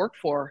all this work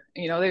for.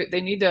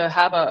 They need to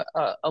have a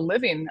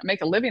living,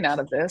 make a living out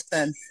of this.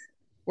 And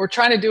we're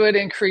trying to do it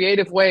in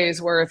creative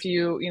ways where if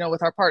you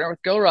with our partner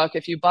with GoRuck,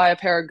 if you buy a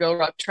pair of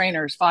GoRuck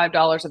trainers,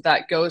 $5 of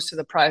that goes to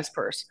the prize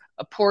purse.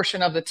 A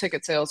portion of the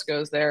ticket sales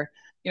goes there.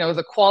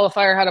 The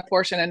qualifier had a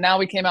portion, and now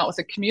we came out with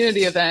a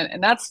community event,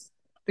 and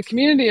the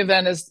community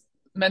event is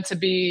meant to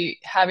be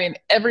having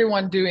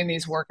everyone doing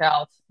these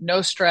workouts,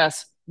 no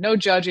stress, no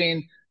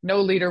judging,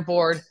 no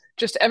leaderboard,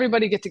 just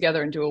everybody get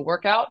together and do a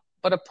workout.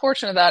 But a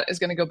portion of that is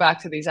going to go back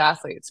to these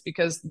athletes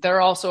because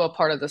they're also a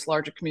part of this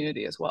larger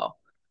community as well.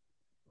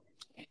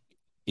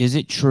 Is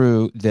it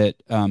true that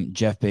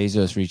Jeff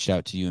Bezos reached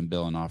out to you and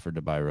Bill and offered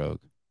to buy Rogue?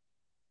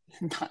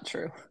 Not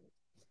true.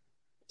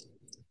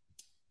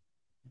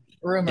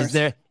 Rumors.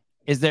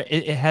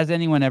 Has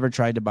anyone ever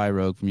tried to buy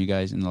Rogue from you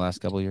guys in the last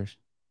couple of years?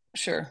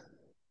 Sure.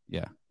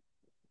 Yeah.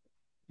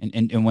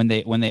 And when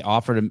they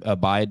offered a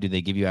buy, do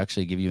they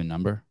actually give you a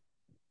number?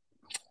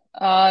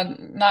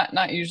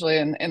 Not usually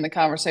in the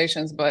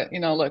conversations, but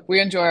look, we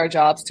enjoy our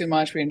jobs too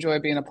much. We enjoy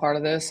being a part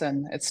of this,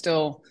 and it's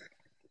still,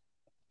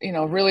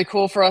 really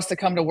cool for us to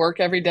come to work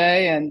every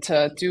day and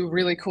to do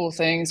really cool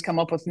things, come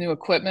up with new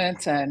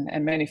equipment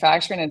and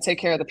manufacturing, and take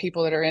care of the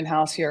people that are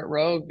in-house here at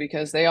Rogue,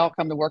 because they all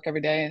come to work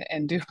every day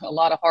and do a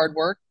lot of hard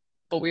work.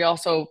 But we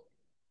also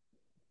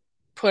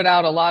put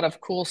out a lot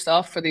of cool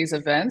stuff for these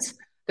events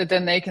that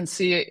then they can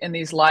see it in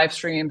these live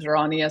streams or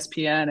on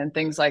ESPN and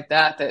things like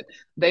that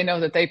they know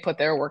that they put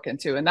their work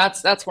into. And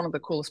that's one of the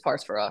coolest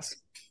parts for us.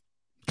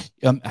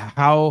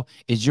 How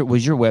was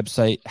your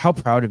website? How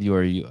proud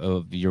are you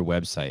of your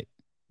website?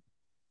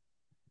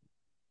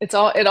 It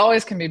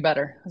always can be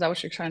better. Is that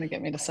what you're trying to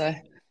get me to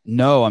say?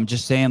 No, I'm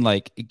just saying,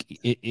 like,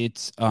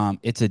 it's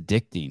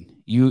addicting.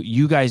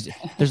 You guys,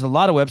 there's a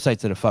lot of websites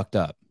that are fucked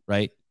up,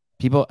 right?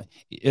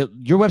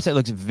 Your website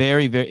looks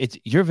very, very.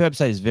 Your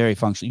website is very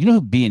functional. You know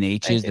who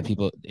B&H is? The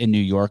people in New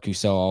York who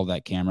sell all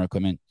that camera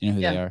equipment. You know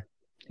who they are?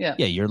 Yeah.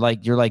 Yeah. You're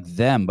like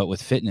them, but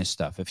with fitness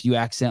stuff. If you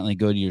accidentally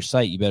go to your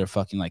site, you better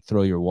fucking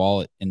throw your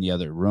wallet in the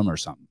other room or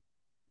something.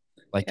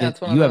 Like Yeah,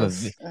 it's one of you have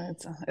those.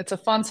 It's a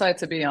fun site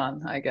to be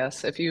on, I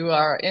guess. If you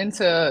are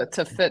into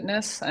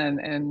fitness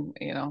and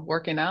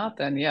working out,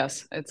 then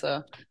yes,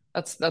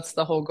 that's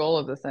the whole goal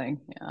of the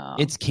thing.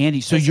 it's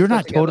candy. So Is to you're put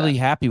not together. totally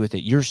happy with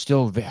it. You're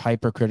still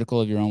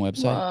hypercritical of your own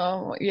website.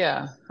 Well,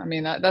 yeah. I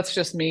mean, that's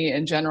just me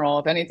in general.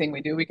 If anything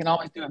we do, we can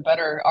always do it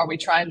better. Are we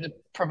trying to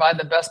provide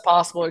the best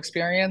possible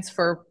experience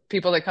for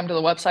people that come to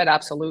the website?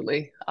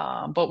 Absolutely.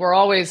 But we're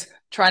always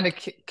trying to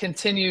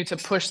continue to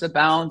push the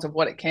bounds of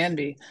what it can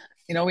be.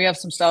 We have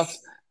some stuff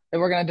that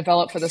we're going to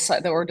develop for the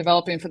site that we're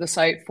developing for the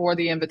site for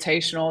the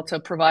invitational to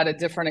provide a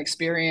different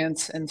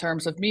experience in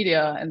terms of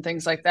media and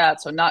things like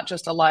that. So not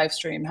just a live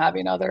stream,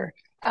 having other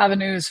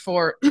avenues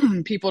for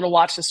people to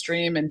watch the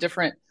stream and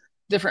different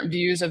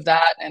views of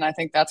that. And I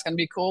think that's going to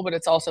be cool, but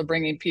it's also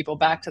bringing people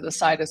back to the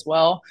site as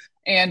well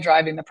and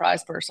driving the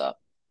prize purse up.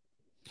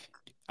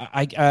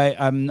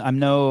 I'm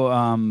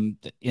no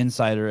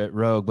insider at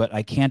Rogue, but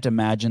I can't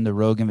imagine the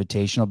Rogue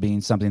Invitational being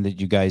something that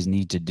you guys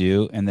need to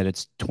do, and that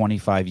it's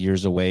 25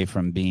 years away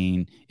from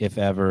being, if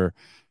ever,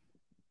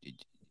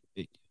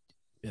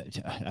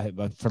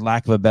 for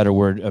lack of a better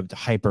word,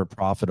 hyper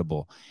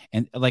profitable.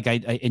 And like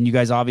and you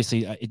guys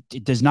obviously,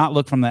 it does not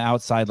look from the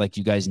outside like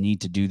you guys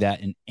need to do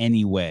that in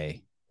any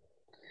way.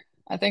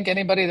 I think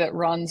anybody that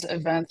runs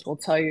events will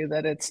tell you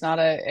that it's not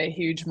a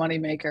huge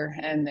moneymaker.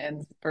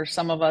 And for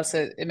some of us,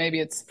 maybe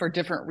it's for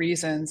different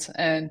reasons.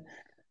 And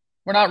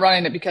we're not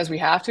running it because we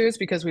have to, it's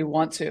because we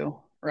want to,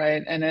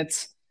 right? And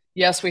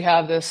yes, we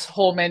have this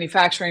whole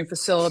manufacturing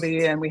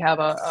facility and we have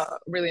a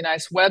really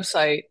nice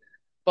website,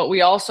 but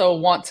we also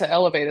want to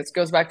elevate. It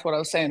goes back to what I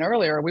was saying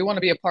earlier. We want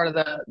to be a part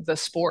of the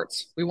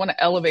sports. We want to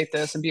elevate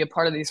this and be a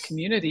part of these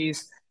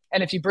communities.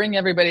 And if you bring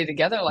everybody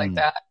together like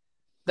that,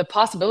 the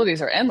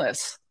possibilities are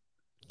endless.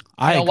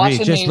 I agree.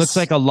 It just looks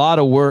like a lot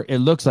of work. It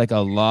looks like a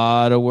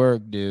lot of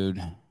work,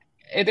 dude.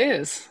 It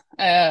is.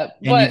 And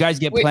you guys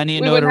get plenty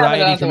of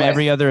notoriety from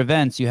every other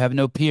events. You have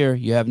no peer.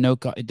 You have no.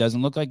 It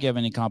doesn't look like you have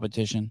any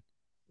competition.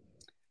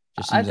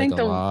 Just seems like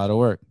a lot of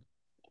work.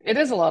 It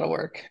is a lot of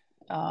work.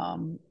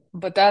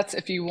 But that's,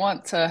 if you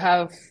want to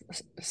have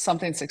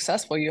something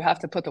successful, you have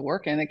to put the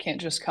work in. It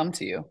can't just come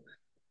to you.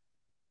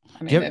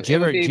 I mean, it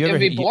would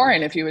be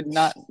boring if you would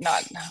not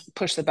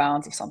push the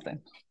bounds of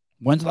something.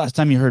 When's the last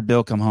time you heard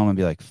Bill come home and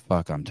be like,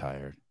 "Fuck, I'm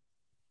tired"?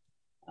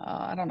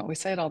 I don't know. We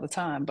say it all the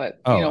time,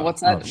 but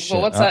what's that?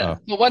 What's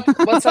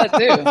that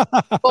do?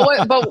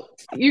 But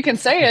you can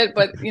say it,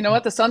 but you know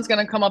what? The sun's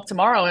going to come up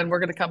tomorrow, and we're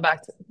going to come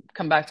back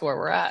to where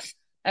we're at.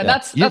 And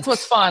that's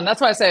what's fun.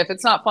 That's why I say if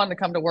it's not fun to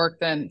come to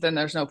work, then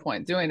there's no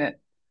point doing it.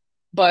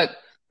 But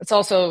it's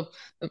also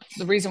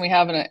the reason we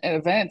have an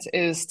event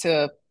is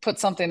to put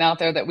something out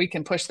there that we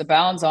can push the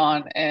bounds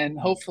on and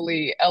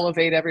hopefully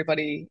elevate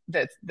everybody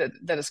that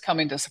is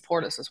coming to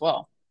support us as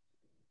well.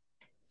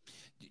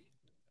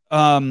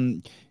 By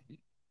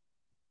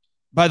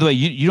the way,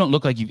 you don't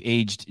look like you've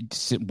aged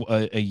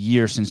a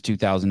year since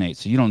 2008,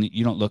 so you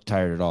don't look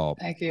tired at all.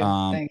 Thank you.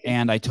 Thank you.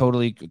 And I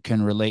totally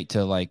can relate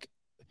to, like,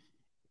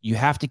 you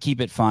have to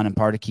keep it fun, and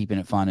part of keeping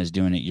it fun is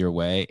doing it your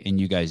way,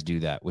 and you guys do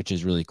that, which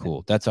is really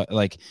cool. That's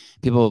like,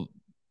 people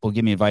will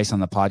give me advice on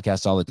the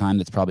podcast all the time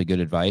that's probably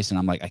good advice, and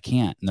I'm like, I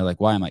can't. And they're like,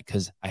 why? I'm like,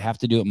 because I have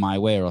to do it my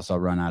way or else I'll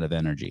run out of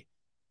energy.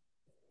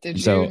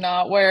 Did you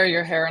not wear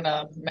your hair in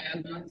a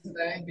man bun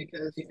today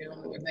because you knew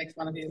it would make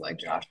fun of you like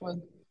Josh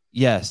would?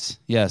 Yes.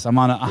 I'm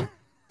on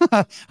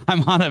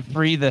a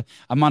free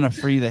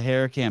the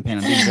hair campaign.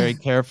 I'm being very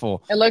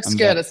careful. It looks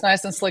good. It's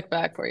nice and slick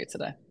back for you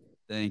today.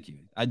 Thank you.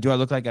 Do I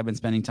look like I've been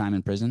spending time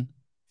in prison?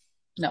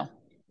 No.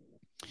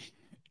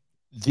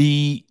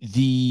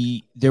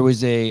 There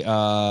was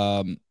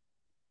a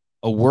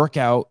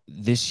workout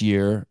this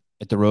year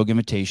at the Rogue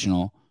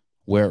Invitational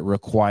where it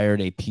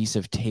required a piece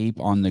of tape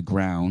on the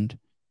ground,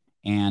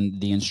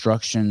 and the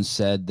instructions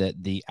said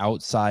that the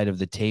outside of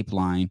the tape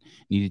line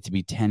needed to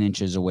be 10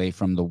 inches away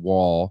from the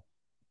wall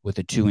with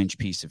a 2-inch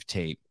piece of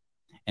tape.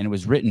 And it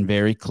was written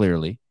very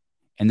clearly.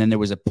 And then there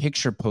was a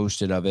picture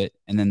posted of it,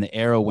 and then the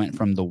arrow went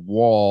from the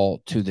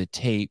wall to the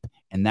tape,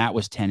 and that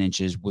was 10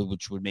 inches,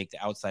 which would make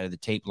the outside of the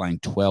tape line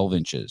 12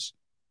 inches.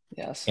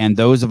 Yes. And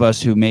those of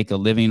us who make a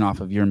living off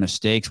of your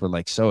mistakes were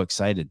like so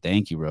excited.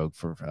 Thank you, Rogue,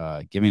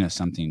 for giving us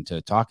something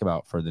to talk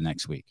about for the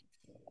next week.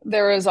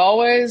 There is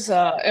always,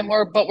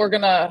 we're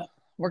gonna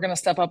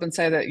step up and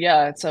say that,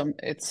 yeah,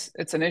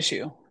 it's an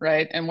issue,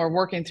 right? And we're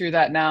working through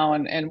that now,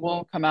 and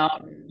we'll come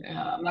out.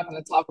 I'm not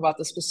going to talk about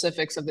the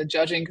specifics of the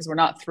judging because we're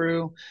not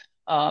through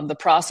the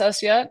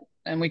process yet,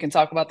 and we can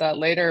talk about that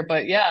later.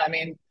 But yeah, I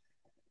mean,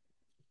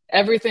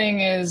 everything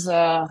needs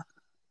to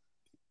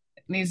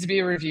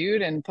be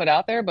reviewed and put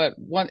out there. But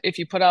if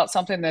you put out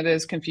something that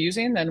is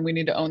confusing, then we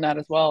need to own that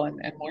as well, and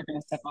we're going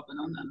to step up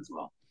and own that as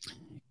well.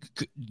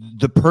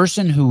 The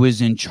person who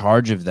was in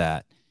charge of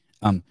that,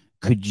 it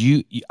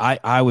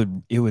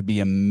would be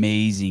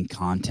amazing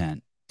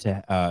content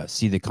to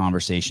see the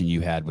conversation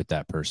you had with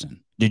that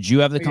person. Did you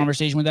have the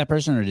conversation with that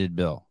person, or did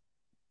Bill?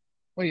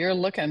 Well, you're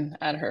looking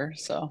at her,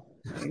 so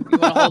You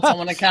want to hold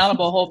someone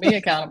accountable, hold me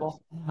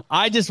accountable.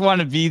 I just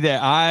want to be there.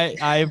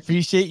 I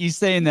appreciate you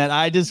saying that.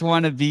 I just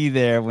want to be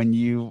there when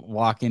you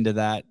walk into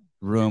that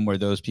room where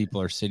those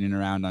people are sitting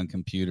around on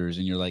computers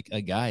and you're like,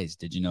 hey, guys,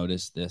 did you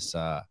notice this?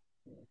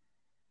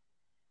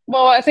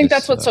 Well, I think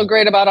that's what's so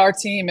great about our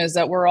team is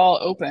that we're all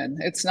open.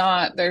 It's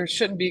not, there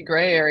shouldn't be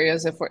gray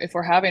areas. If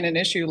we're having an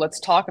issue, let's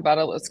talk about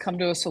it. Let's come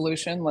to a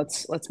solution.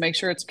 Let's make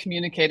sure it's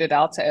communicated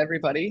out to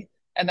everybody,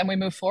 and then we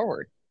move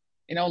forward.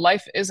 You know,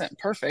 life isn't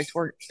perfect.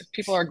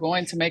 People are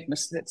going to make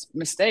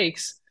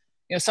mistakes.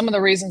 You know, some of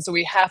the reasons that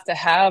we have to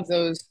have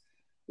those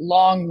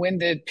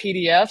long-winded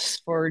PDFs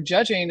for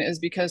judging is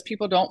because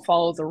people don't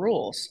follow the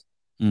rules.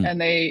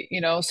 And they,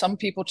 you know, some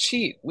people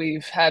cheat.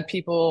 We've had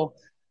people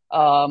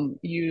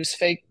use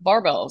fake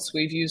barbells.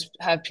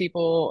 Had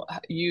people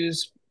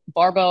use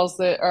barbells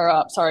that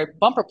are,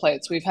 bumper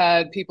plates. We've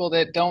had people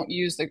that don't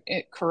use the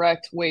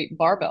correct weight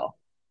barbell,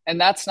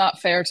 and that's not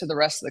fair to the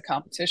rest of the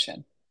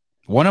competition.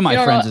 One of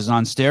my friends is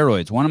on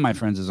steroids.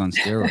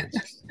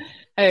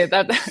 Hey,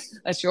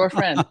 that's your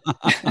friend.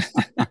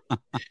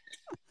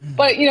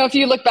 But, you know, if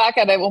you look back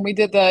at it, when we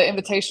did the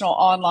Invitational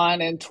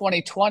online in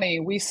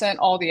 2020, we sent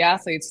all the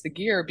athletes the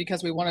gear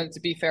because we wanted it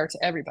to be fair to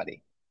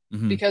everybody.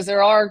 Mm-hmm. Because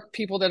there are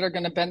people that are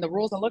going to bend the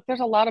rules. And look,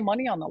 there's a lot of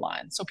money on the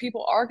line. So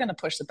people are going to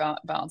push the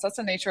bounds. That's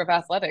the nature of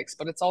athletics.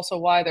 But it's also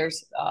why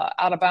there's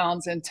out of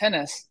bounds in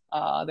tennis.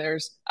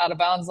 There's out of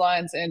bounds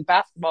lines in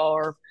basketball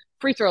or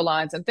free throw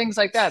lines and things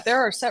like that.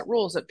 There are set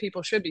rules that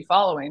people should be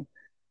following.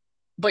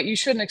 But you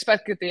shouldn't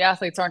expect that the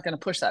athletes aren't going to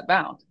push that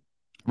bound.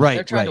 Right.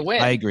 They're trying to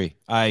win. I agree.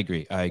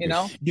 You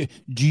know?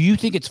 Do you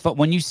think it's fun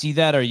when you see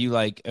that? Are you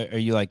like,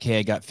 hey,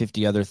 I got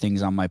 50 other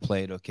things on my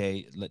plate.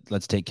 Okay,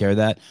 let's take care of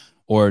that.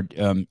 Or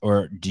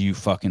do you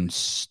fucking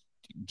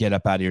get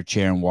up out of your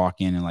chair and walk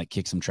in and like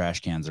kick some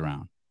trash cans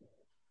around?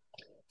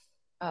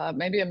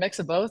 Maybe a mix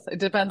of both. It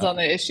depends on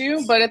the issue.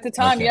 But at the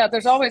time, yeah,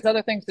 there's always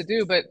other things to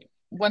do. But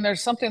when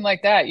there's something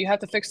like that, you have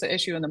to fix the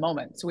issue in the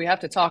moment. So we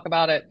have to talk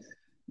about it,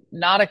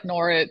 not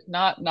ignore it,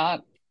 not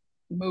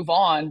move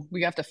on.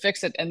 We have to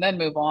fix it and then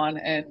move on.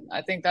 And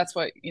I think that's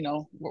what, you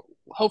know,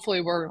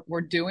 hopefully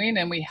we're doing,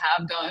 and we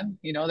have done.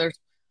 You know, there's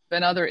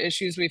been other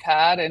issues we've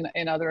had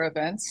in other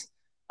events.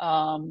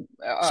 So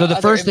the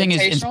first thing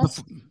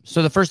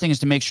is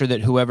to make sure that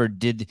whoever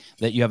did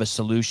that, you have a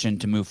solution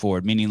to move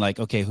forward, meaning like,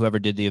 okay, whoever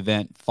did the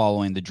event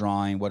following the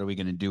drawing, what are we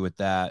going to do with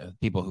that?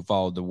 People who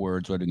followed the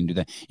words, what are we going to do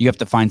that? You have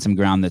to find some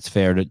ground that's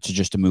fair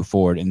to move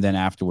forward. And then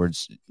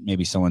afterwards,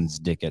 maybe someone's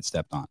dick gets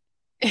stepped on.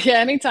 Yeah,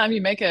 anytime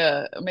you make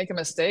a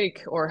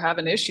mistake or have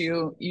an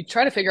issue, you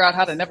try to figure out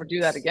how to never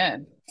do that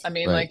again. I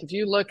mean, right. Like if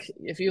you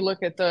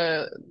look at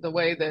the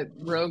way that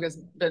Rogue has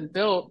been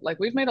built, like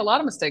we've made a lot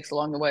of mistakes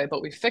along the way,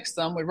 but we fixed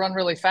them. We run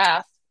really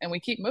fast and we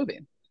keep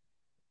moving.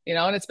 You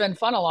know, and it's been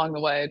fun along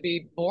the way. It'd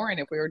be boring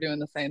if we were doing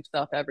the same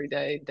stuff every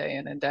day, day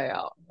in and day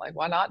out. Like,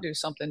 why not do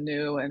something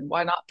new, and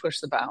why not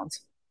push the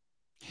bounds?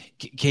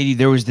 Caity,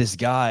 there was this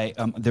guy,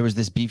 there was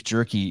this beef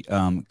jerky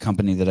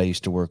company that I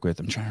used to work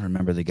with. I'm trying to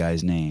remember the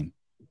guy's name.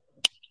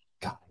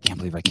 God, I can't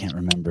believe I can't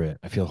remember it.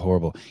 I feel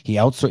horrible. He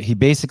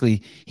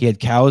had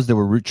cows that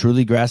were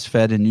truly grass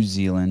fed in New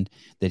Zealand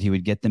that he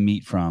would get the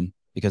meat from,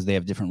 because they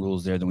have different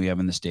rules there than we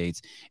have in the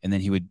States. And then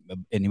he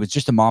was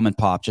just a mom and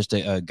pop, just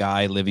a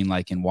guy living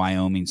like in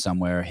Wyoming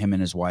somewhere, him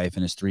and his wife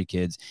and his 3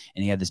 kids.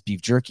 And he had this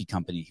beef jerky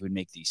company. He would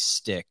make these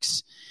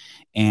sticks.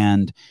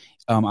 And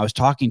I was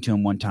talking to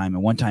him one time,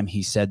 and one time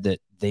he said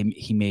that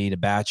he made a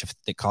batch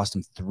that cost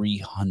him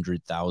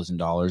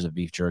 $300,000 of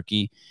beef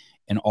jerky.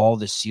 And all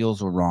the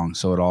seals were wrong,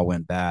 so it all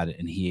went bad,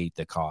 and he ate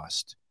the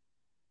cost.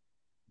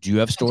 Do you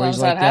have stories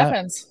like that?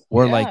 Happens.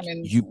 Or yeah, I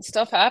mean,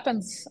 stuff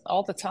happens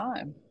all the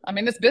time. I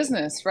mean, it's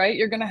business, right?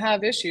 You're going to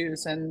have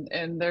issues, and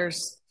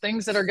there's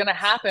things that are going to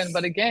happen.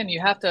 But again, you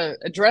have to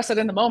address it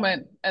in the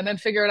moment and then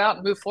figure it out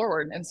and move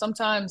forward. And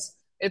sometimes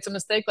it's a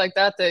mistake like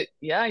that,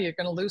 yeah, you're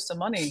going to lose some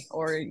money,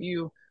 or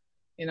you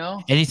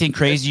know. Anything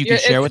crazy you can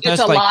share with us?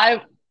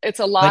 It's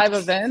a live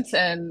event,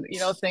 and you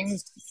know,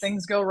 things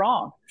go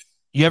wrong.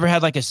 You ever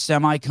had like a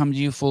semi come to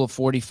you full of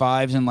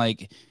 45s, and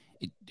like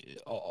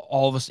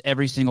all of us,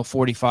 every single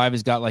 45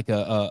 has got like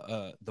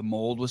the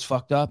mold was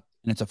fucked up,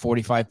 and it's a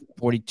 45,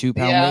 42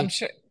 pound weight? I'm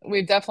sure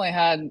we've definitely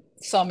had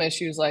some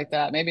issues like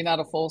that. Maybe not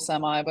a full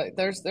semi, but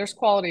there's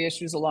quality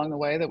issues along the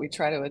way that we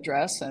try to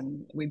address,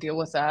 and we deal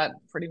with that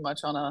pretty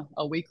much on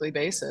a weekly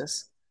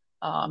basis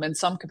in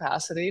some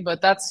capacity.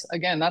 But that's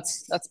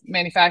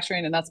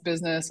manufacturing, and that's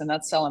business, and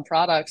that's selling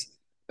products.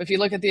 If you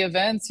look at the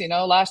events, you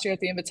know, last year at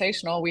the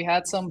Invitational, we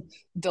had some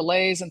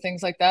delays and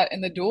things like that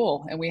in the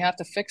duel, and we have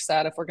to fix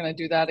that if we're going to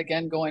do that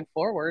again going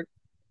forward.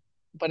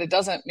 But it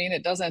doesn't mean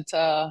it doesn't.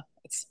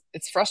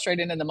 It's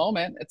frustrating in the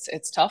moment.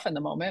 It's tough in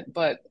the moment.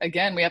 But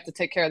again, we have to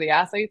take care of the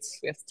athletes.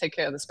 We have to take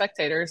care of the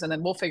spectators, and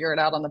then we'll figure it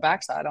out on the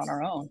backside on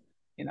our own.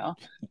 You know.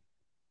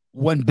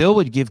 When Bill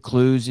would give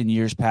clues in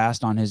years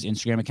past on his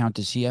Instagram account,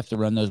 does he have to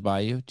run those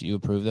by you? Do you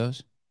approve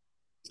those?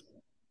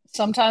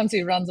 Sometimes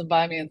he runs them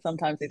by me, and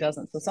sometimes he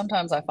doesn't. So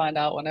sometimes I find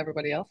out when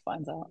everybody else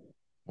finds out.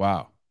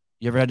 Wow.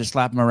 You ever had to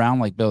slap him around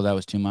like, Bill, that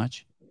was too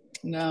much?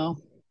 No.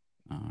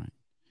 All right.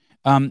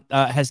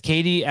 Has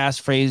Caity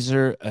asked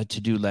Fraser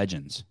to do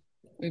Legends?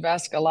 We've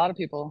asked a lot of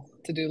people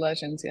to do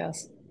Legends.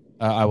 Yes.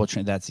 I will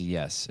train. That's a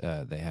yes.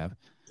 They have.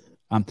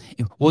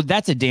 Well,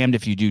 that's a damned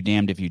if you do,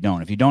 damned if you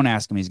don't. If you don't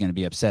ask him, he's going to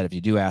be upset. If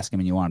you do ask him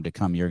and you want him to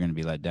come, you're going to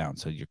be let down.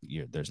 So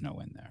there's no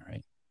win there,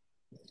 right?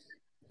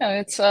 Yeah,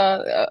 it's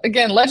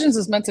again, Legends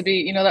is meant to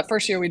be, that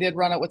first year we did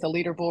run it with a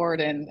leaderboard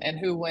and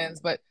who wins,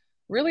 but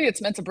really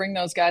it's meant to bring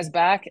those guys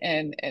back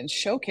and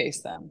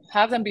showcase them,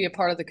 have them be a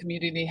part of the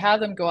community, have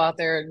them go out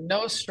there,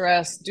 no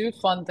stress, do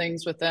fun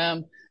things with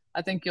them.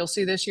 I think you'll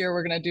see this year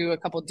we're going to do a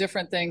couple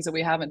different things that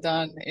we haven't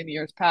done in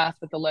years past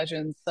with the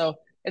Legends. So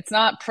it's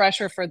not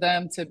pressure for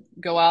them to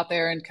go out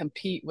there and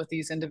compete with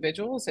these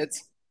individuals.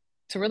 It's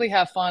to really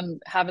have fun,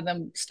 having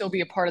them still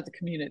be a part of the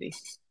community.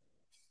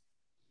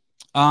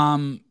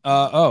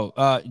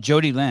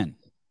 Jody Lynn.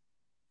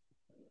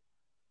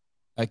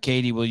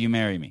 Caity, will you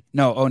marry me?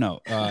 No. Oh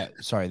no.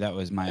 Sorry, that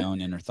was my own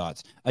inner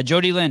thoughts.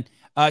 Jody Lynn.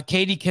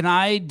 Caity, can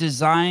I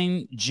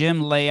design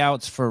gym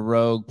layouts for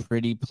Rogue?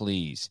 Pretty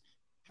please.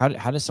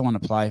 How does someone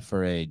apply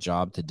for a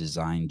job to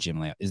design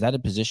gym layout? Is that a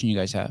position you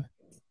guys have?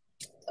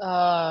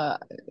 I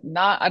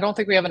don't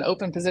think we have an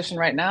open position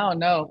right now.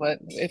 No, but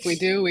if we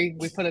do, we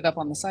put it up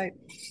on the site.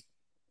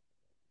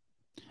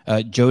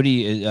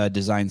 Jody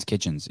designs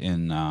kitchens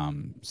in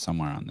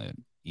somewhere on the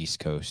East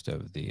Coast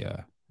of the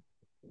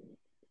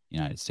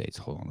United States.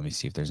 Hold on, let me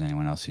see if there's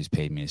anyone else who's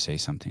paid me to say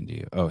something to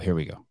you. Oh, here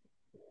we go.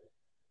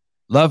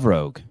 Love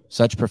Rogue,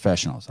 such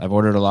professionals. I've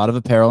ordered a lot of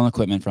apparel and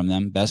equipment from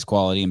them, best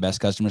quality and best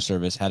customer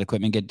service. Had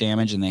equipment get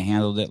damaged and they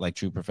handled it like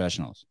true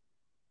professionals.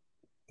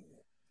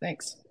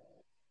 Thanks.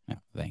 Yeah,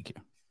 thank you.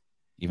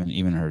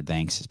 Even her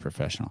thanks is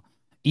professional.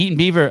 Eaton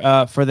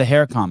Beaver for the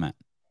hair comment.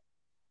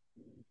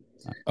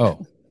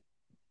 Oh.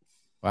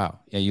 Wow.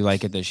 Yeah, you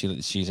like it that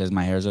she says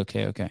my hair's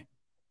okay? Okay.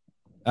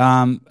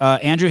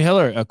 Andrew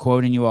Hiller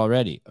quoting you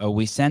already.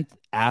 We sent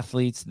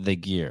athletes the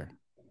gear.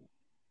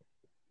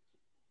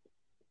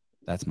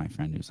 That's my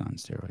friend who's on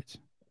steroids.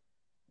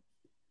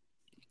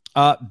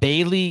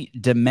 Bailey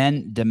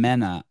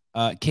Demena.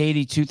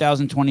 Caity,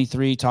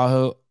 2023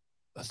 Tahoe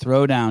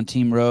Throwdown,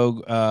 Team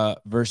Rogue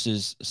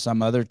versus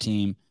some other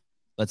team.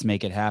 Let's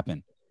make it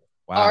happen.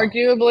 Wow.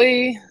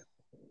 Arguably,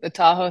 the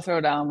Tahoe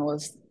Throwdown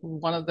was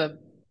one of the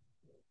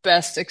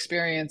best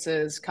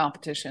experiences,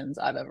 competitions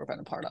I've ever been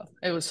a part of.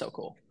 It was so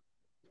cool.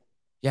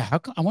 Yeah,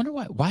 I wonder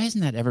why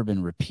hasn't that ever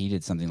been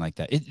repeated, something like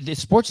that? The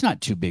sport's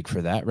not too big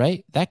for that,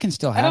 right? That can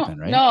still happen,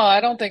 right? No,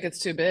 I don't think it's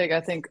too big. I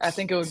think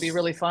it would be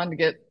really fun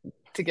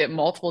to get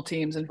multiple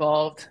teams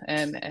involved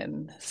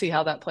and see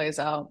how that plays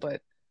out.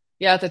 But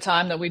yeah, at the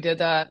time that we did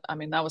that, I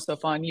mean, that was so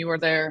fun. You were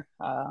there.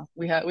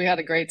 We had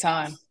a great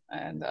time,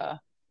 and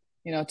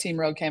Team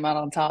Rogue came out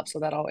on top, so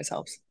that always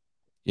helps.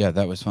 Yeah,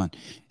 that was fun.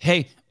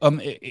 Hey,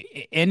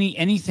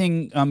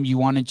 anything you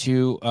wanted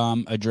to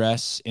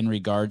address in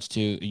regards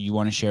to you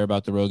want to share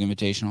about the Rogue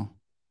Invitational?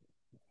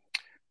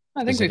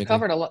 I think we've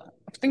covered a lot.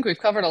 I think we've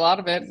covered a lot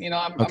of it.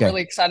 I'm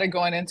really excited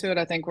going into it.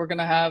 I think we're going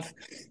to have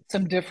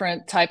some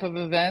different type of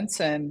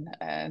events and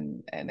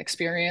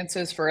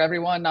experiences for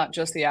everyone, not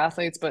just the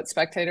athletes, but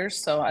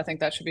spectators. So I think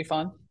that should be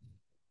fun.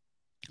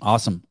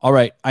 Awesome. All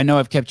right. I know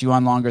I've kept you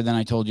on longer than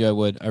I told you I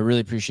would. I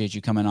really appreciate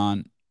you coming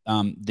on.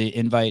 The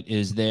invite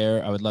is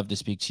there. I would love to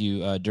speak to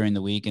you during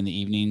the week in the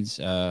evenings,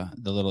 the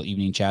little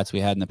evening chats we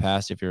had in the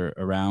past if you're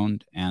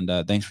around.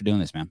 And thanks for doing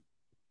this, man.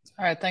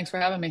 All right. Thanks for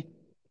having me.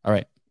 All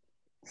right.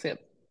 See you.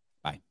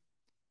 Bye.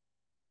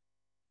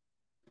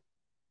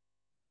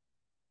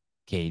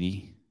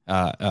 Caity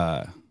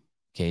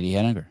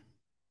Henniger.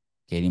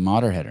 Caity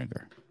Motter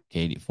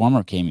Henniger.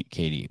 Former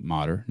Caity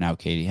Motter, now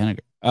Caity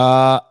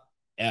Henniger.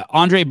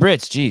 Andre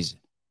Britz, geez.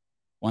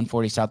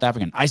 140 South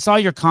African. I saw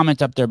your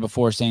comment up there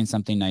before saying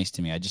something nice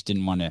to me. I just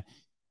didn't want to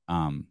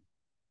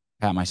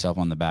pat myself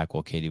on the back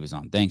while Caity was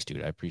on. Thanks,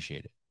 dude. I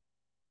appreciate it.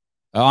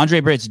 Andre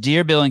Britz,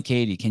 dear Bill and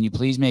Caity, can you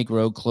please make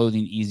Rogue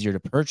clothing easier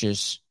to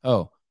purchase?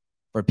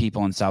 For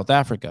people in South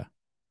Africa.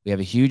 We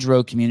have a huge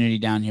Rogue community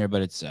down here,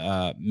 but it's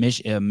a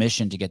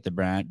mission to get the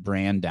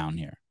brand down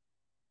here.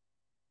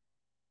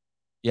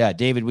 Yeah,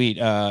 David Wheat.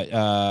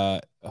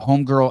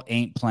 Homegirl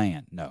ain't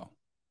playing. No,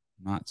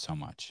 not so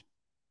much.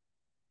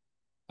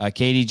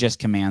 Caity just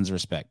commands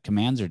respect.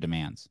 Commands or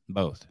demands?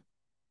 Both.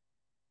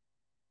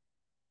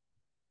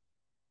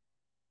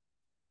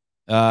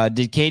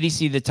 Did Caity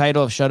see the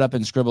title of Shut Up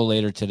and Scribble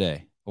later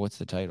today? What's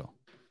the title?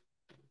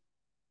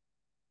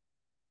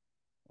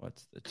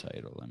 What's the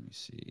title? Let me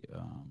see.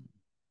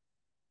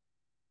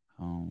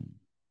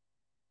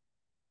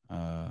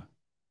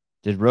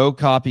 Did Rogue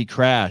copy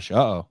crash?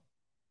 Uh-oh.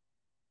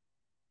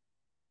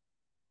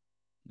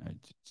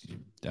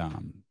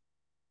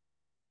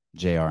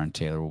 JR and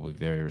Taylor will be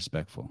very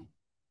respectful.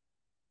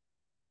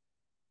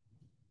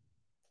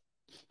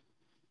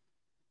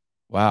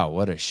 Wow,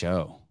 what a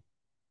show.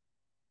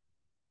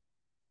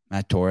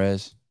 Matt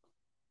Torres.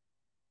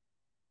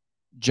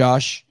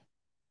 Josh.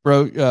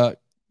 Brock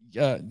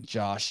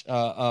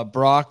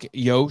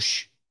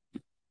Yosh.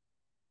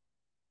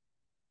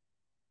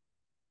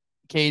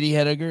 Caity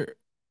Henniger.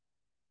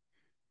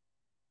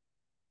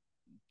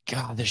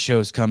 God, this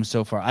show's come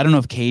so far. I don't know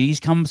if Katie's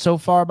come so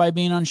far by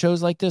being on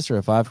shows like this, or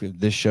if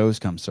this show's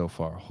come so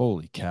far.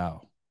 Holy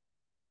cow.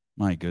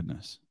 My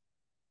goodness.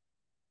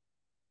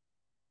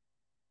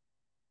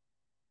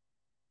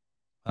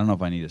 I don't know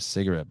if I need a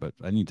cigarette, but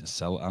I need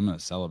to I'm going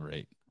to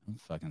celebrate. I'm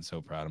fucking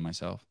so proud of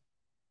myself.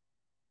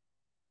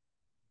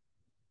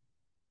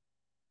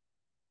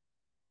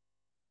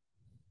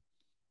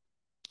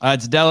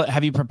 It's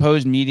have you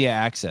proposed media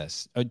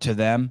access to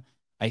them?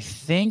 I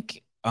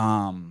think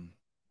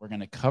we're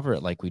going to cover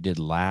it like we did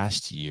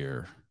last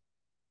year,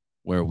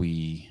 where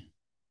we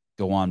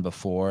go on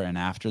before and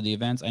after the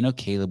events. I know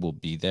Caleb will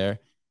be there.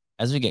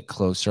 As we get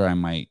closer, I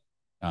might,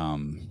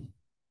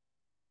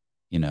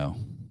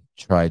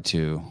 try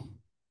to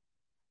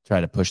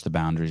push the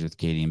boundaries with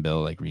Caity and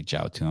Bill, like reach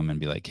out to them and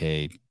be like,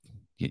 hey,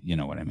 you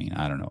know what I mean?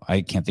 I don't know.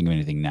 I can't think of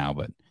anything now,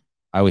 but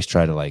I always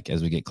try to, like,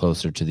 as we get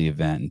closer to the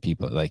event and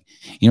people like,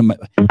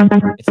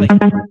 it's like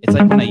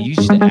when I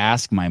used to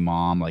ask my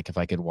mom, like, if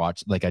I could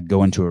watch, like, I'd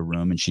go into a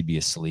room and she'd be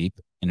asleep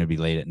and it'd be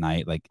late at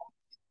night. Like,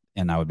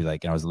 and I would be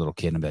like, I was a little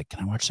kid and I'd be like, can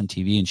I watch some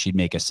TV? And she'd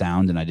make a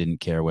sound and I didn't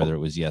care whether it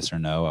was yes or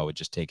no. I would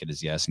just take it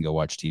as yes and go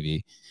watch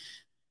TV.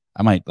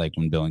 I might, like,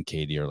 when Bill and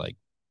Caity are like,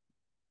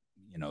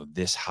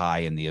 this high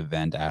in the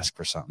event, ask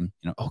for something,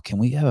 oh, can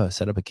we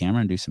set up a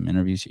camera and do some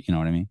interviews? You know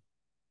what I mean?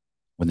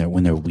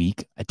 When they're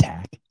weak,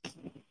 attack.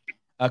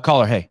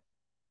 Caller, hey.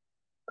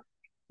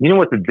 You know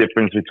what the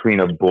difference between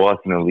a boss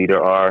and a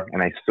leader are?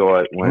 And I saw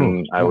it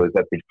when I was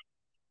at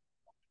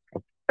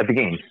the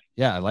games.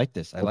 Yeah, I like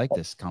this. I like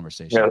this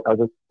conversation. Yeah, I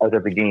was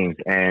at the games,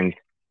 and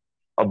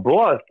a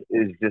boss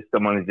is just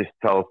someone who just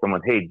tells someone,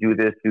 hey, do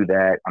this, do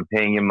that. I'm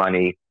paying you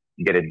money.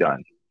 Get it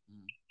done.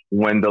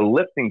 When the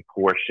lifting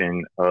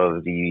portion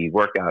of the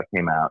workout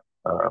came out,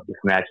 the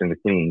snatch and the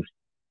cleans,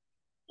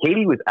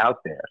 Caity was out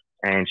there,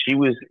 and she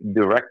was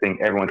directing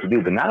everyone to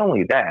do. But not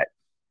only that,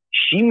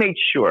 she made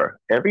sure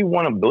every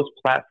one of those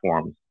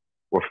platforms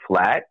were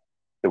flat.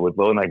 There were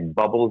no, like,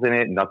 bubbles in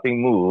it.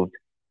 Nothing moved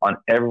on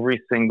every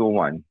single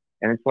one.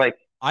 And it's like,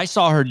 I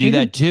saw her do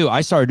that too.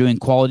 I saw her doing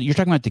quality. You're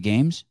talking about the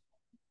games?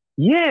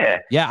 Yeah.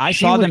 Yeah, I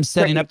saw them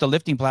setting up the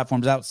lifting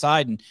platforms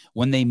outside, and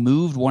when they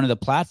moved one of the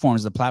platform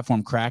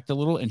cracked a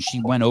little, and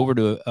she went over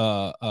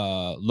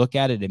to look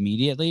at it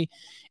immediately,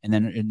 and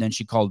then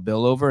she called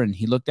Bill over, and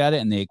he looked at it,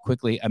 and they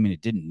quickly, I mean,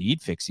 it didn't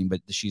need fixing, but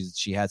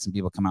she had some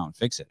people come out and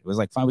fix it. It was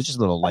like fine. It was just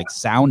a little, like,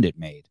 sound it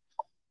made.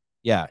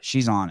 Yeah,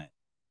 she's on it.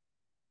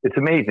 It's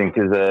amazing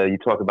because you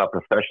talk about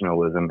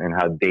professionalism and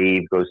how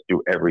Dave goes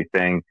through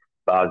everything,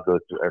 Boz goes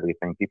through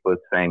everything. People are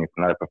saying it's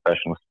not a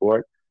professional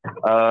sport.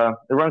 It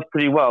runs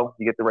pretty well.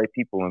 You get the right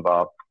people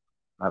involved.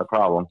 Not a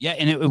problem. Yeah,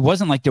 and it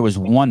wasn't like there was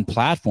one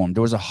platform.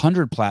 There was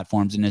 100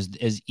 platforms, and and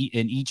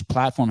each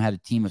platform had a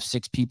team of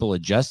 6 people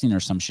adjusting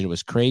or some shit. It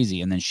was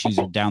crazy. And then she's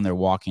down there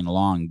walking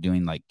along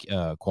doing, like,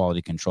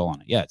 quality control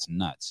on it. Yeah, it's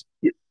nuts.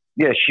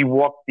 Yeah, she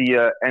walked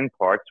the end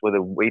parts where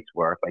the weights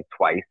were, like,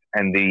 twice,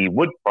 and the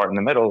wood part in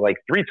the middle, like,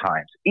 3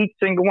 times. Each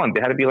single one.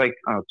 They had to be like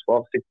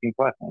 12, 16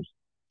 platforms.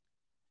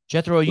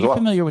 Jethro, are you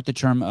familiar with the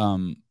term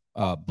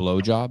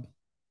blowjob?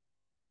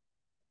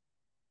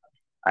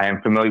 I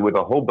am familiar with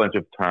a whole bunch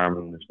of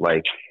terms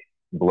like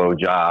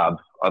blowjob,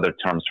 other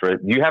terms for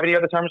it. Do you have any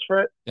other terms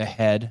for it? The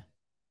head.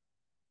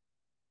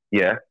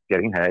 Yeah,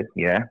 getting head.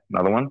 Yeah,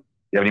 another one. Do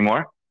you have any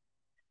more?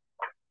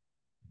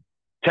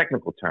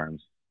 Technical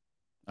terms.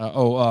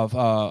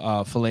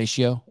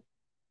 Fellatio.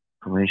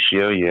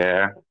 Fellatio,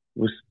 yeah. There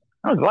was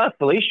a lot of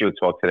fellatio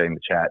talk today in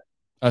the chat.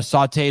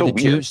 Saute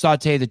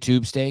the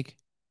tube steak.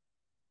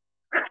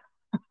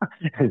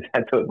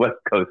 That's a West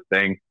Coast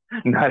thing,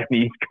 not an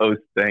East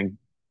Coast thing.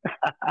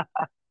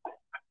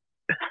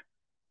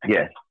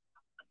 Yes.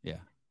 Yeah.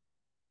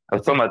 I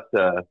was talking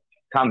about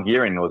Tom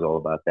Gearing knows all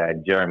about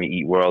that. Jeremy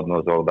Eat World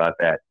knows all about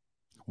that.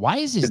 Why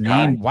is his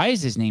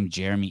name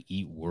Jeremy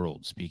Eat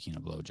World? Speaking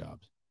of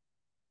blowjobs,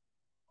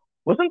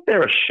 wasn't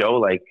there a show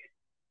like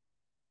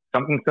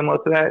something similar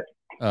to that?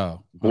 Oh,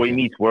 okay. Boy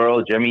Meets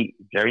World, Jerry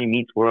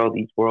Meets World,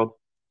 Eats World.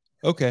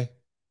 Okay.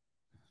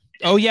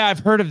 Oh yeah, I've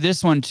heard of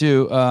this one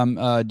too.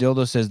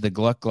 Dildo says the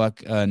Gluck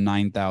Gluck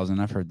 9000.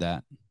 I've heard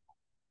that.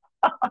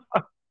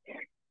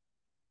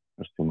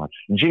 That's too much.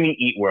 Jimmy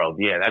Eat World.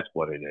 Yeah, that's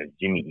what it is.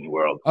 Jimmy Eat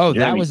World. Oh,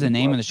 that was the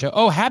name of the show.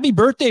 Oh, happy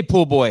birthday,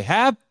 pool boy.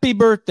 Happy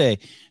birthday.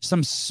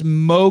 Some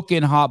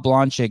smoking hot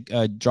blonde chick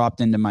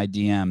dropped into my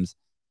DMs.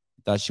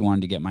 Thought she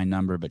wanted to get my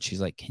number, but she's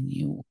like, can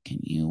you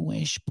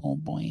wish pool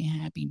boy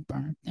happy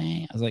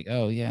birthday? I was like,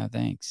 oh yeah,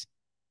 thanks.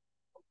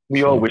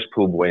 We all wish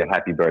pool boy a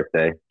happy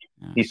birthday.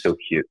 He's so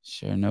cute.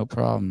 Sure, no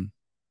problem.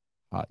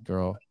 Hot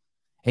girl.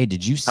 Hey,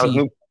 did you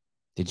see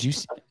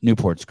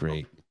Newport's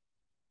great.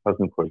 How's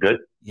Newport? Good?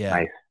 Yeah.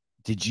 Nice.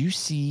 Did you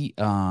see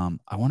I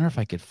wonder if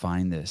I could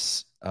find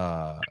this.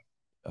 Did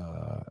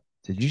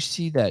you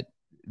see that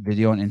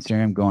video on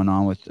Instagram going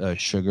on with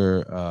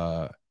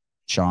Sugar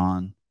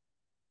Sean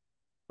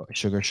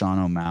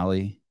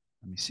O'Malley?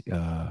 Let me see.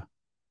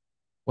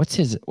 What's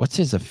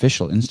his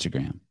official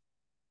Instagram?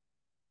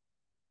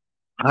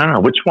 I don't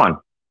know. Which one?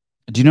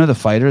 Do you know the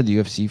fighter, the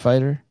UFC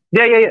fighter?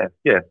 Yeah.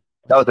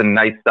 That was a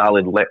nice,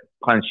 solid,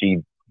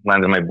 punchy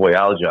landed my boy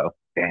Aljo.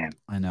 Damn.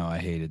 I know. I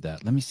hated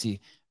that. Let me see.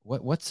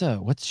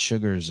 What's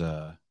Sugar's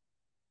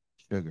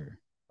Sugar?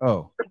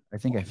 Oh, I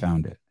think I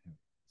found it.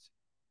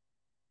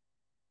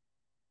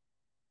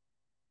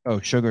 Oh,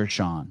 Sugar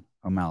Sean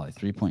O'Malley,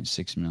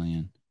 3.6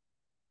 million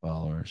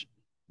followers.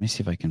 Let me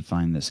see if I can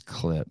find this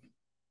clip.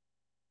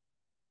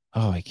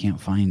 Oh, I can't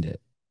find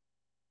it.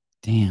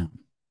 Damn.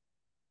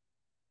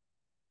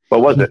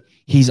 What was it?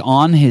 He's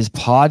on his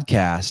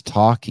podcast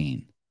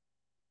talking,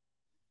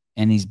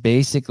 and he's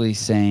basically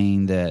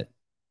saying that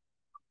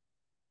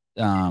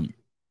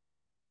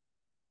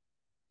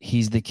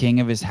he's the king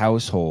of his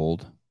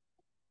household,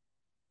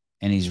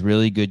 and he's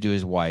really good to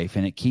his wife,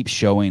 and it keeps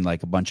showing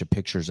like a bunch of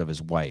pictures of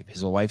his wife.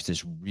 His wife's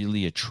this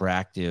really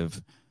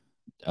attractive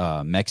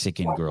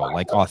Mexican girl,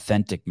 like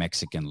authentic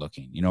Mexican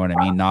looking. You know what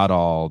I mean?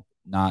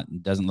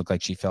 Doesn't look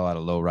like she fell out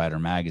of Lowrider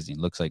magazine.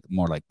 Looks like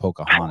more like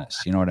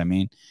Pocahontas. You know what I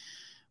mean?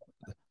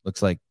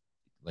 Looks like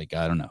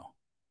I don't know.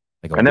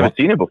 Like I've never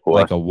seen it before.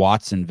 Like a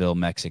Watsonville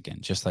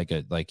Mexican, just like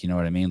you know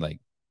what I mean? Like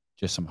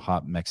just some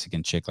hot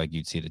Mexican chick like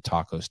you'd see at a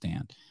taco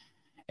stand.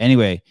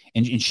 Anyway,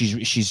 and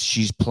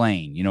she's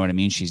plain, you know what I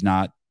mean? She's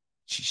not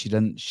she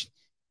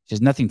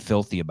has nothing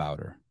filthy about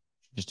her.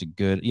 Just a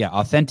good,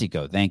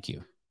 Authentico. Thank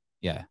you.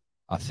 Yeah,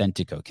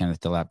 Authentico.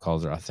 Kenneth DeLapp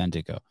calls her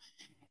Authentico.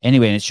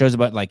 Anyway, and it shows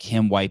about like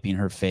him wiping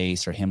her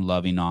face or him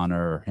loving on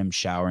her or him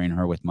showering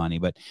her with money.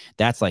 But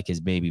that's like his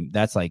baby.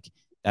 That's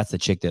the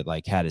chick that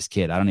like had his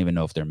kid. I don't even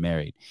know if they're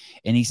married.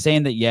 And he's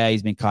saying that,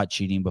 he's been caught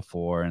cheating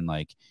before. And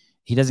like,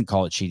 he doesn't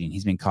call it cheating.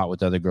 He's been caught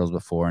with other girls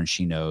before and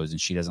she knows and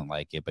she doesn't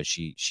like it, but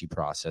she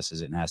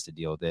processes it and has to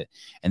deal with it.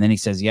 And then he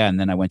says, and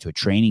then I went to a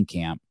training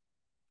camp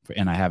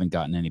and I haven't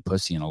gotten any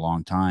pussy in a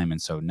long time. And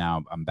so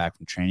now I'm back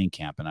from training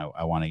camp and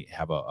I want to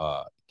have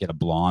get a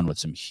blonde with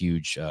some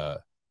huge,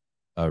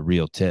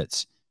 real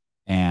tits.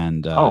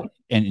 And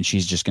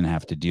she's just going to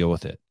have to deal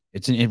with it.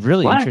 It's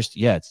really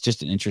interesting. Yeah. It's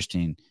just an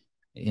interesting.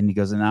 And he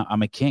goes, and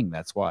I'm a king.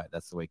 That's why.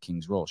 That's the way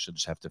kings roll. She'll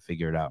just have to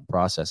figure it out and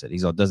process it.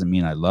 He's all, doesn't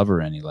mean I love her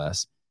any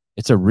less.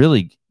 It's a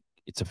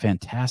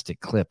fantastic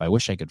clip. I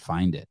wish I could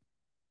find it.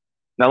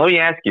 Now let me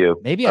ask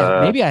you. Maybe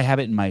I have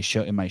it in my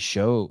show. Let me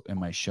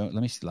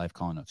see live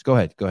call notes. Go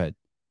ahead.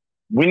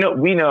 We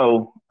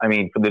know. I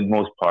mean, for the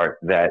most part,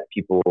 that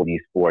people in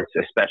these sports,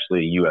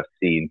 especially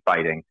UFC and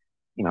fighting,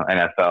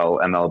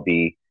 NFL,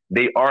 MLB,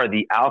 they are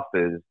the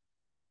alphas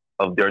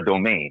of their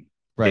domain.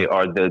 Right. They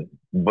are the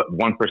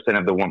 1%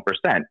 of the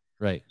 1%.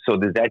 Right. So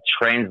does that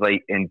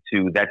translate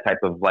into that type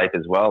of life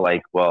as well?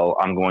 Like, well,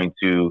 I'm going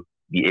to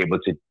be able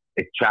to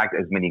attract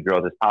as many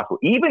girls as possible,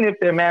 even if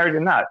they're married or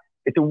not.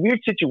 It's a weird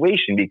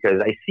situation because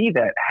I see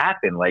that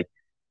happen. Like,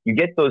 you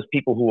get those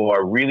people who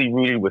are really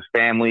rooted with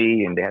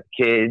family and they have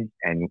kids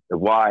and the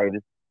wives,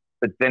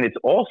 but then it's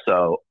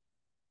also,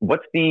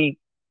 what's the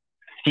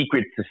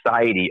secret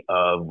society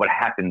of what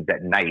happens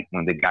at night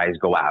when the guys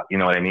go out? You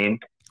know what I mean?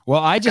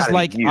 Well, I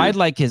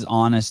like his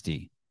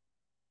honesty.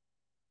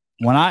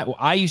 When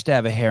I used to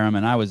have a harem,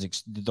 and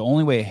the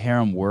only way a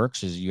harem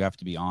works is you have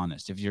to be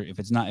honest. If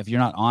you're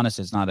not honest,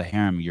 it's not a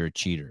harem. You're a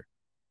cheater,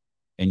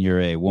 and you're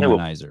a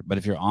womanizer. But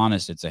if you're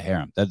honest, it's a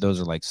harem. Those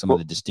are like some of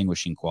the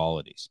distinguishing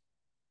qualities.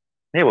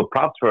 Yeah, well,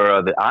 props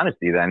for the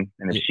honesty then.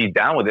 And if she's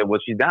down with it,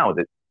 she's down with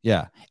it.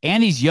 Yeah,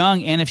 and he's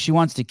young, and if she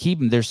wants to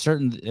keep him, there's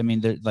certain. I mean,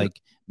 they're like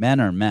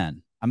men are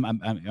men.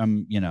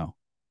 I'm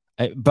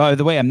by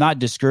the way, I'm not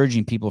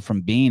discouraging people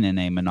from being in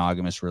a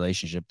monogamous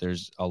relationship.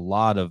 There's a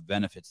lot of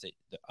benefits,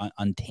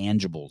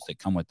 untangibles that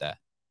come with that.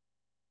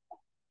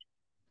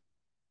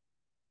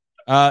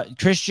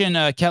 Christian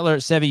Kettler,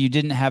 Sevi, you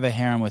didn't have a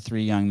harem with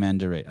 3 young men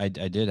to raise. I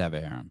did have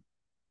a harem.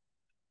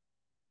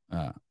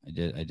 I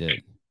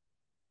did.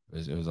 It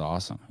was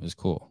awesome. It was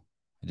cool.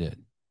 I did.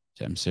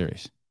 I'm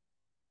serious.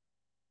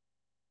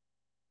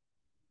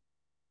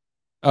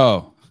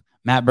 Oh.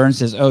 Matt Burns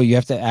says, you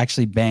have to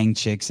actually bang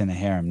chicks in a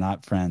harem,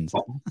 not friends.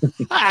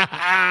 He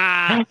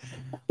got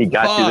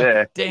you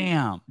there.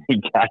 Damn.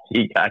 He got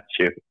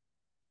you.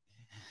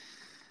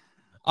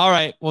 All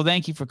right. Well,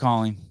 thank you for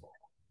calling.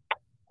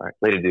 All right.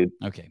 Later, dude.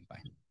 Okay.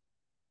 Bye.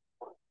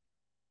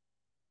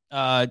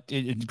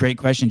 Great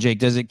question, Jake.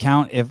 Does it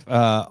count if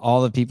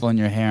all the people in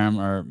your harem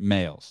are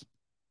males?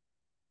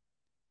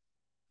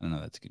 I don't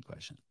know. That's a good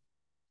question.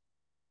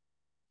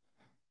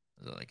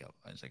 Is it like a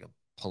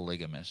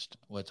polygamist?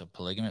 What's a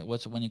polygamist?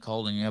 What's it when you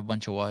call and you have a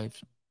bunch of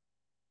wives?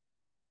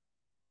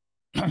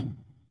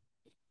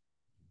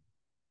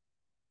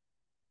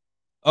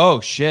 Oh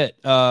shit.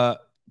 Pool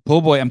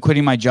boy, I'm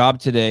quitting my job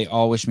today.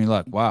 All wish me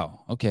luck.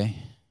 Wow. Okay.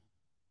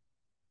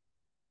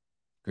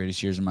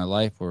 Greatest years of my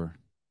life were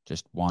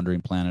just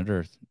wandering planet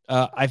Earth.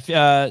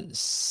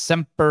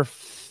 Semper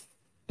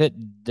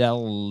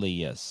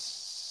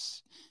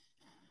Fidelius.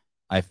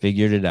 I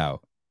figured it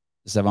out.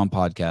 The Sevon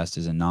podcast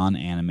is a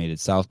non-animated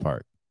South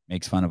Park.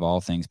 Makes fun of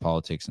all things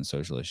politics and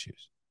social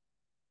issues.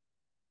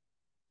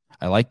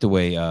 I like the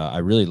way I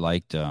really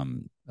liked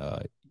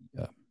why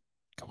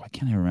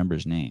can't I remember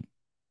his name?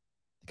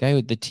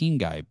 The team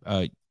guy,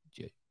 Brock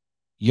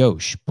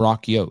Yosh.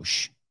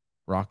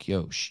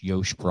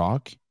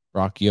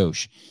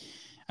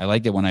 I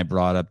liked it when I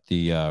brought up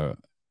the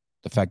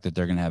fact that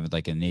they're gonna have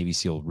like a Navy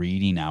SEAL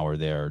reading hour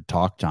there,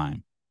 talk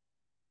time.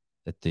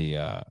 That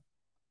the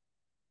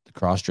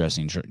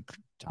cross-dressing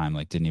time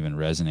like didn't even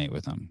resonate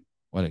with him.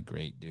 What a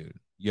great dude.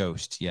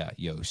 Yost, yeah,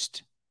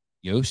 Yost.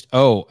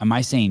 Oh, am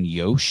I saying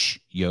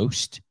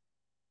Yost?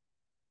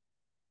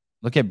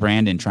 Look at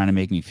Brandon trying to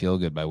make me feel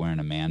good by wearing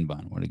a man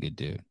bun. What a good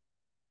dude.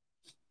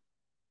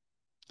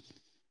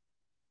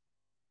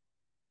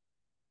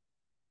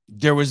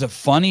 There was a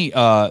funny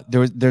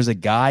there's a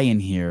guy in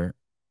here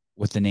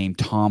with the name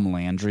Tom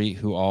Landry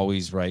who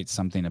always writes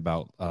something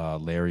about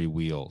Larry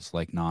Wheels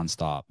like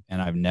nonstop,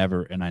 and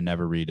I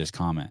never read his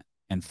comment.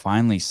 And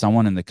finally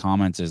someone in the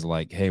comments is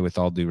like, "Hey, with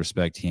all due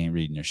respect, he ain't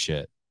reading your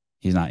shit.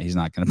 He's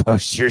not going to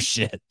post your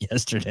shit."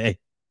 Yesterday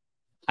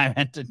I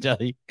meant to tell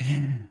you,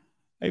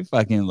 I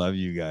fucking love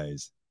you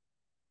guys.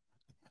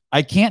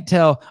 I can't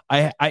tell.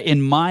 I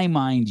in my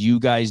mind, you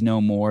guys know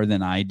more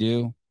than I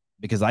do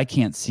because I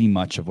can't see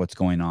much of what's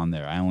going on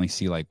there. I only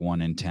see like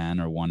 1 in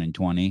 10 or 1 in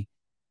 20.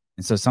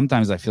 And so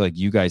sometimes I feel like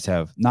you guys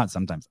have, not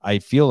sometimes, I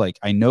feel like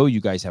I know you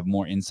guys have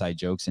more inside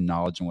jokes and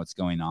knowledge on what's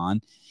going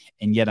on.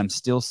 And yet I'm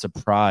still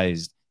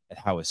surprised at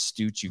how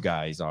astute you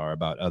guys are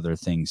about other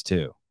things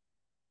too.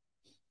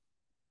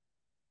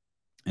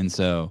 And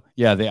so,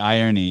 yeah, the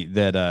irony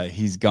that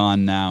he's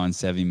gone now and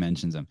Sevi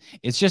mentions him.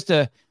 It's just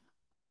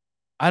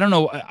I don't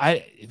know.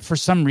 For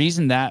some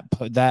reason that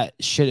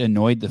shit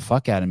annoyed the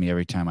fuck out of me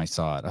every time I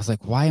saw it. I was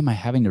like, why am I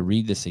having to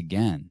read this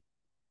again?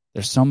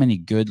 There's so many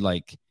good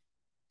like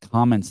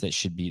comments that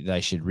I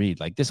should read.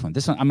 Like this one.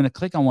 I'm going to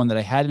click on one that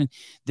I hadn't.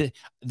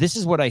 This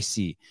is what I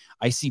see.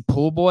 I see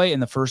Pool Boy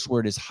and the first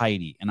word is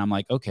Heidi. And I'm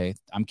like, okay,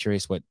 I'm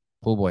curious what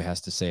Pool Boy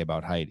has to say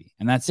about Heidi.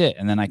 And that's it.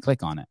 And then I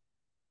click on it.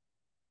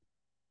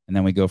 And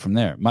then we go from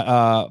there.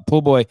 My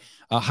Pool Boy,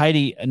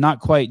 Heidi, not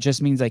quite,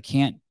 just means I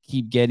can't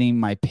keep getting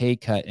my pay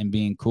cut and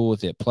being cool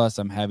with it. Plus,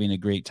 I'm having a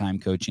great time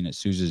coaching at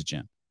Sousa's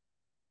gym.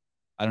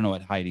 I don't know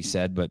what Heidi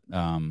said, but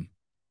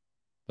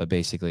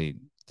basically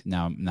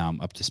now I'm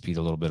up to speed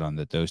a little bit on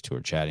that. Those two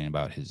are chatting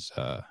about his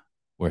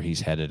where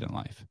he's headed in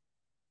life.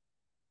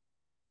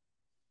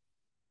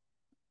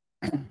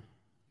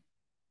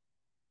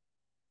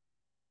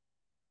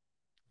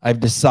 I've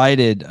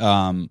decided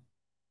that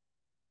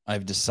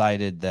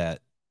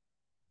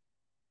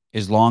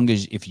as long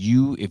as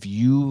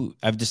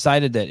I've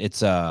decided that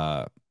it's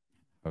how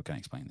can I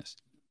explain this?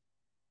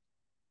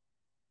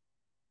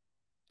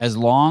 As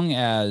long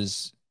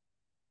as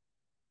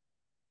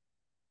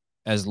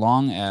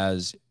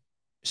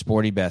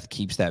Sporty Beth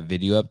keeps that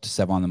video up to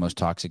Sevon, the most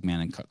toxic man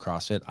in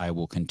CrossFit, I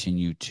will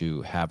continue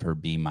to have her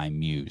be my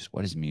muse.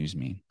 What does muse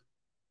mean?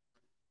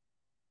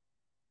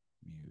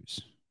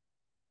 Muse.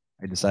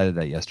 I decided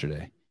that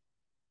yesterday.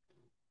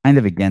 Kind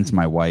of against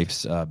my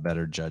wife's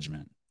better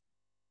judgment.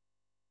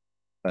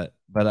 But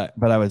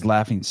I was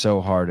laughing so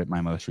hard at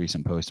my most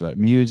recent post about it.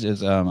 Muse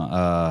is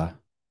the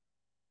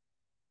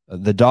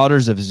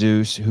daughters of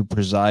Zeus who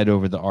preside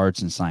over the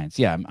arts and science.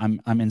 Yeah,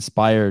 I'm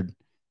inspired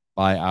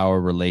by our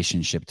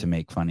relationship to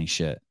make funny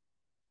shit.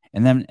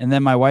 And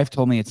then my wife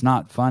told me it's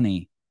not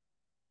funny.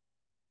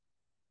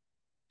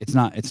 It's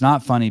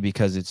not funny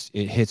because it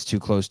hits too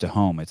close to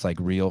home. It's like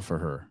real for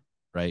her,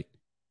 right?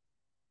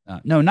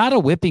 No, not a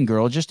whipping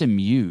girl, just a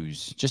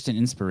muse, just an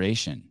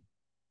inspiration.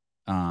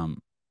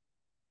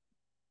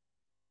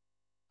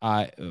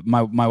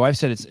 My wife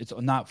said it's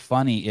not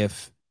funny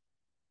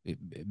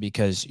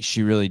because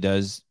she really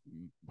does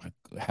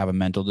have a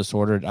mental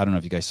disorder. I don't know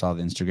if you guys saw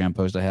the Instagram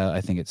post I had.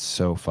 I think it's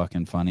so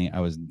fucking funny. I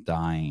was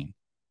dying.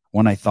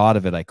 When I thought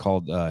of it, I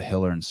called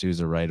Hiller and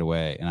Sousa right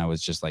away, and I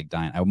was just like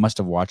dying. I must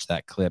have watched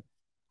that clip.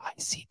 I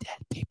see dead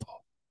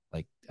people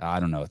like, I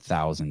don't know,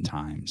 1,000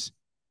 times.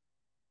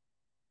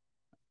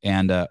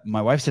 And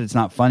my wife said it's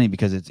not funny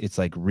because it's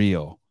like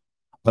real.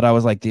 But I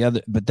was like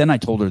but then I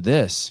told her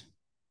this.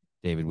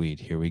 David Weed,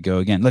 here we go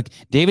again. Look,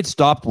 David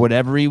stopped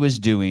whatever he was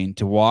doing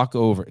to walk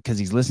over because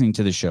he's listening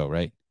to the show,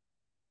 right?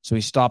 So he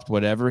stopped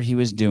whatever he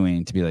was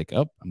doing to be like,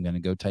 oh, I'm going to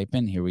go type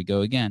in. Here we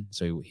go again.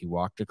 So he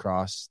walked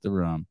across the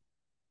room.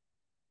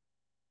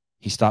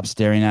 He stopped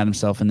staring at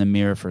himself in the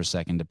mirror for a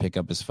second to pick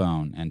up his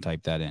phone and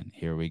type that in.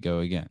 Here we go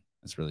again.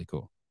 That's really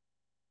cool.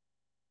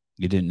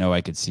 You didn't know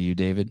I could see you,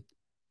 David?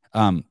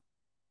 Remember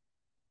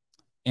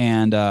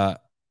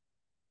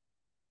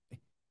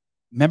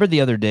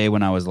the other day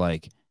when I was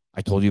like,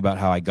 I told you about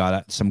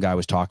how some guy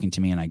was talking to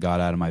me and I got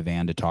out of my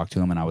van to talk to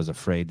him and I was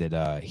afraid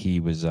that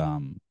he was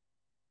going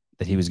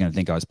to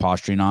think I was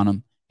posturing on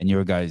him. And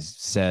your guys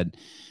said,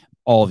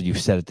 all of you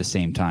said at the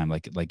same time,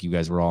 like you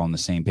guys were all on the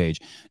same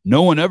page.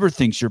 No one ever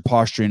thinks you're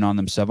posturing on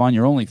them, Sevon.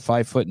 You're only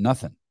 5 foot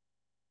nothing.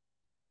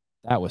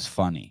 That was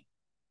funny.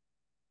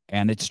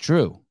 And it's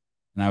true.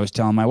 And I was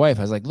telling my wife,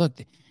 I was like, look,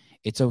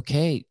 it's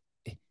okay.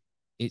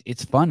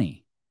 It's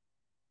funny.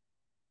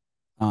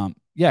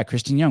 Yeah,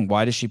 Kristen Young,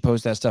 why does she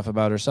post that stuff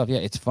about herself? Yeah,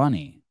 it's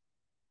funny.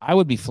 I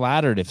would be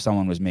flattered if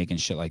someone was making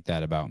shit like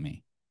that about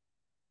me.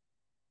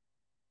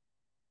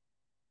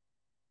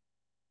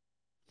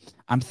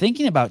 I'm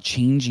thinking about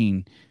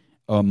changing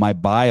my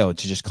bio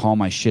to just call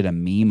my shit a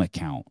meme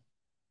account.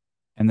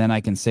 and then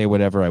I can say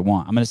whatever I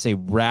want. I'm going to say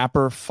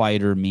rapper,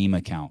 fighter, meme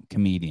account,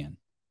 comedian.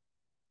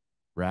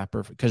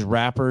 Rapper, because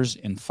rappers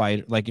and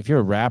fighter, like if you're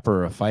a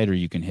rapper or a fighter,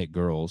 you can hit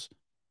girls.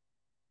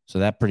 So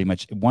that pretty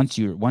much, once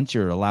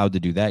you're allowed to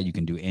do that, you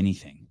can do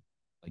anything.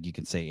 Like you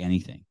can say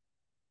anything.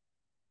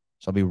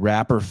 So I'll be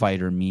rapper,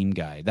 fighter, meme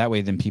guy. That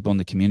way, then people in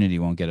the community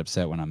won't get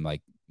upset when I'm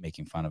like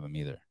making fun of them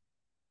either.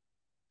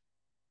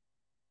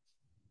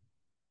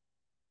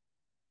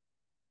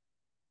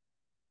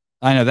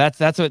 I know that's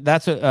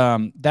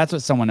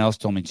what someone else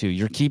told me too.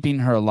 You're keeping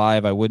her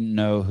alive. I wouldn't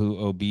know who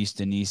obese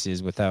Denise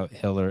is without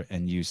Hiller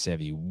and you,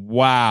 Sevi.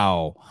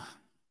 Wow,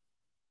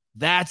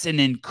 that's an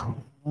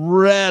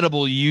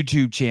incredible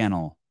YouTube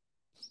channel.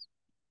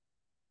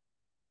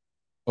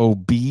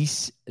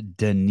 Obese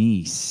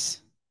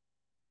Denise.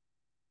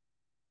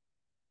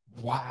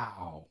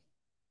 Wow.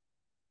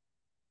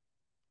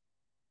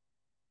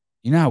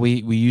 You know how we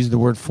use the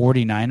word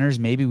 49ers?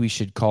 Maybe we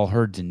should call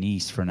her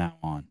Denise from now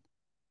on.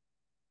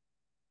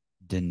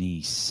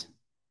 Denise.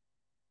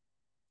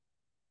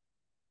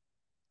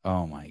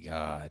 Oh my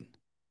God.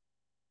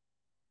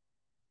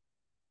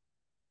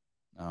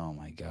 Oh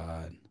my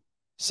God.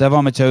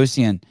 Sevon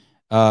Matosian,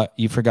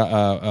 you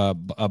forgot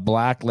a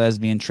black,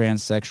 lesbian,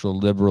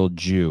 transsexual, liberal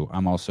Jew.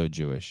 I'm also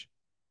Jewish.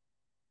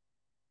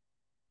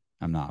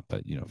 I'm not,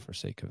 but you know, for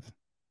sake of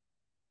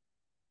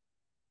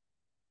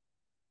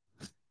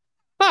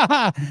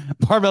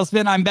barbell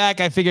spin, I'm back.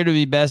 I figured it would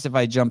be best if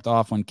I jumped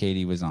off when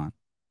Caity was on.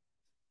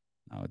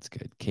 Oh, it's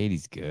good.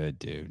 Caity's good,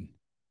 dude.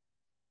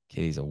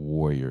 Caity's a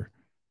warrior.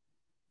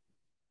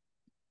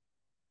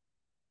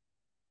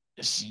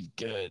 She's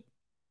good.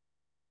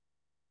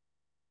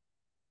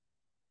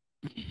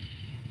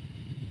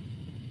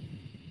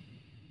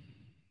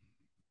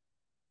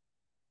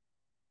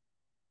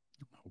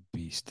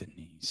 Obese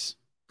Denise.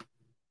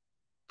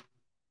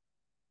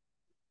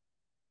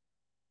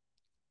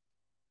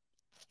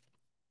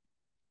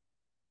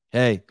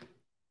 Hey,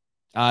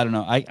 I don't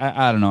know. I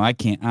don't know. I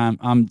can't.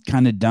 I'm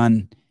kind of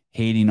done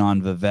hating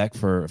on Vivek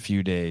for a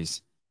few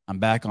days. I'm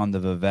back on the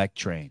Vivek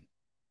train.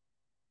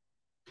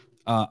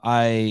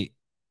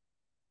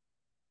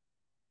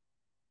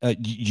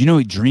 You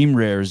know, Dream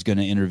Rare is going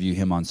to interview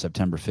him on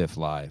September 5th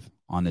live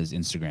on his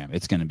Instagram.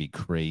 It's going to be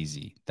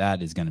crazy.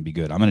 That is going to be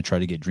good. I'm going to try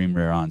to get Dream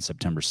Rare on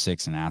September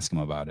 6th and ask him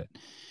about it.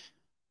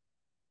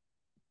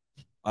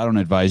 I don't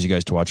advise you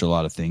guys to watch a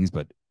lot of things,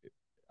 but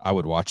I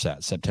would watch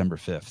that September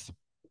 5th.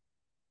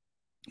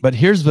 But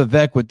here's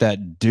Vivek with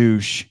that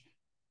douche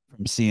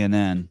from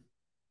CNN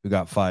who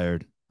got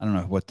fired. I don't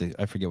know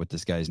I forget what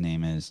this guy's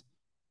name is.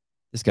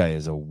 This guy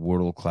is a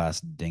world-class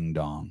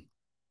ding-dong.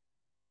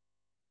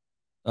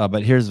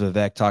 But here's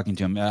Vivek talking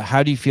to him.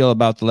 How do you feel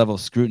about the level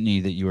of scrutiny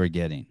that you are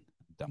getting?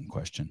 Dumb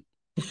question.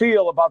 How do you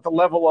feel about the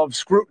level of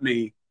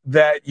scrutiny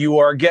that you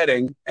are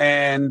getting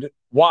and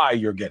why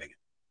you're getting it?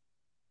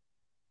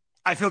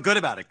 I feel good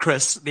about it,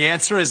 Chris. The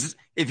answer is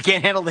if you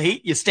can't handle the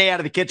heat, you stay out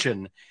of the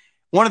kitchen.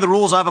 One of the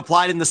rules I've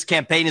applied in this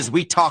campaign is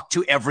we talk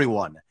to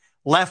everyone.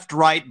 Left,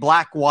 right,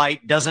 black,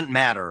 white, doesn't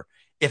matter.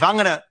 If I'm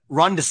going to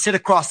run to sit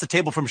across the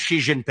table from Xi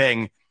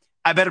Jinping,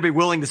 I better be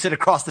willing to sit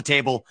across the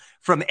table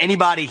from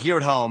anybody here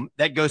at home.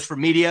 That goes for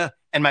media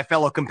and my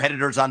fellow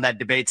competitors on that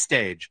debate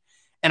stage.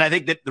 And I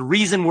think that the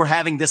reason we're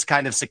having this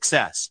kind of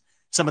success,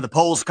 some of the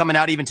polls coming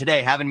out even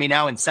today, having me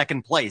now in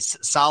second place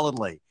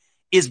solidly,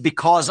 is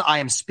because I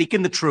am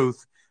speaking the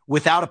truth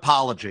without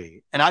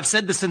apology. And I've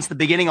said this since the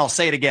beginning. I'll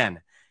say it again.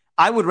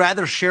 I would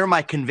rather share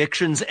my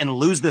convictions and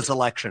lose this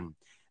election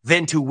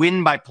than to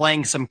win by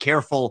playing some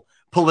careful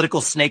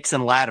political snakes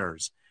and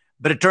ladders.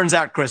 But it turns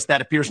out, Chris, that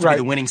appears to be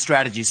the winning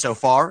strategy so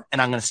far,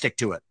 and I'm going to stick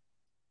to it.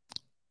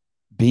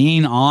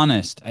 Being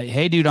honest.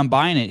 Hey, dude, I'm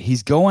buying it.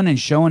 He's going and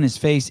showing his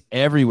face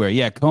everywhere.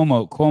 Yeah,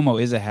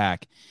 Cuomo is a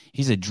hack.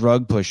 He's a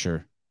drug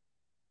pusher.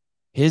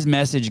 His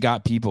message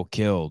got people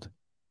killed.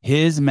 A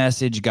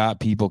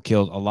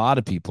lot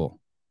of people.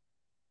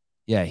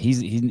 Yeah,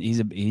 he's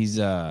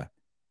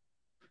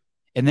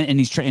and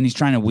he's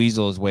trying to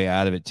weasel his way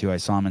out of it too. I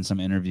saw him in some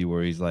interview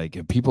where he's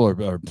like, people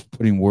are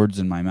putting words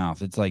in my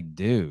mouth. It's like,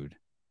 dude,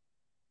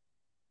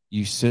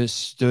 you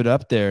stood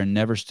up there and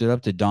never stood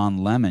up to Don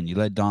Lemon. You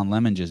let Don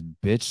Lemon just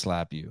bitch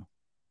slap you.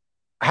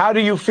 How do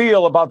you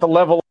feel about the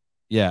level?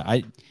 Yeah,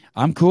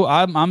 I'm cool.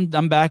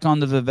 I'm back on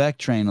the Vivek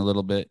train a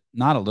little bit.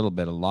 Not a little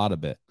bit, a lot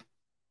of it.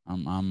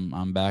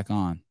 I'm back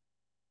on.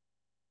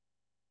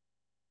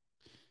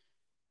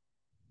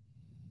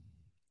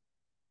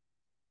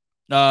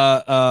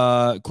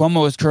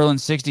 Cuomo is curling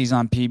 60s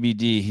on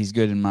PBD. He's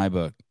good in my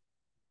book.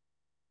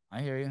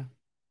 I hear you.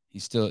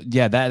 He's still,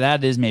 yeah,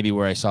 that is maybe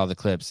where I saw the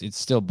clips. It's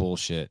still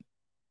bullshit.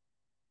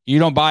 You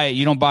don't buy it.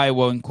 You don't buy it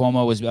when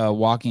Cuomo was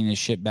walking his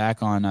shit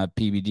back on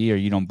PBD, or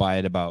you don't buy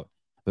it about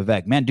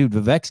Vivek. Man, dude,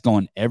 Vivek's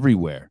going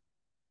everywhere.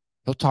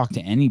 He'll talk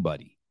to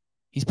anybody.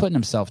 He's putting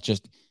himself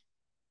just.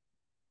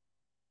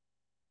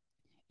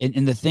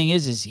 And the thing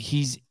is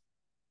he's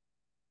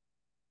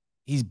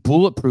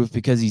bulletproof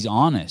because he's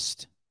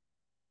honest.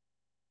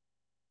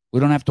 We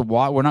don't have to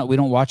watch. We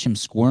don't watch him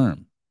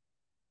squirm.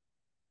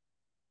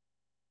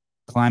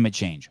 Climate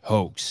change,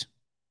 hoax.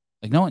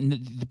 Like no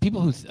one,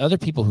 other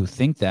people who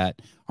think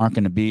that aren't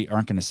going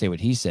to say what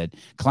he said.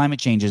 Climate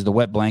change is the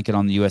wet blanket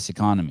on the U.S.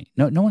 economy.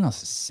 No one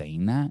else is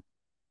saying that.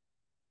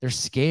 They're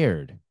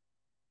scared.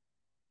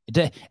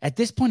 At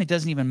this point, it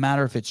doesn't even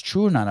matter if it's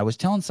true or not. I was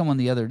telling someone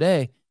the other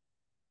day,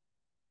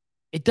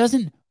 it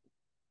doesn't.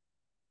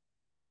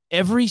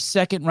 Every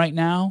second right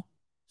now,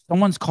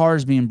 someone's car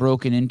is being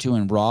broken into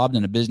and robbed,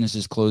 and a business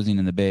is closing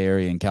in the Bay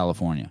Area in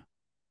California.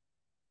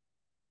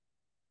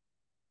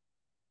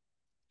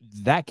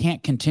 That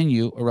can't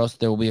continue, or else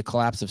there will be a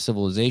collapse of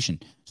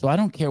civilization. So I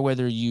don't care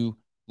whether you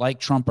like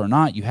Trump or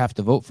not, you have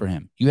to vote for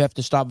him. You have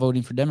to stop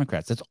voting for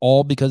Democrats. That's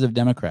all because of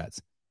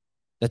Democrats.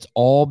 That's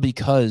all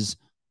because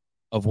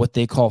of what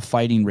they call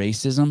fighting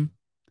racism,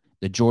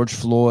 the George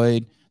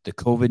Floyd, the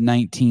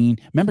COVID-19.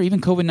 Remember,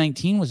 even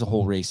COVID-19 was a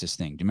whole racist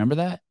thing. Do you remember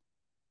that?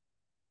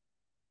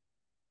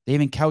 They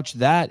even couched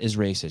that as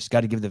racist.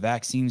 Got to give the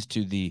vaccines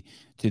to the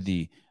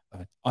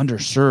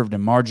underserved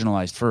and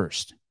marginalized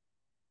first.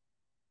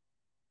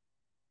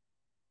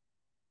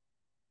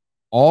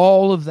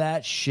 All of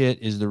that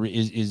shit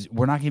is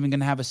we're not even going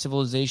to have a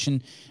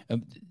civilization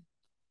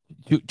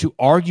to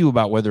argue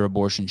about whether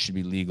abortion should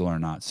be legal or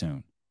not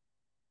soon.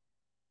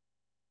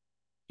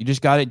 You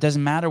just got it. It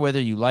doesn't matter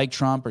whether you like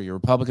Trump or you're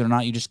Republican or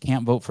not. You just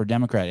can't vote for a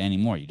Democrat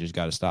anymore. You just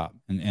got to stop.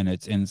 And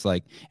it's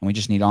like, and we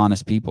just need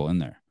honest people in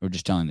there who are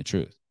just telling the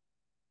truth.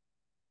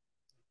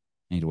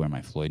 I need to wear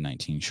my Floyd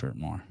 19 shirt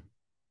more.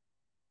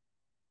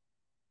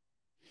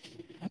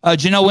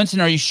 Janelle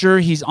Winston, are you sure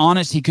he's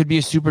honest? He could be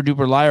a super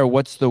duper liar.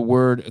 What's the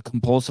word? A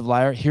compulsive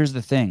liar? Here's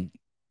the thing.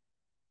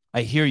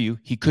 I hear you.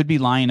 He could be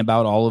lying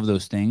about all of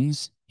those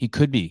things. He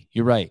could be.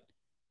 You're right.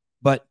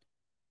 But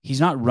he's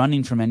not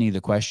running from any of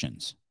the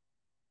questions.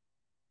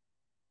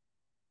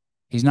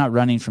 He's not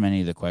running from any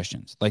of the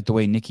questions, like the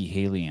way Nikki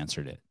Haley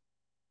answered it.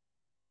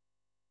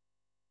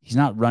 He's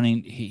not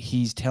running.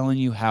 He's telling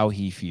you how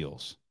he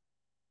feels.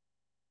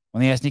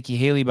 When they asked Nikki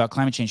Haley about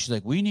climate change, she's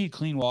like, we need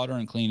clean water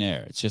and clean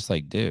air. It's just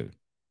like, dude.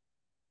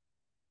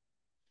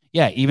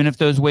 Yeah, even if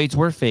those weights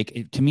were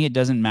fake, to me, it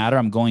doesn't matter.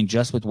 I'm going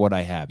just with what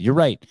I have. You're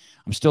right.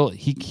 I'm still,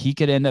 he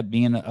could end up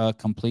being a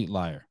complete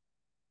liar.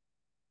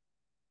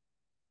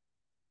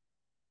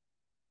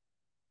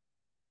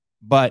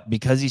 But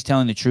because he's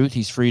telling the truth,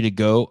 he's free to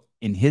go.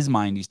 In his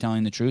mind, he's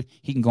telling the truth.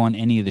 He can go on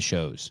any of the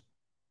shows.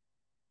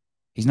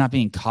 He's not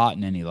being caught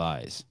in any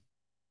lies.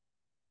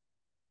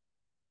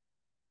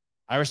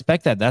 I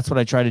respect that. That's what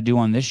I try to do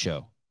on this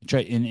show.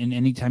 In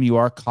anytime you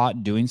are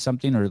caught doing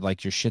something or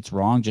like your shit's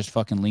wrong, just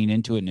fucking lean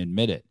into it and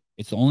admit it.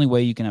 It's the only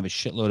way you can have a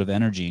shitload of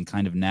energy and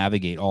kind of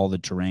navigate all the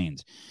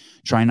terrains.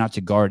 Try not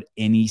to guard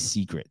any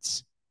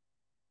secrets.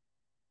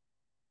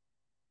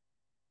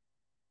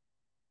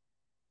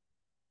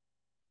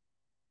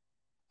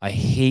 I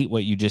hate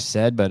what you just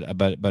said, but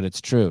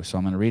it's true. So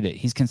I'm going to read it.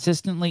 He's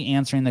consistently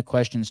answering the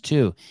questions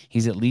too.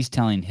 He's at least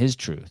telling his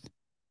truth.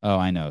 Oh,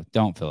 I know.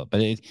 Don't, Philip.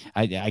 But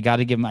I got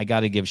to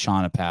give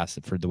Sean a pass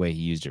for the way he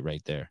used it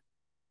right there.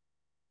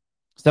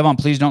 Stefan,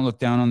 please don't look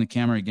down on the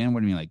camera again. What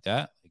do you mean, like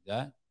that? Like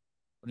that?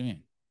 What do you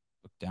mean?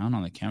 Look down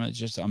on the camera? It's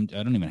just I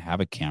don't even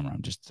have a camera.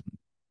 I'm just.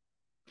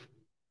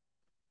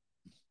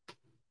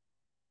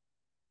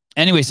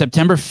 Anyway,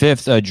 September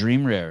 5th,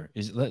 Dream Rare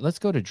is. Let's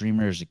go to Dream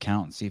Rare's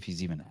account and see if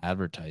he's even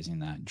advertising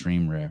that.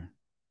 Dream Rare.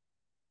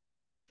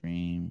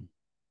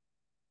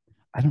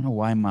 I don't know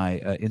why my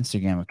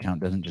Instagram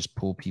account doesn't just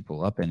pull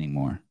people up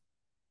anymore.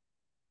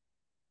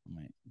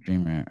 My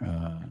Dream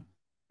Rare.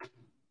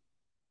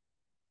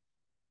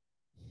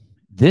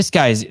 This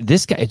guy.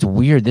 It's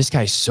weird. This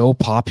guy's so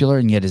popular,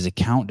 and yet his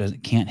account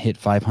can't hit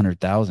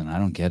 500,000. I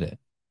don't get it.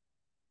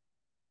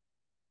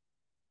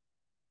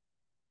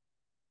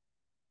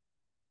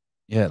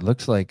 Yeah, it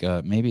looks like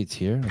maybe it's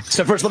here.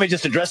 So first, let me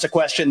just address a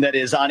question that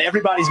is on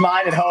everybody's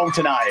mind at home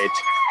tonight.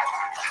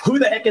 Who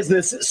the heck is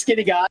this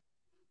skinny guy?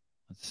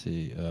 Let's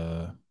see.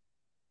 I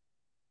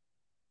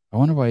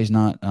wonder why he's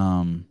not.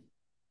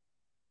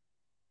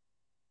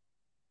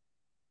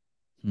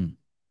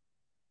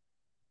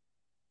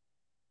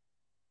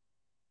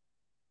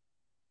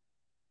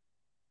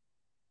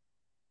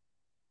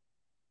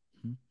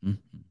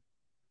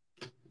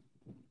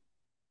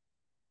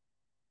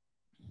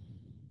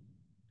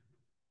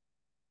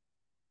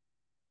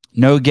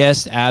 No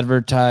guests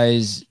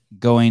advertise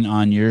going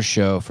on your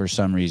show for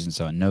some reason.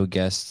 So no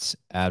guests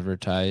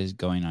advertise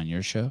going on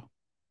your show.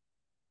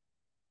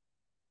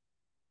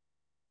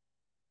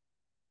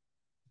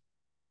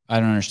 I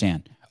don't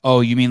understand.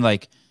 Oh, you mean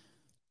like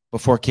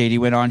before Caity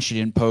went on, she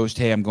didn't post,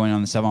 hey, I'm going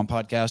on the Sevon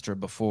podcast, or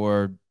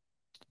before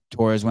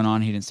Torres went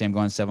on, he didn't say I'm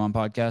going to Sevon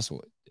podcast?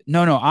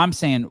 No, I'm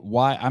saying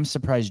why. I'm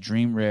surprised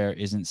Dream Rare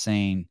isn't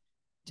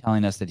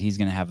telling us that he's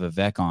going to have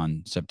Vivek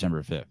on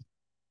September 5th.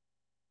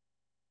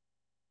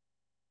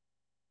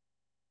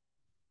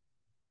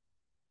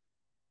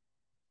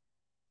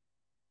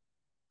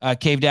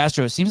 Caved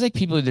Astro, it seems like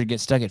people either get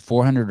stuck at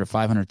 400 or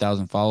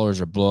 500,000 followers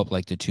or blow up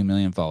like the 2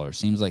 million followers.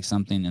 Seems like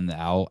something in the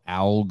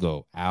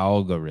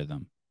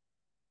algorithm.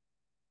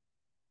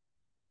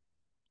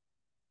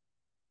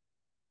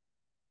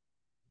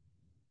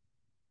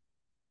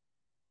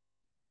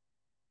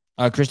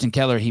 Kristen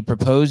Keller, he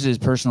proposes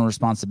personal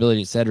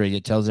responsibility, etc.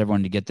 It tells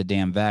everyone to get the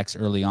damn vax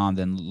early on,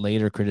 then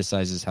later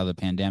criticizes how the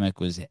pandemic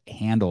was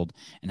handled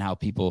and how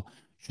people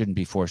shouldn't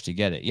be forced to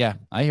get it. Yeah,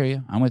 I hear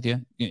you. I'm with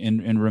you.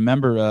 And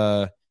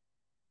remember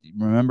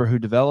who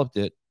developed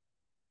it.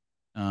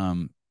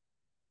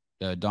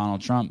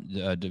 Donald Trump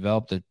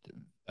developed it.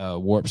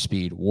 Warp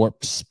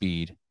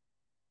speed.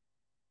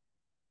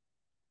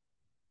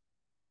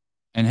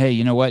 And hey,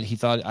 you know what? He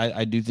thought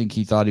I do think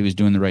he thought he was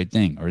doing the right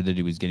thing, or that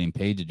he was getting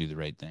paid to do the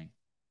right thing.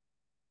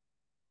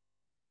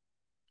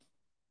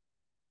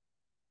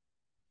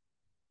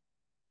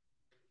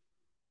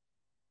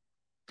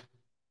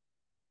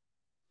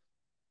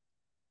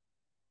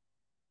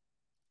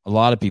 A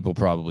lot of people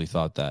probably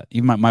thought that.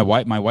 Even my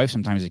wife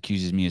sometimes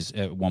accuses me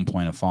at one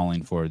point of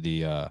falling for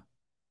the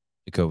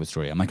COVID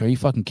story. I'm like, are you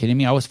fucking kidding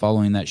me? I was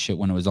following that shit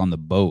when it was on the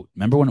boat.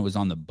 Remember when it was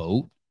on the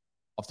boat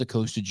off the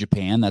coast of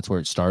Japan? That's where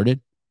it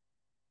started.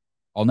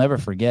 I'll never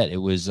forget. It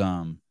was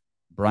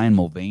Brian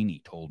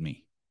Mulvaney told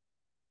me.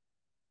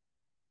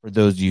 For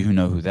those of you who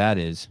know who that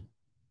is,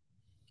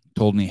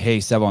 told me, hey,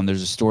 Sevon,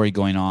 there's a story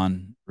going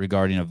on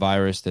regarding a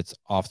virus that's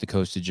off the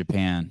coast of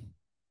Japan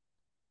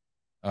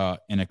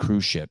in a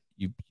cruise ship.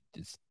 The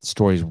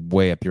story's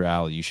way up your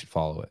alley. You should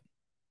follow it.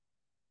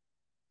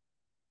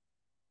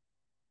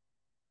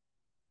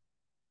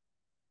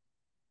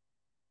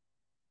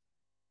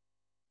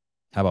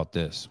 How about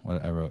this?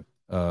 What I wrote?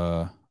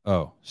 Oh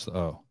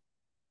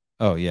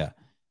yeah.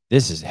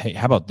 Hey,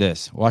 how about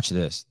this? Watch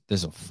this.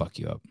 This will fuck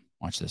you up.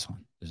 Watch this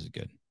one. This is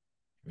good.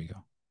 Here we go.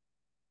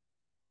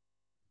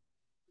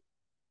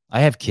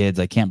 I have kids.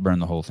 I can't burn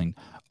the whole thing.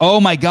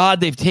 Oh my God,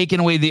 they've taken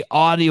away the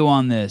audio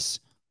on this.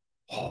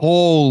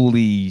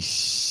 Holy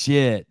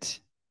shit.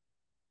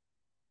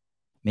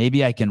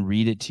 Maybe I can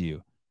read it to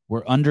you.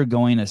 We're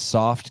undergoing a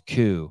soft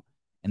coup,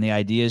 and the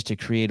idea is to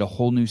create a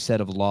whole new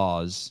set of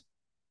laws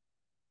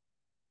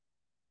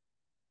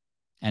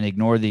and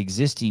ignore the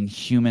existing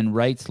human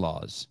rights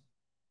laws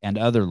and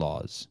other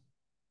laws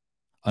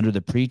under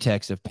the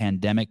pretext of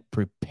pandemic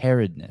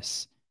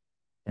preparedness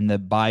and the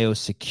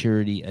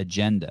biosecurity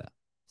agenda.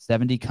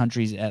 70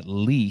 countries at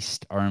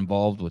least are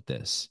involved with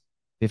this,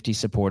 50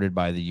 supported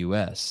by the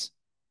US.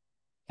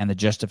 And the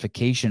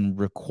justification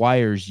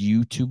requires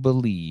you to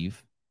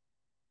believe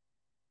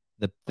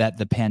that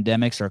the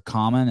pandemics are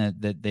common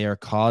and that they are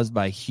caused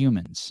by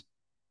humans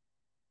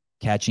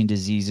catching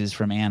diseases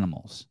from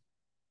animals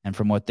and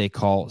from what they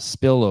call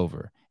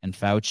spillover. And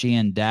Fauci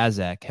and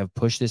Daszak have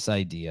pushed this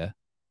idea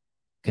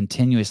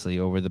continuously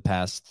over the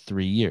past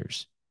 3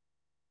 years.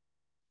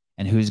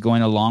 And who's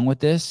going along with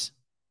this?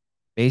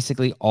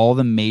 Basically all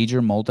the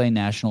major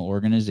multinational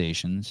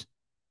organizations,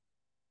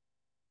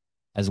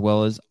 as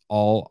well as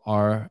all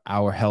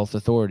our health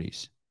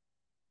authorities.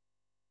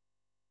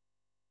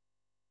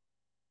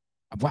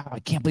 Wow, I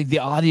can't believe the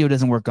audio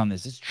doesn't work on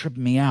this. It's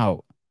tripping me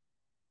out.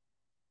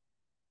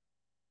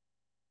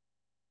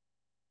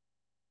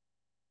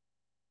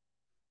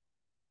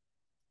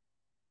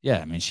 Yeah,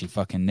 I mean, she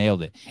fucking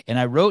nailed it. And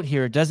I wrote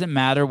here, it doesn't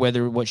matter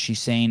whether what she's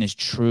saying is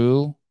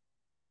true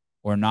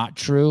or not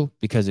true,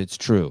 because it's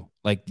true.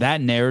 Like, that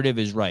narrative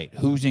is right.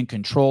 Who's in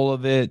control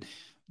of it?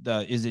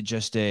 Is it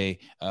just a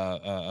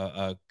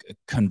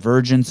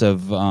convergence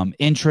of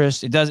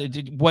interest?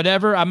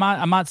 Whatever. I'm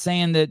not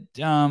saying that.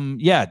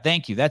 Yeah,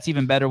 thank you. That's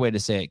even better way to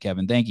say it,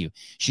 Kevin. Thank you.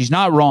 She's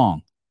not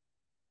wrong.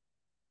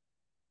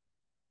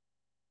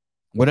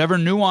 Whatever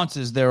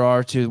nuances there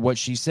are to what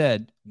she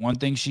said, one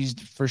thing she's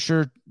for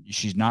sure,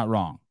 she's not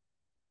wrong.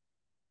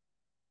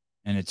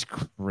 And it's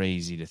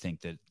crazy to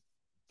think that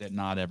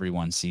not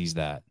everyone sees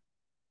that.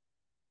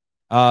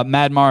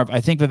 Mad Marv, I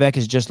think Vivek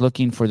is just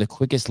looking for the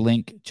quickest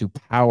link to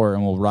power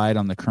and will ride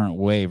on the current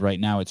wave. Right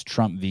now, it's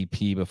Trump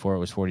VP before it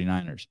was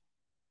 49ers.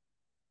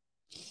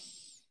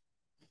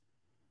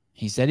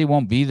 He said he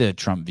won't be the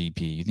Trump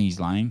VP. You think he's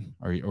lying,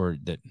 or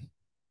that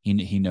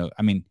he know?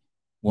 I mean,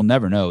 we'll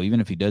never know. Even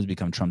if he does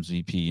become Trump's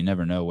VP, you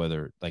never know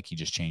whether like he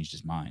just changed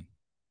his mind.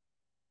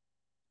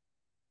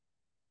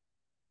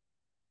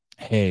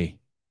 Hey.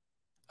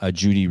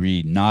 Judy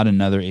Reed, not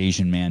another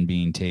Asian man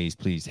being tased,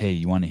 please. Hey,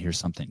 you want to hear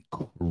something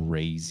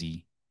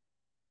crazy?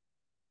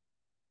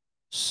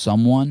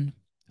 Someone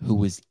who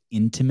was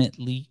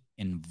intimately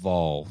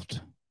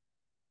involved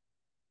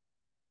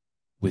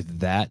with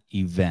that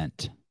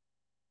event,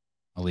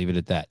 I'll leave it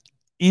at that.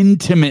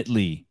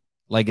 Intimately,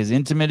 like as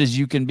intimate as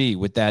you can be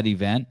with that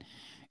event,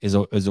 is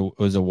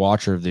a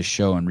watcher of this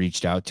show and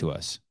reached out to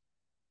us.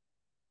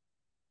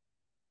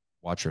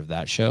 Watcher of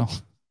that show?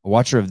 A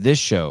watcher of this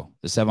show,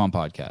 the Sevon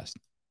podcast.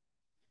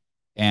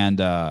 And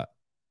we're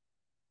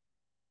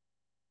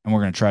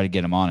going to try to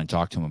get him on and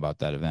talk to him about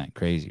that event.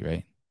 Crazy,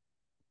 right?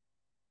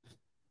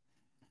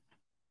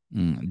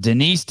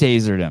 Denise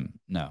tasered him.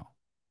 No,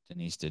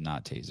 Denise did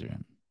not taser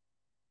him.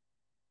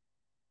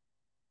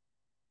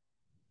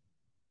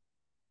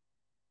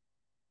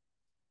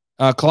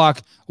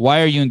 Clock,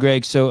 why are you and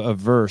Greg so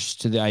averse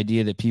to the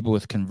idea that people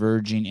with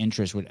converging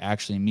interests would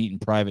actually meet in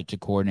private to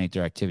coordinate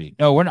their activity?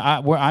 No, we're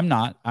not.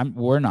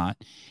 We're not.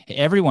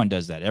 Everyone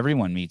does that.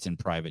 Everyone meets in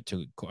private.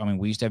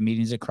 We used to have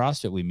meetings at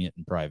CrossFit. We meet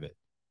in private.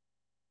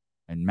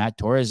 And Matt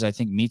Torres, I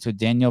think, meets with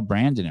Danielle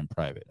Brandon in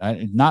private.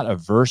 I'm not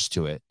averse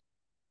to it,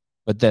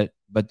 but that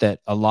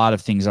a lot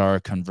of things are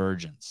a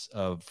convergence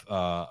of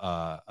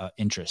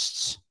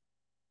interests.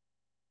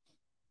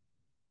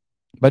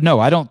 But no,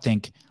 I don't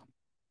think.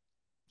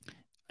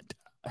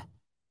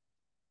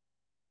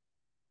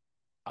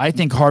 I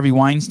think Harvey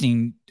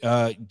Weinstein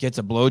gets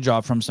a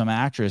blowjob from some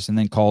actress and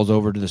then calls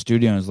over to the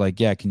studio and is like,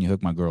 yeah, can you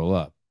hook my girl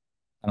up?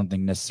 I don't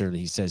think necessarily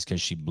he says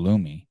because she blew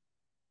me.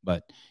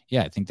 But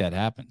yeah, I think that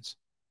happens.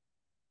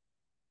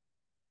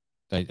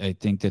 I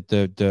think that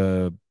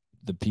the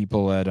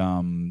people at the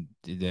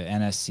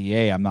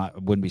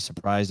NSCA, wouldn't be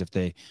surprised if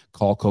they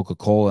call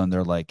Coca-Cola and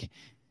they're like,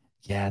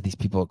 yeah, these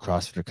people at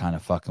CrossFit are kind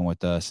of fucking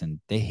with us and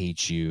they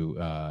hate you.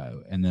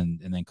 And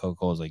then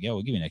Coca-Cola's like, yeah,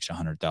 we'll give you an extra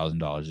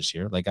 $100,000 this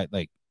year.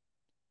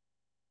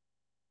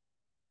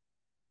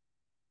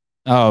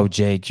 Oh,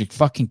 Jake, you're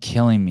fucking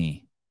killing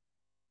me.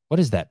 What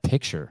is that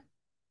picture?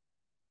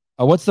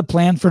 Oh, what's the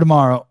plan for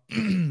tomorrow?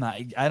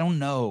 I don't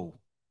know.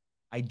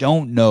 I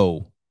don't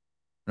know.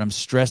 But I'm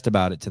stressed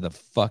about it to the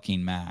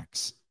fucking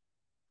max.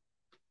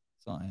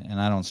 So, and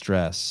I don't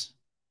stress.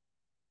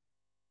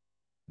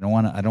 I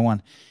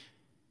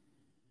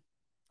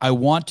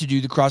want to do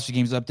the CrossFit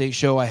Games update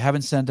show. I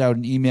haven't sent out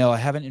an email. I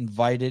haven't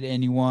invited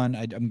anyone.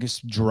 I'm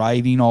just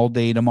driving all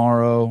day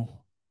tomorrow.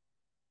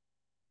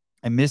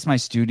 I miss my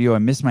studio. I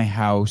miss my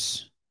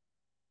house.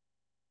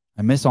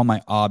 I miss all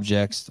my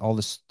objects.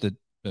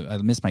 I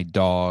miss my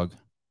dog.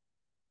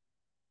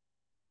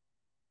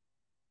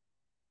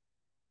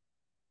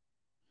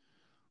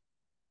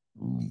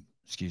 Ooh,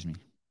 excuse me.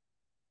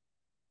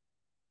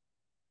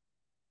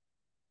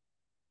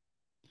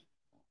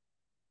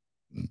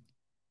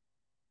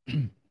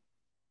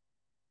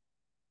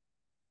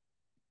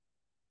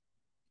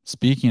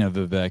 Speaking of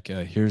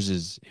Vivek, here's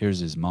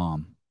his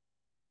mom.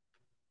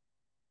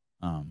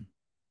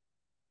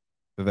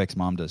 Vivek's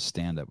mom does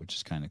stand up, which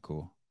is kind of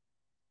cool.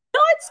 No,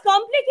 it's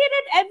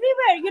complicated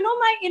everywhere.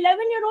 My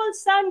 11-year-old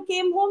son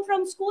came home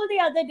from school the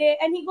other day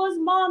and he goes,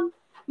 Mom,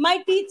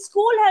 my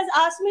school has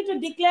asked me to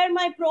declare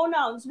my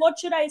pronouns. What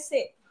should I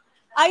say?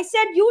 I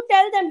said, you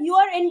tell them you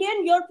are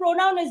Indian, your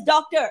pronoun is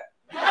doctor.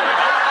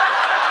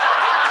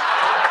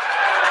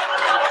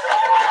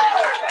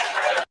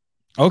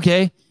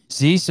 Okay.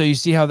 See, so you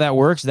see how that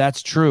works?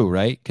 That's true,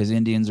 right? Because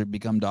Indians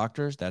become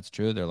doctors. That's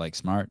true. They're like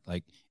smart.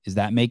 Like, is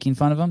that making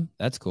fun of them?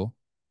 That's cool.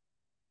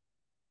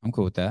 I'm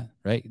cool with that,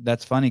 right?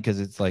 That's funny because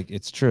it's like,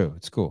 it's true.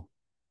 It's cool.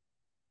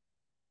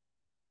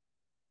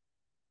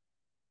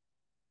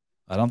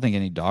 I don't think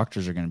any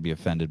doctors are going to be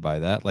offended by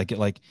that. Like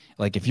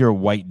if you're a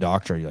white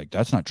doctor, you're like,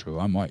 that's not true.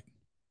 I'm white.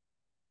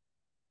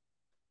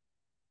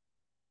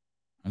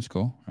 That's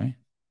cool, right?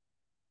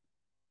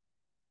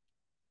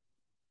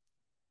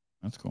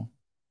 That's cool.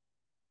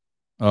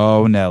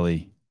 Oh,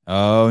 Nelly.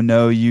 Oh,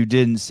 no, you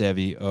didn't,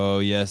 Sevi. Oh,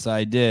 yes,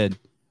 I did.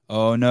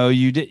 Oh, no,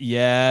 you did.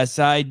 Yes,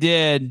 I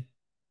did.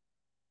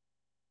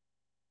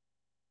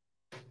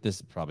 This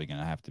is probably going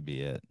to have to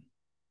be it.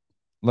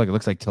 Look, it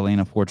looks like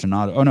Telena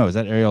Fortunato. Oh, no, is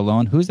that Ariel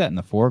Lowen? Who's that in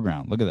the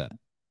foreground? Look at that.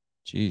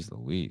 Jeez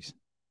Louise.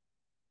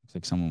 Looks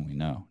like someone we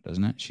know,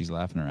 doesn't it? She's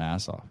laughing her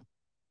ass off.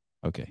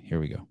 Okay, here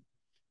we go.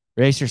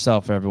 Brace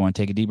yourself, everyone.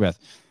 Take a deep breath.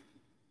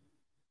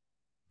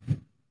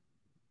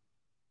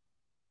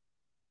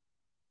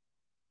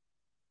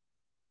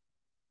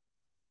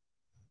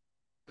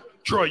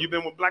 Troy, you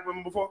been with black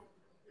women before?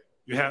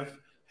 You have?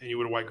 And you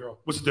with a white girl.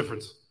 What's the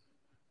difference?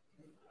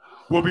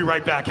 We'll be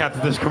right back after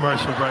this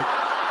commercial break.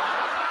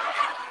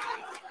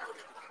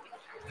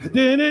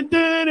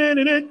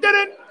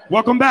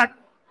 Welcome back.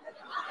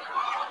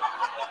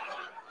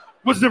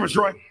 What's the difference,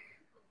 Troy?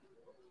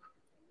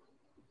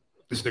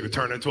 This nigga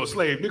turned into a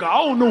slave. Nigga,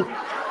 I don't know.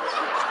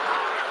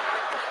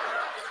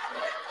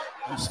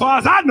 As far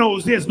as I know,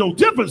 there's no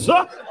difference,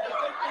 huh?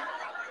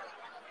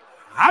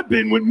 I've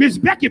been with Miss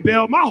Becky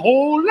Bell my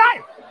whole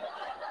life.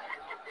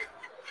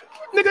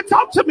 Nigga,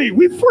 talk to me.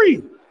 We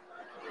free.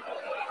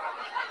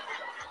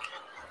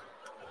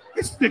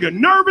 This nigga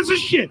nervous as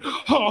shit.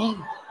 Oh.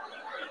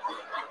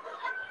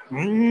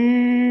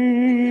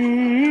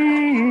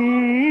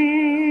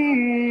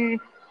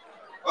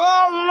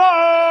 Oh,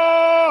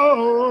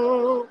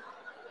 Lord.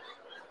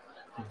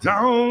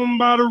 Down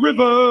by the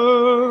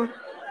river.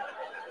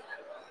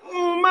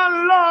 Oh, my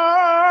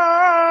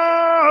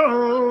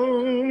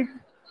Lord.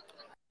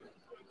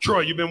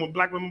 Troy, you been with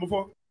black women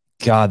before?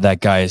 God,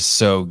 that guy is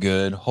so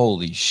good.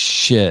 Holy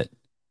shit.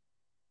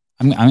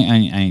 I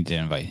need to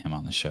invite him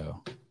on the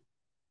show.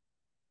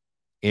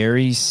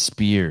 Aries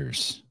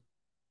Spears.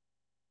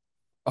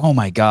 Oh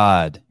my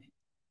God.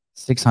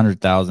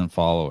 600,000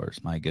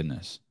 followers. My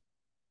goodness.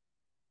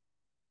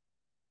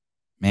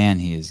 Man,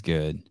 he is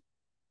good.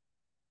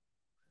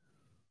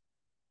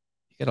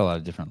 You get a lot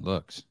of different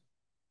looks.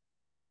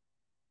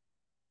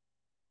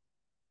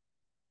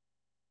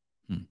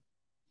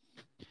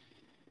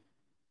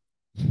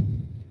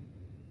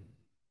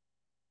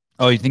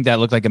 Oh, you think that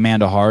looked like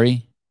Amanda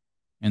Hari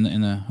in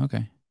the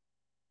okay.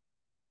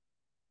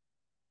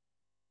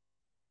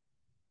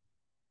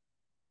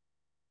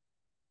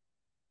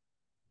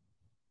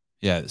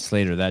 Yeah,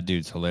 Slater, that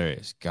dude's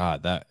hilarious.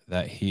 God,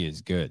 that he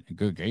is good.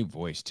 Great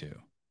voice too.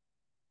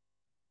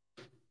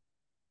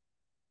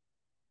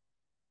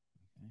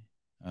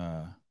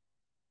 Let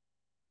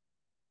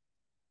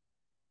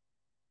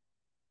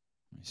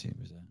me see.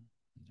 Was that?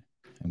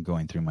 I'm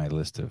going through my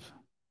list of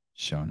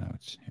show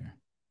notes here.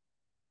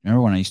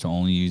 Remember when I used to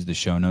only use the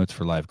show notes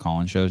for live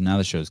call-in shows? Now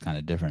the show's kind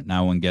of different.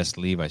 Now when guests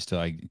leave, I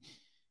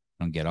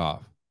don't get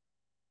off.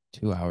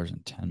 2 hours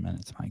and 10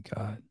 minutes. My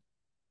God.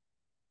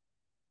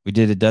 We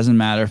did. It doesn't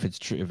matter if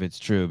it's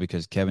true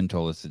because Kevin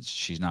told us that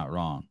she's not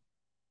wrong.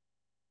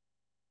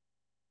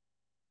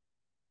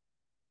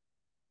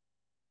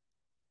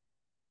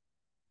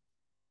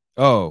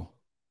 Oh.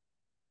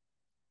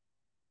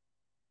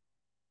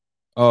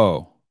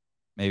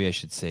 Maybe I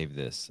should save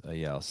this.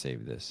 Yeah, I'll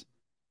save this.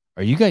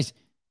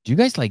 Do you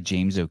guys like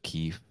James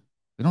O'Keefe?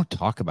 We don't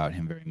talk about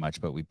him very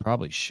much, but we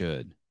probably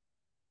should.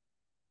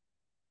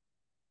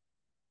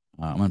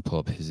 I'm going to pull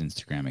up his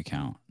Instagram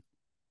account.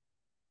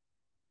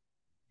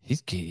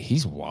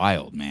 He's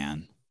wild,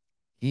 man.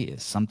 He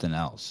is something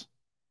else.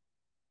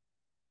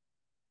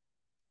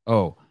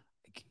 Oh,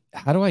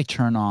 how do I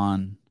turn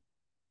on?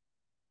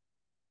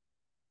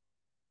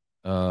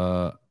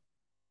 I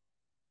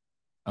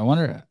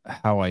wonder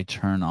how I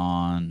turn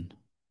on.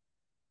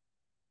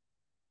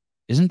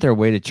 Isn't there a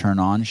way to turn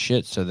on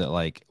shit so that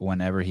like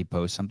whenever he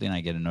posts something, I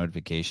get a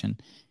notification?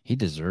 He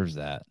deserves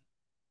that.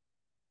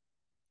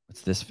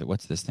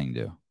 What's this thing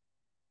do?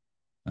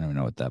 I don't even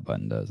know what that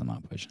button does. I'm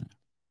not pushing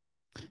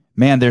it.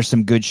 Man, there's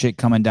some good shit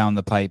coming down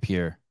the pipe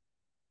here.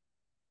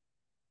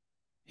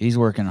 He's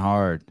working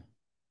hard.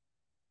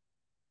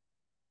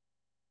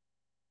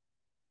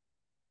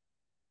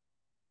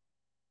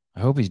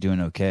 I hope he's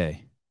doing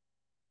okay.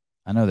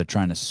 I know they're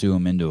trying to sue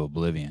him into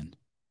oblivion.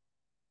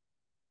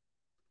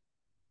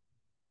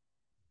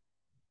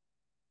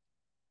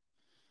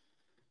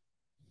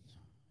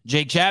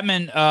 Jake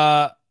Chapman,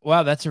 wow,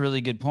 that's a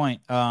really good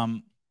point.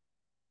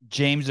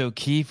 James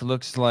O'Keefe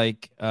looks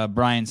like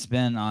Brian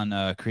Spinn on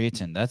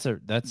creatine.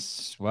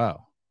 That's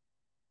wow.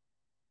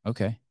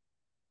 Okay.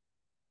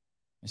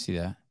 I see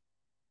that.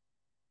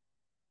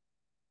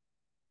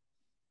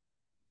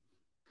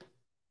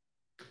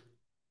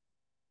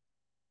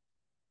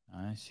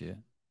 I see it.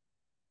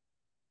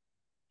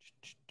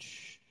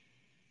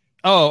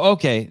 Oh,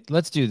 okay.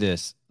 Let's do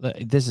this.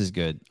 This is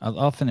good.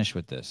 I'll finish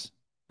with this.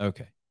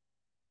 Okay.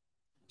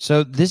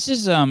 So this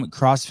is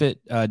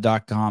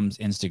CrossFit.com's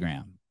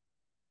Instagram.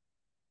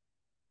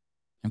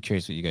 I'm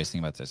curious what you guys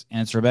think about this.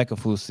 And it's Rebecca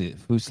Fuselier.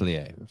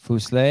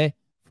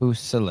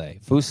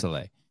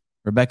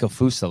 Rebecca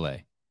Fuselier.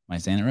 Am I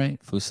saying it right?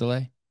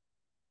 Fuselier?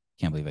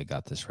 Can't believe I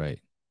got this right.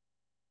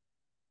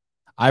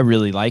 I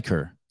really like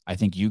her. I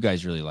think you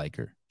guys really like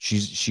her.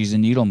 She's a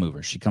needle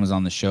mover. She comes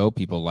on the show.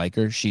 People like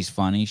her. She's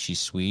funny. She's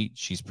sweet.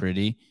 She's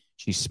pretty.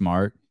 She's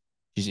smart.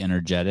 She's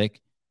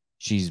energetic.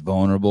 She's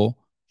vulnerable.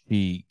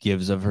 She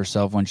gives of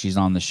herself when she's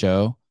on the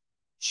show.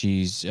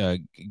 She's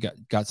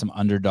got some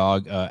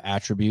underdog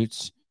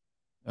attributes.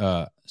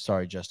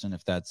 Sorry, Justin,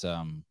 if that's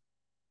sorry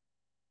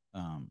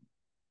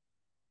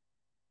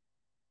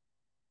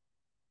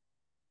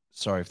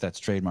if that's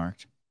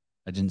trademarked.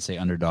 I didn't say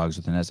underdogs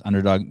with an S.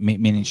 Underdog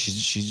meaning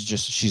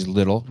she's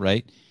little,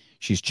 right?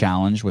 She's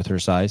challenged with her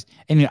size,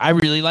 and I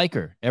really like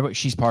her.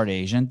 She's part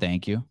Asian.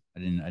 Thank you. I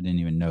didn't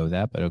even know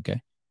that, but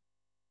okay.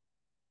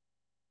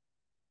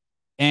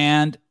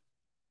 And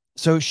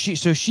so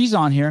she's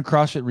on here, and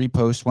CrossFit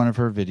reposts one of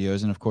her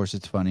videos, and of course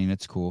it's funny and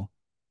it's cool.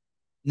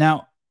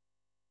 Now,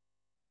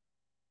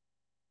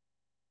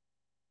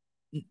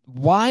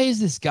 why is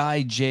this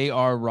guy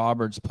J.R.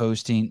 Roberts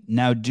posting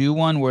now? Do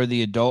one where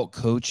the adult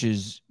coach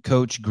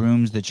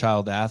grooms the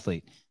child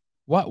athlete.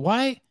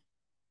 Why?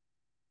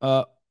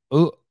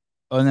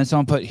 And then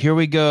someone put, "Here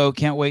we go.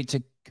 Can't wait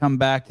to come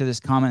back to this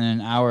comment in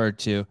an hour or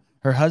two.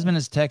 Her husband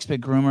is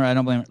textbook groomer. I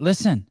don't blame her."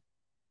 Listen,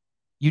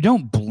 you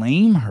don't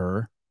blame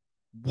her.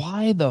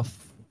 Why the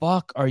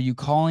fuck are you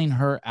calling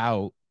her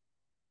out?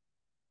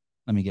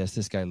 Let me guess.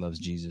 This guy loves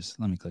Jesus.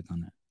 Let me click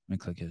on that. Let me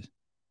click his.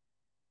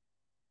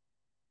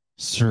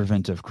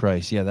 Servant of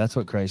Christ. Yeah, that's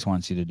what Christ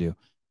wants you to do.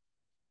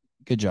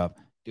 Good job.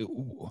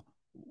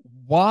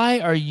 Why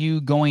are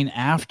you going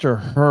after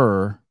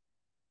her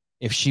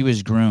if she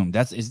was groomed?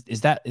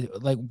 Is that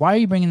like, why are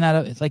you bringing that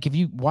up? It's like,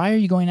 why are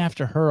you going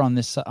after her on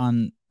this,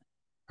 on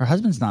her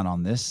husband's not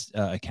on this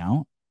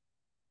account?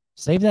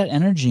 Save that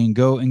energy and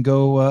go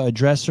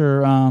address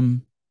her,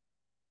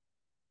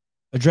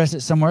 address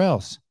it somewhere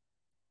else.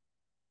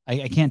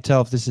 I can't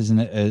tell if this is an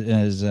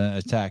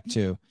attack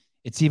too.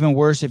 It's even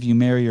worse if you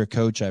marry your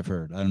coach, I've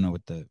heard. I don't know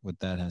what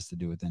that has to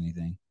do with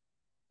anything.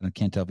 I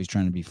can't tell if he's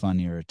trying to be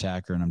funny or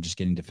attack her, and I'm just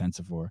getting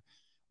defensive for her.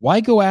 Why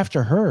go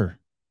after her?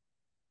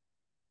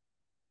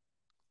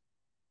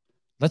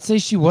 Let's say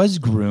she was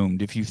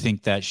groomed, if you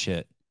think that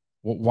shit.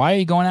 Why are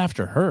you going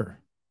after her?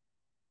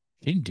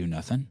 She didn't do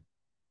nothing.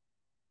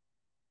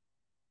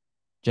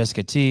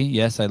 Jessica T.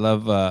 Yes, I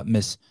love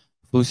Miss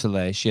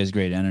Fusile. She has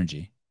great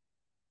energy.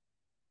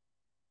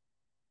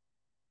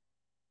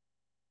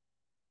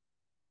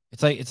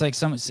 It's like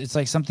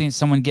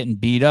someone getting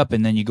beat up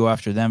and then you go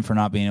after them for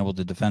not being able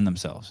to defend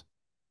themselves.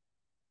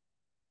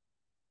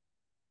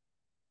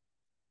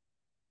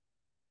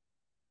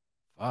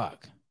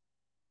 Fuck.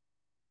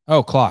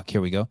 Oh, clock.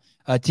 Here we go.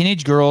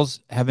 Teenage girls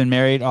have been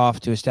married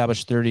off to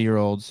established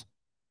 30-year-olds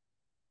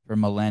for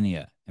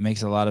millennia. It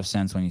makes a lot of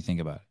sense when you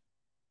think about it.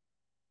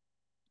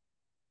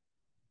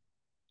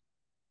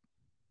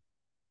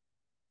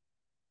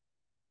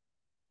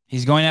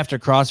 He's going after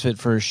CrossFit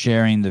for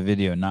sharing the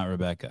video, not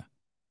Rebecca.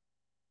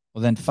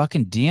 Well, then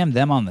fucking DM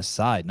them on the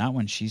side, not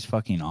when she's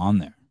fucking on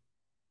there.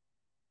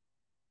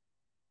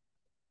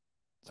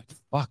 It's like,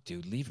 fuck,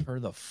 dude, leave her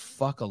the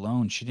fuck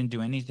alone. She didn't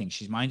do anything.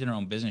 She's minding her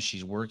own business.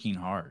 She's working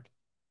hard.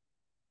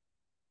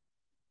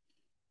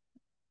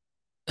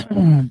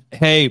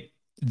 Hey,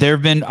 there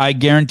have been, I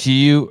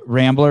guarantee you,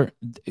 Rambler,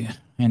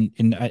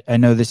 and I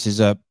know this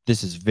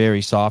is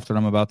very soft what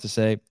I'm about to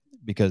say,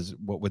 because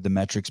what would the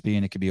metrics be?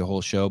 And it could be a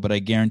whole show, but I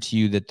guarantee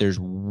you that there's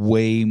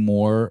way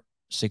more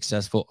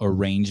successful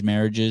arranged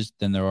marriages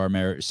than there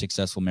are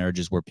successful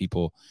marriages where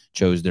people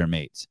chose their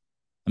mates.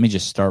 Let me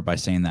just start by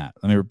saying that.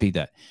 Let me repeat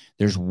that.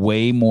 There's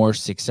way more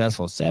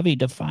successful. Sevi,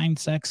 define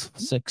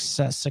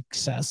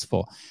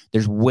successful.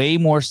 There's way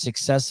more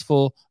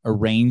successful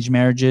arranged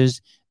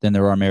marriages than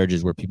there are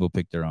marriages where people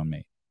pick their own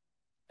mate.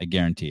 I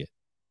guarantee it.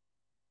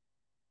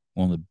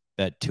 Willing to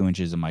bet 2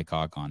 inches of my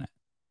cock on it.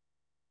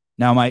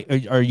 Now,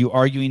 are you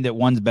arguing that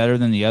one's better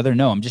than the other?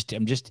 No, I'm just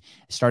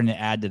starting to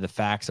add to the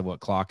facts of what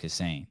Clock is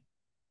saying.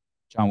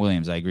 John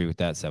Williams, I agree with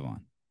that,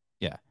 Sevon.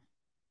 Yeah.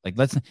 Like,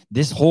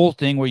 this whole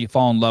thing where you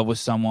fall in love with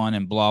someone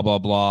and blah, blah,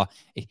 blah.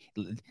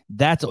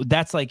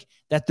 That's like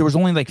that. There was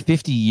only like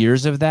 50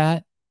 years of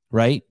that,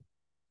 right?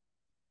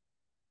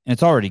 And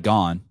it's already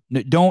gone.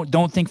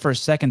 Don't think for a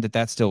second that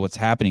that's still what's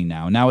happening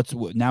now. Now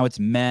it's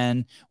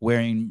men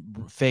wearing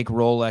fake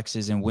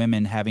Rolexes and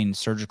women having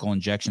surgical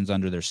injections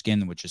under their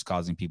skin, which is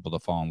causing people to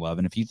fall in love.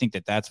 And if you think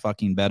that that's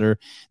fucking better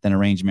than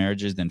arranged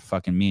marriages, then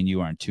fucking me and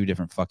you are on two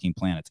different fucking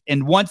planets.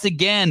 And once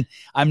again,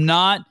 I'm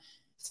not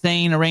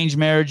saying arranged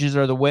marriages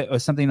are the way or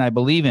something I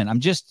believe in. I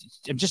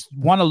just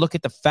want to look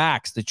at the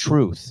facts, the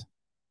truth.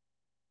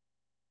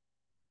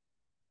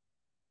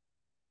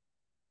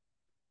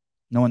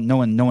 No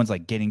one's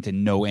like getting to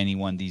know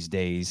anyone these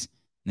days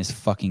in this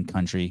fucking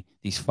country.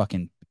 These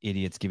fucking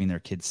idiots giving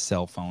their kids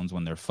cell phones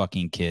when they're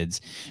fucking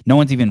kids. No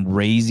one's even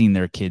raising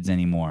their kids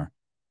anymore.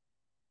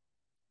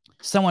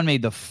 Someone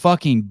made the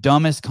fucking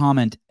dumbest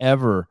comment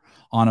ever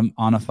on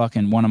a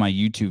fucking one of my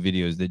YouTube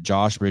videos that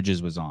Josh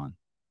Bridges was on.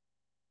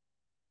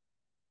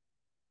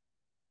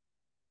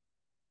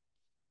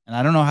 And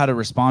I don't know how to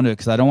respond to it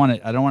because I don't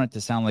want it to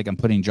sound like I'm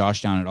putting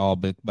Josh down at all,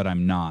 but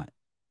I'm not.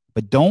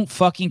 But don't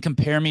fucking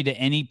compare me to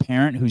any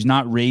parent who's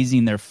not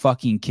raising their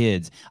fucking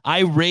kids.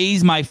 I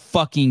raise my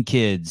fucking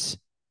kids.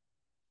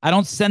 I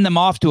don't send them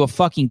off to a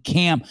fucking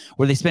camp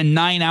where they spend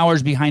 9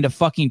 hours behind a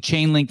fucking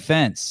chain link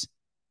fence.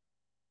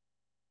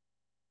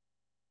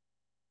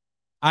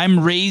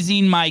 I'm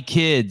raising my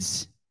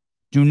kids.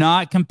 Do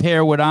not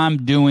compare what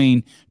I'm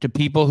doing to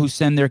people who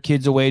send their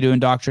kids away to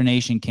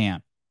indoctrination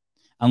camp,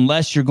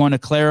 unless you're going to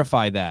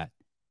clarify that.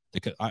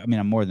 I mean,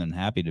 I'm more than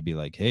happy to be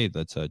like, hey,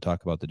 let's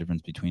talk about the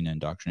difference between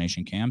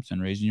indoctrination camps and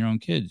raising your own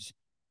kids.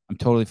 I'm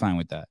totally fine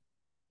with that.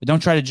 But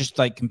don't try to just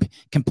like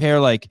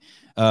compare like,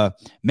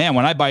 man,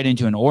 when I bite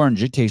into an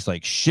orange, it tastes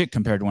like shit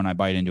compared to when I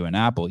bite into an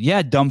apple.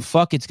 Yeah, dumb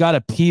fuck, it's got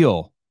a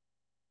peel.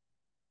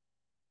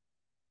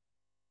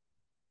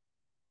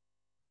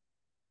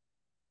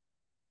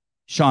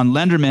 Sean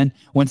Lenderman,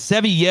 when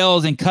Sevi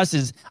yells and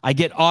cusses, I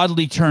get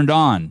oddly turned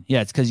on. Yeah,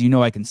 it's because you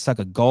know I can suck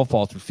a golf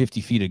ball through 50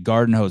 feet of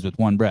garden hose with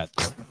one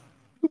breath.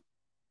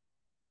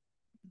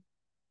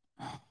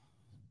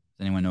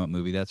 Does anyone know what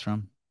movie that's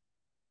from?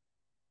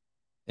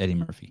 Eddie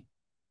Murphy.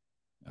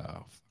 Oh,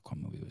 fuck, what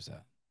movie was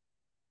that?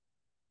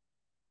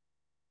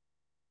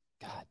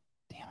 God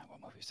damn it,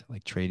 what movie was that?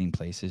 Like Trading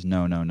Places?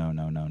 No.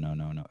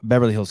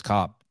 Beverly Hills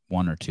Cop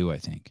 1 or 2, I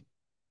think.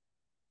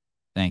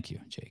 Thank you,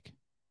 Jake.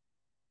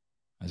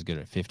 I was good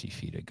at 50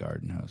 feet of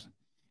garden hose.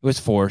 It was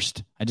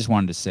forced. I just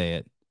wanted to say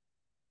it.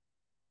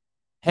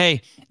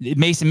 Hey,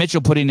 Mason Mitchell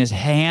putting his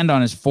hand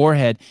on his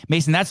forehead.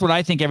 Mason, that's what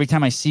I think every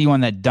time I see you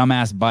on that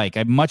dumbass bike.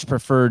 I much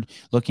preferred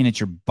looking at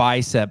your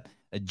bicep,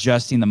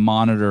 adjusting the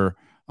monitor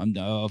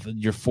of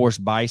your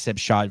forced bicep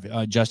shot,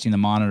 adjusting the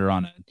monitor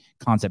on a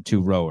Concept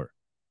 2 rower.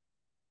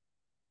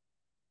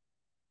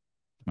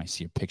 When I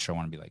see your picture, I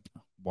want to be like,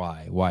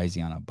 why? Why is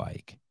he on a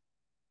bike?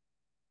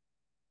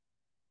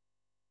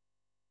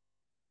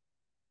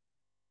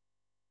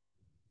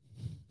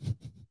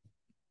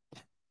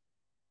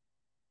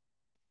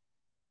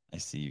 I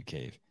see you,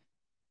 Cave.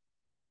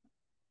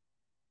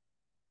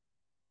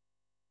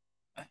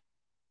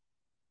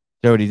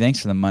 Jody, thanks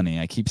for the money.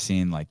 I keep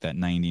seeing like that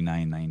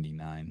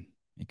 $99.99.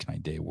 Makes my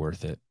day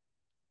worth it.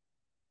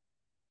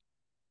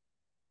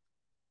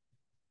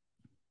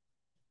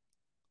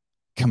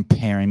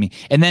 comparing me.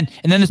 And then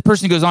this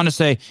person goes on to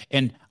say,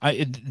 and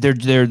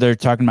they're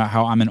talking about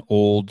how I'm an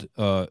old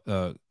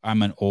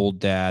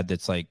dad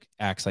that's like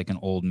acts like an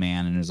old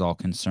man and is all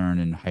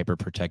concerned and hyper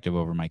protective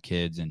over my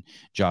kids. And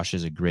Josh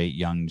is a great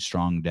young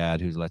strong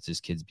dad who lets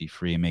his kids be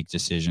free and make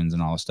decisions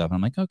and all this stuff. And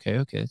I'm like,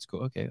 okay, that's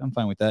cool. Okay, I'm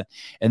fine with that.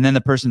 And then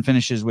the person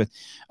finishes with,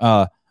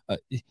 and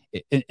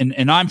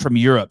I'm from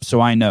Europe, so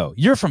I know.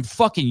 You're from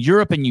fucking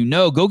Europe, and you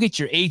know. Go get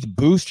your 8th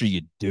booster,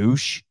 you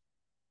douche.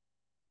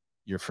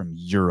 You're from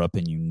Europe,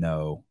 and you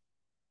know.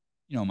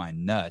 You know my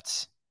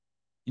nuts.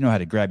 You know how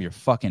to grab your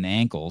fucking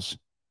ankles.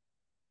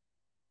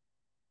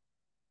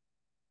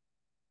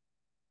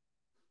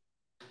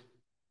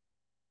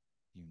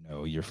 You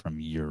know you're from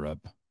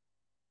Europe.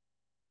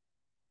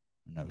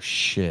 No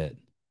shit.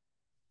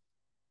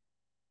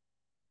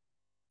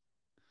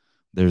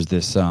 There's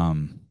this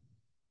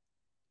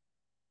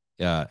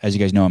as you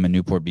guys know, I'm in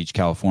Newport Beach,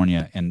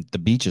 California, and the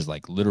beach is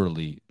like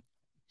literally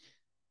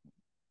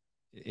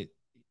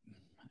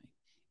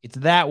it's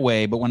that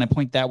way, but when I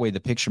point that way, the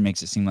picture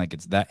makes it seem like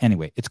it's that.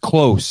 Anyway, it's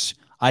close.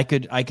 I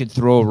could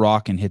throw a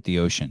rock and hit the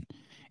ocean.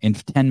 In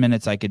 10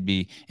 minutes, I could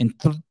be in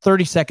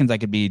 30 seconds. I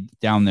could be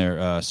down there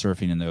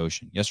surfing in the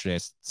ocean. Yesterday, I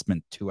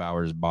spent 2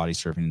 hours body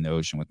surfing in the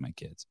ocean with my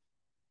kids,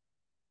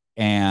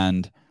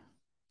 and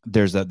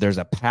there's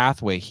a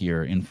pathway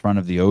here in front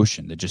of the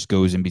ocean that just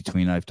goes in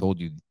between. I've told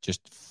you,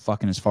 just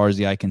fucking as far as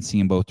the eye can see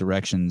in both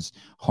directions,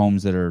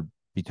 homes that are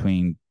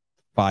between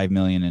 $5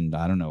 million and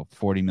I don't know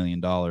 $40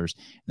 million.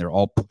 They're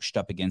all pushed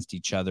up against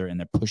each other, and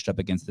they're pushed up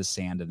against the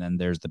sand. And then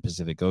there's the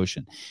Pacific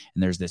Ocean,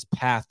 and there's this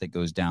path that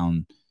goes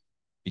down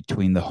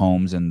between the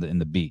homes and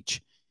the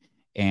beach,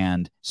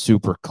 and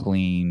super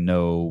clean.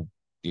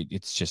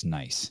 It's just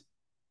nice.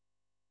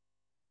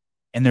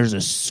 And there's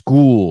a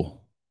school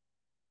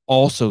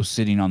also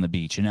sitting on the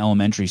beach, an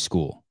elementary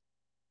school.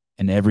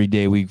 And every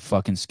day we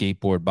fucking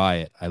skateboard by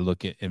it. I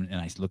look at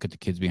the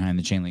kids behind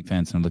the chain link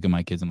fence, and I look at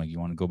my kids. I'm like, you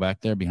want to go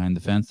back there behind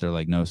the fence? They're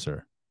like, no,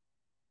 sir.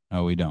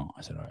 No, we don't.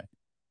 I said, all right,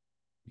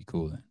 be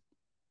cool then.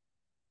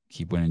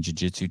 Keep winning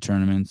jiu-jitsu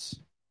tournaments.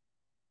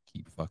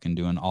 Keep fucking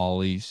doing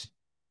ollies.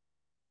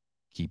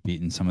 Keep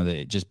beating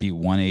just beat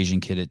one Asian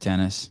kid at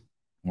tennis.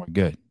 We're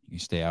good. You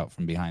stay out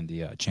from behind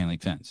the chain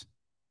link fence.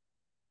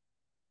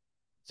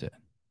 That's it.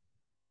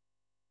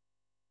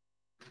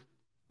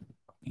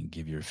 And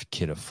give your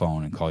kid a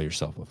phone and call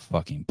yourself a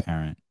fucking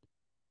parent.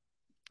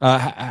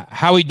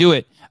 How we do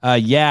it?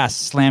 Yes,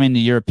 slamming the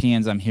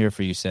Europeans. I'm here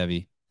for you,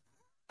 Sevi.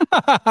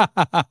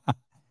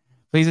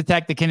 Please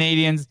attack the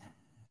Canadians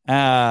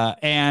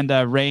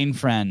and Rain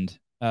Friend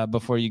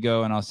before you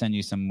go, and I'll send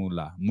you some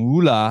moolah.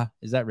 Moolah?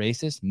 Is that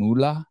racist?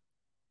 Moolah?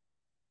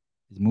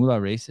 Is moolah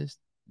racist?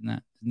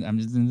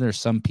 Isn't there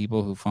some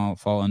people who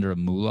fall under a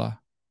moolah?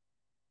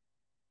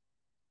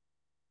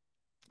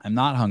 I'm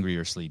not hungry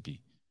or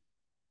sleepy.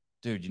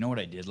 Dude, you know what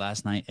I did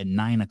last night? At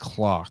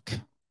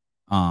 9:00,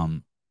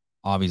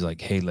 Avi's like,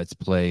 hey, let's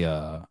play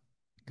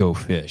Go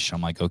Fish.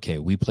 I'm like, okay.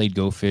 We played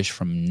Go Fish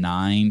from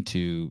 9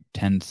 to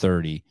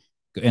 10:30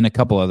 and a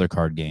couple other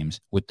card games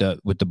with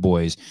the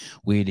boys.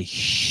 We had a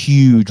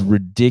huge,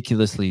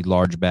 ridiculously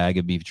large bag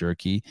of beef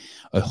jerky,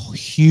 a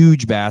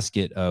huge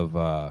basket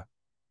of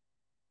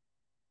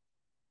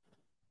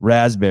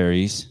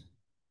raspberries,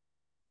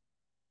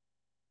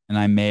 and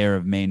I may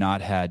or may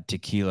not had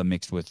tequila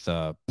mixed with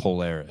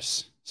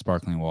Polaris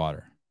sparkling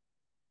water,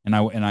 and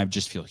I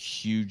just feel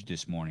huge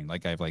this morning.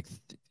 Like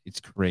it's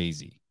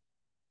crazy.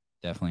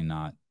 Definitely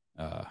not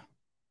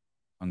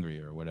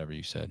hungry or whatever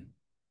you said.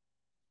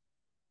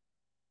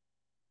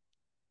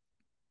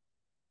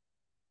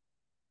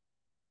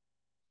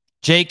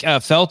 Jake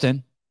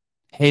Felton,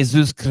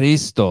 Jesus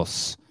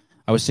Christos.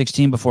 I was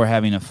 16 before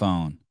having a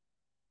phone.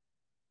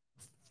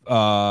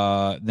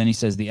 Then he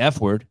says the F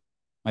word.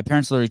 My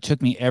parents literally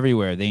took me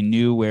everywhere. They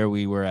knew where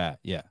we were at.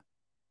 Yeah.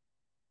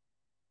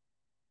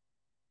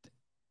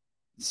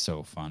 It's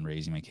so fun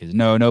raising my kids.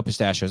 No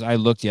pistachios. I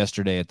looked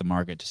yesterday at the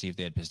market to see if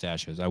they had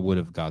pistachios. I would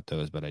have got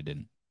those, but I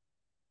didn't.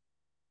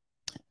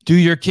 Do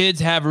your kids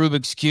have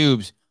Rubik's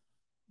Cubes?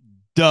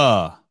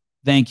 Duh.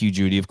 Thank you,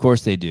 Judy. Of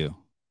course they do.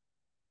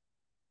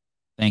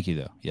 Thank you,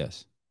 though.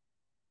 Yes.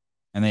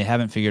 And they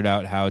haven't figured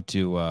out how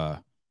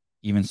to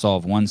even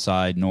solve one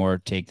side nor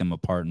take them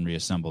apart and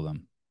reassemble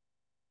them.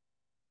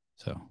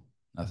 So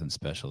nothing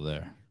special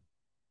there.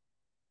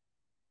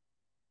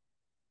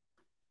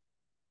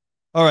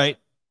 All right.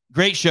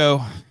 Great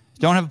show.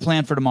 Don't have a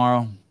plan for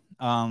tomorrow.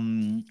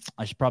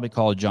 I should probably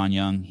call John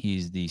Young.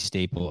 He's the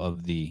staple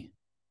of the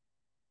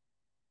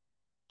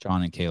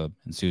John and Caleb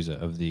and Souza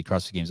of the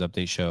CrossFit Games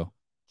Update show.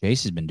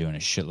 Jace has been doing a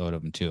shitload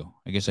of them too.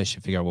 I guess I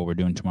should figure out what we're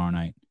doing tomorrow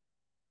night.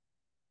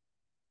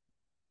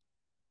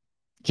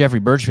 Jeffrey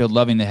Birchfield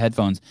loving the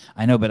headphones.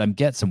 I know, but I'm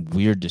getting some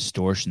weird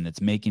distortion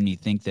that's making me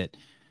think that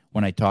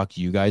when I talk,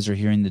 you guys are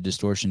hearing the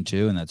distortion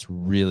too, and that's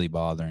really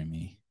bothering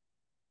me.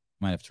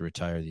 Might have to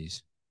retire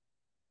these.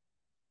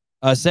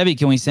 Sebi,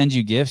 can we send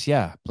you gifts?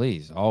 Yeah,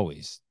 please,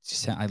 always.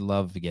 I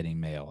love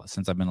getting mail.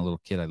 Since I've been a little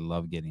kid, I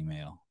love getting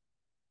mail.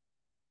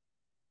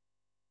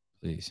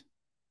 Please.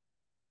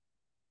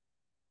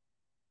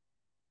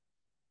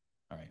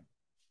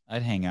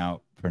 I'd hang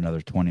out for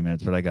another 20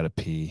 minutes, but I got to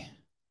pee.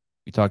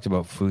 We talked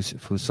about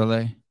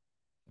Fusale.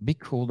 Be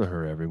cool to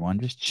her, everyone.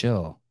 Just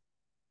chill.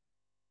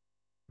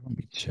 Don't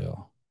be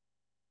chill.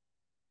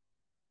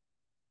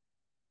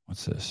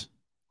 What's this?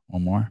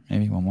 One more?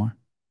 Maybe one more?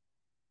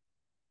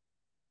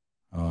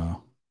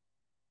 Oh,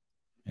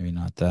 maybe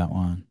not that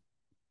one.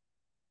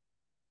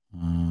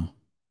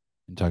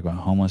 You talk about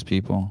homeless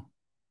people.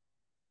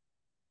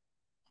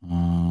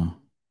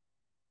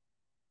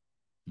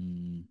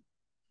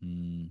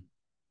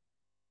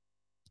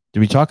 Did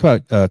we talk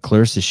about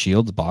Clarissa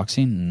Shields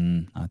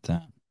boxing? Not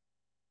that.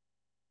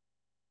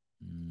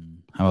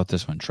 How about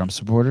this one? Trump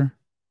supporter?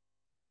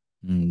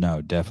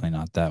 No, definitely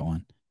not that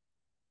one.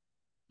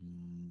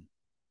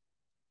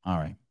 All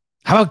right.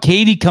 How about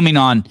Caity coming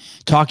on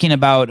talking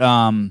about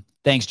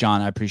thanks,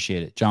 John. I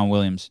appreciate it. John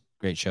Williams,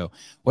 great show.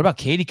 What about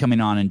Caity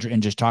coming on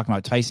and just talking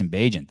about Tyson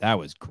Bagent? That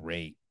was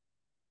great.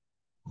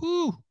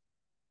 Whoo.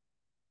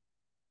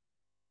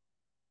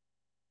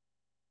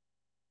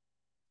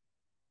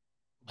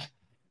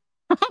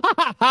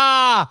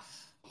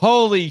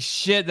 Holy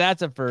shit,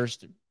 that's a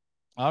first.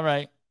 All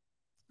right.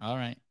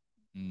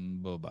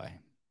 Bye-bye.